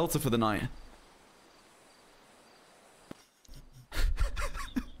to get shelter for the night.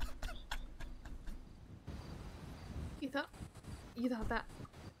 You thought that...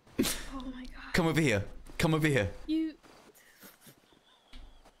 Oh my god. Come over here. Come over here. You...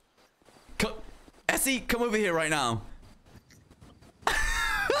 Essie, come over here right now.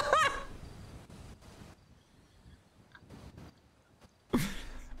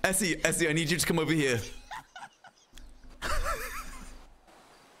 Essie, I need you to come over here.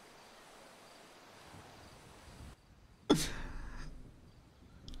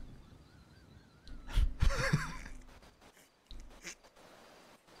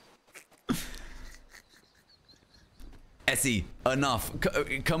 Essie, enough.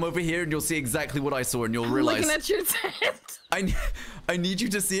 Come over here and you'll see exactly what I saw and you'll realize. I'm looking at your tent. I need you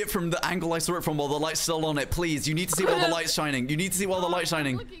to see it from the angle I saw it from while the light's still on it. Please, you need to see while the light's shining. You need to see while the light's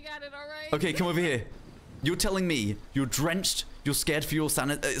shining. I'm looking at it, alright? Okay, come over here. You're telling me you're drenched, you're scared for your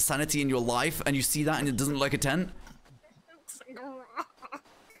sanity in your life, and you see that and it doesn't look like a tent?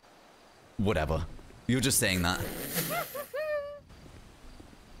 Whatever. You're just saying that.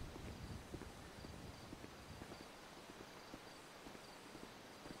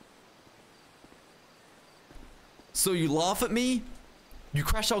 So you laugh at me? You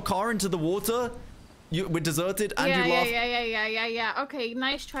crash our car into the water? We're deserted and you laugh? Yeah. Okay,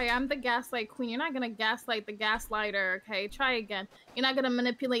 nice try. I'm the gaslight queen. You're not gonna gaslight the gaslighter, okay? Try again. You're not gonna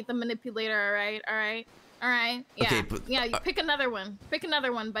manipulate the manipulator, alright? Alright? Yeah. Okay, but, yeah, you pick another one. Pick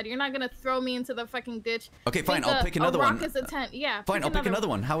another one, but you're not gonna throw me into the fucking ditch. Okay, fine, I'll pick another one. A rock as a tent. Yeah. Fine, I'll pick another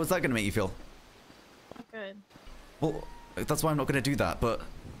one. How is that gonna make you feel? Good. Well, that's why I'm not gonna do that, but...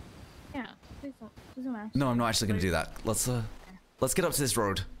 Yeah, please don't. Please don't ask. No, I'm not actually gonna do that. Let's get up to this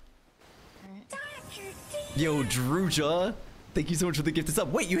road. Yo, Druja, thank you so much for the gift of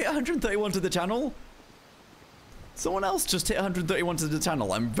sub. Wait, you hit 131 to the channel? Someone else just hit 131 to the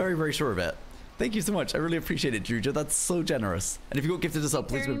channel. I'm very, very sure of it. Thank you so much. I really appreciate it, Druja. That's so generous. And if you got gifted a sub,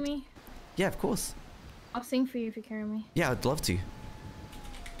 please... Carry me? Yeah, of course. I'll sing for you if you carry me. Yeah, I'd love to.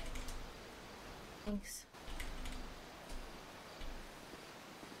 Thanks.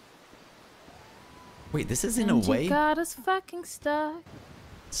 Wait, this is in a way? You got us fucking stuck.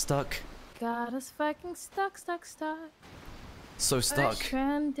 Stuck. Got us fucking stuck. So We're stuck.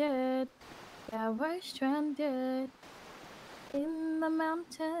 stranded. Yeah, we're stranded. In the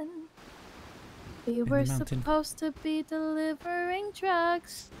mountain. We were supposed to be delivering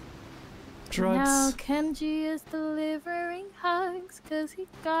drugs. Drugs. Now Kenji is delivering hugs. Cause he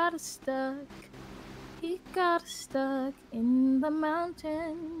got us stuck. He got us stuck in the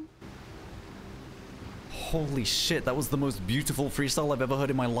mountain. Holy shit, that was the most beautiful freestyle I've ever heard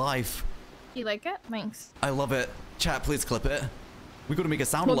in my life. You like it? Thanks. I love it. Chat, please clip it. We gotta make a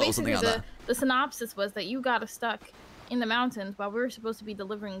sound alert or something like that. The synopsis was that you got us stuck in the mountains while we were supposed to be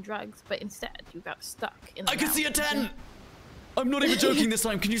delivering drugs, but instead you got stuck in the mountains. I can see a tent! I'm not even joking this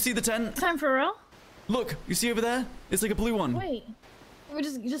time. Can you see the tent? Time for real? Look, you see over there? It's like a blue one. Wait. We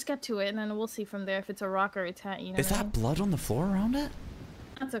just get to it and then we'll see from there if it's a rock or a tent, you know. Is that blood on the floor around it?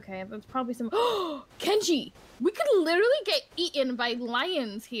 That's okay. That's probably some. Oh, Kenji! We could literally get eaten by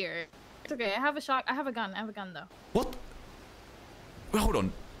lions here. It's okay. I have a shot. I have a gun. Though. What? Wait, hold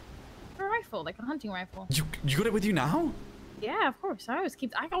on. A rifle, like a hunting rifle. You got it with you now? Yeah, of course. I always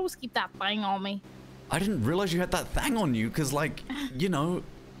keep that thing on me. I didn't realize you had that thing on you, cause like, you know,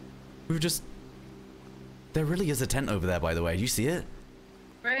 we were just. There really is a tent over there, by the way. You see it?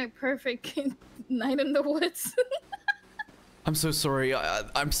 Right. Perfect. Night in the woods. I'm so sorry.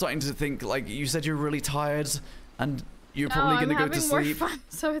 I'm starting to think, like, you said you're really tired and you're probably going to go to sleep. More fun,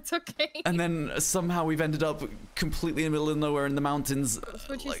 so it's okay. And then somehow we've ended up completely in the middle of nowhere in the mountains. So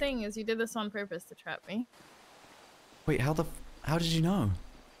what you're saying is you did this on purpose to trap me. Wait, how did you know?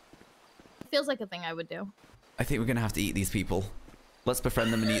 It feels like a thing I would do. I think we're going to have to eat these people. Let's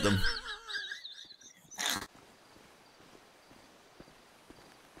befriend them and eat them.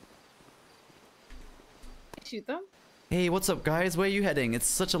 Shoot them? Hey, what's up, guys? Where are you heading? It's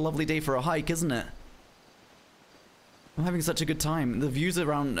such a lovely day for a hike, isn't it? I'm having such a good time. The views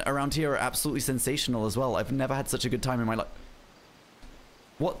around here are absolutely sensational as well. I've never had such a good time in my life.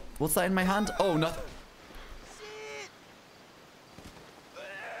 What's that in my hand? Oh, nothing.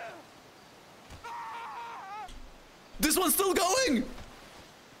 This one's still going!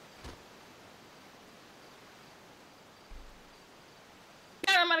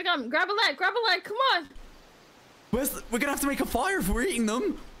 Yeah, I'm gonna come. Grab a leg, come on! We're gonna have to make a fire if we're eating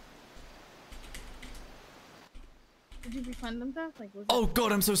them! Did you refund them though? Like, was Oh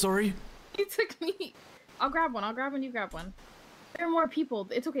god, I'm so sorry. You took me. I'll grab one, you grab one. There are more people.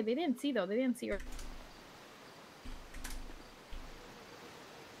 It's okay, they didn't see though. They didn't see her.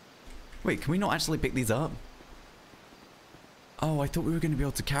 Wait, can we not actually pick these up? Oh, I thought we were gonna be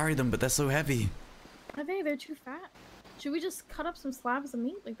able to carry them, but they're so heavy. Are they? They're too fat. Should we just cut up some slabs of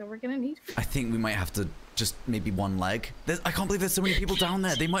meat like that we're gonna need? I think we might have to just maybe one leg. I can't believe there's so many people down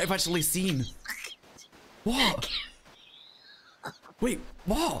there. They might have actually seen. What? Wait,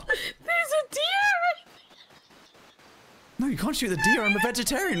 what? There's a deer! No, you can't shoot the deer. I'm a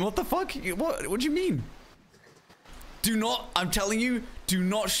vegetarian. What the fuck? What do you mean? Do not, I'm telling you, do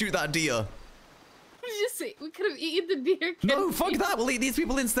not shoot that deer. Just say, we could have eaten the deer. No, fuck that. We'll eat these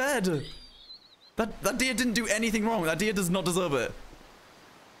people instead. That deer didn't do anything wrong. That deer does not deserve it.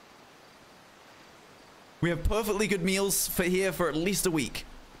 We have perfectly good meals for here for at least a week.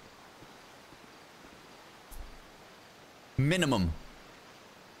 Minimum.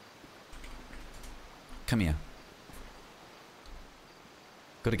 Come here.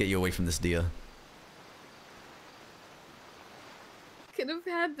 Gotta get you away from this deer. Could have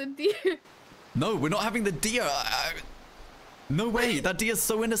had the deer. No, we're not having the deer. No way. That deer's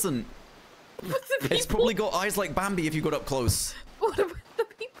so innocent. It's probably got eyes like Bambi if you got up close. What about the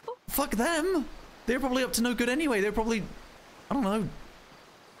people? Fuck them. They're probably up to no good anyway. They're probably, I don't know.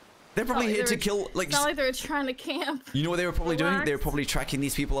 They're probably here to kill, like... It's not like they were trying to camp. You know what they were probably doing? They were probably tracking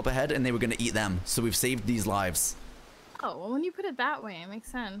these people up ahead and they were going to eat them. So we've saved these lives. Oh, well, when you put it that way, it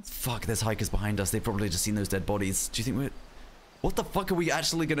makes sense. Fuck, there's hikers behind us. They've probably just seen those dead bodies. Do you think we're... What the fuck are we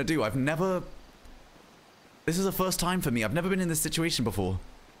actually going to do? I've never... This is the first time for me. I've never been in this situation before.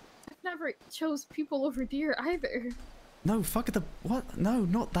 I've never chose people over deer either. No, fuck the... What? No,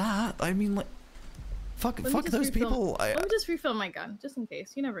 not that. I mean, like... Fuck those people. Let me just refill my gun, just in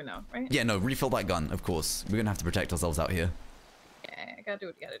case. You never know, right? Yeah, no, refill that gun, of course. We're gonna have to protect ourselves out here. Yeah, I gotta do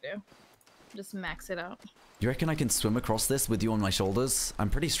what you gotta do. Just max it out. You reckon I can swim across this with you on my shoulders? I'm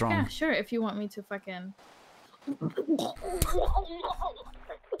pretty strong. Yeah, sure, if you want me to fucking...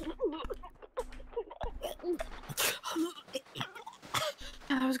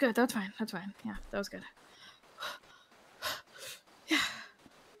 Yeah, that was good. That's fine. That's fine. Yeah, that was good. Yeah.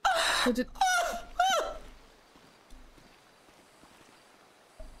 So did...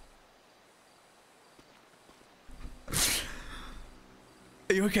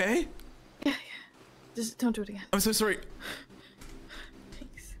 Are you okay? Yeah. Just don't do it again. I'm so sorry.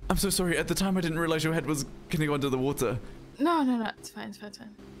 Thanks. I'm so sorry. At the time, I didn't realize your head was gonna go under the water. No. It's fine. It's fine. It's fine.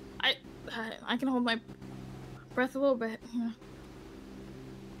 I can hold my breath a little bit.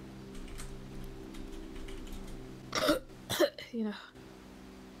 You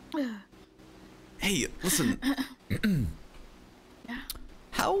know. Hey, listen. Yeah.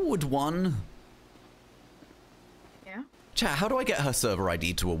 How would one... Yeah? Chat, how do I get her server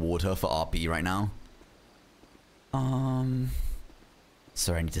ID to award her for RP right now?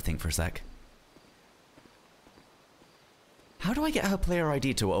 Sorry, I need to think for a sec. How do I get her player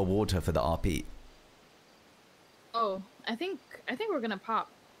ID to award her for the RP? Oh, I think we're gonna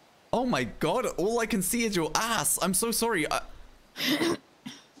pop. Oh my god, all I can see is your ass. I'm so sorry.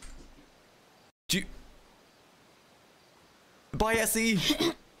 Do you... Bye, Essie.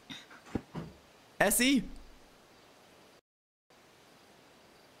 Essie?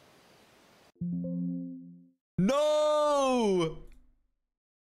 No!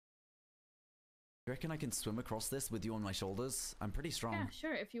 You reckon I can swim across this with you on my shoulders? I'm pretty strong. Yeah,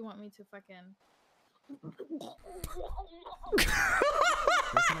 sure, if you want me to fucking... You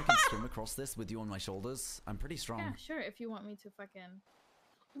reckon I can swim across this with you on my shoulders? I'm pretty strong. Yeah, sure, if you want me to fucking...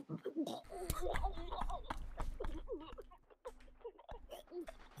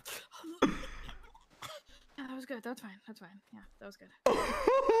 Yeah, that was good. That's fine. That's fine. Yeah, that was good.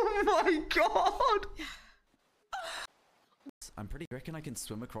 Oh my god! I'm pretty... You reckon I can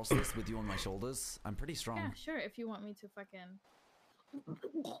swim across this with you on my shoulders? I'm pretty strong. Yeah, sure, if you want me to fucking...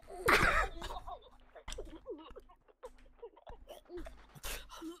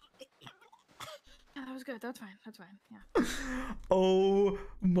 Yeah, that was good. That's fine. That's fine. Yeah. Oh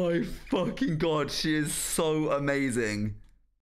my fucking god, she is so amazing.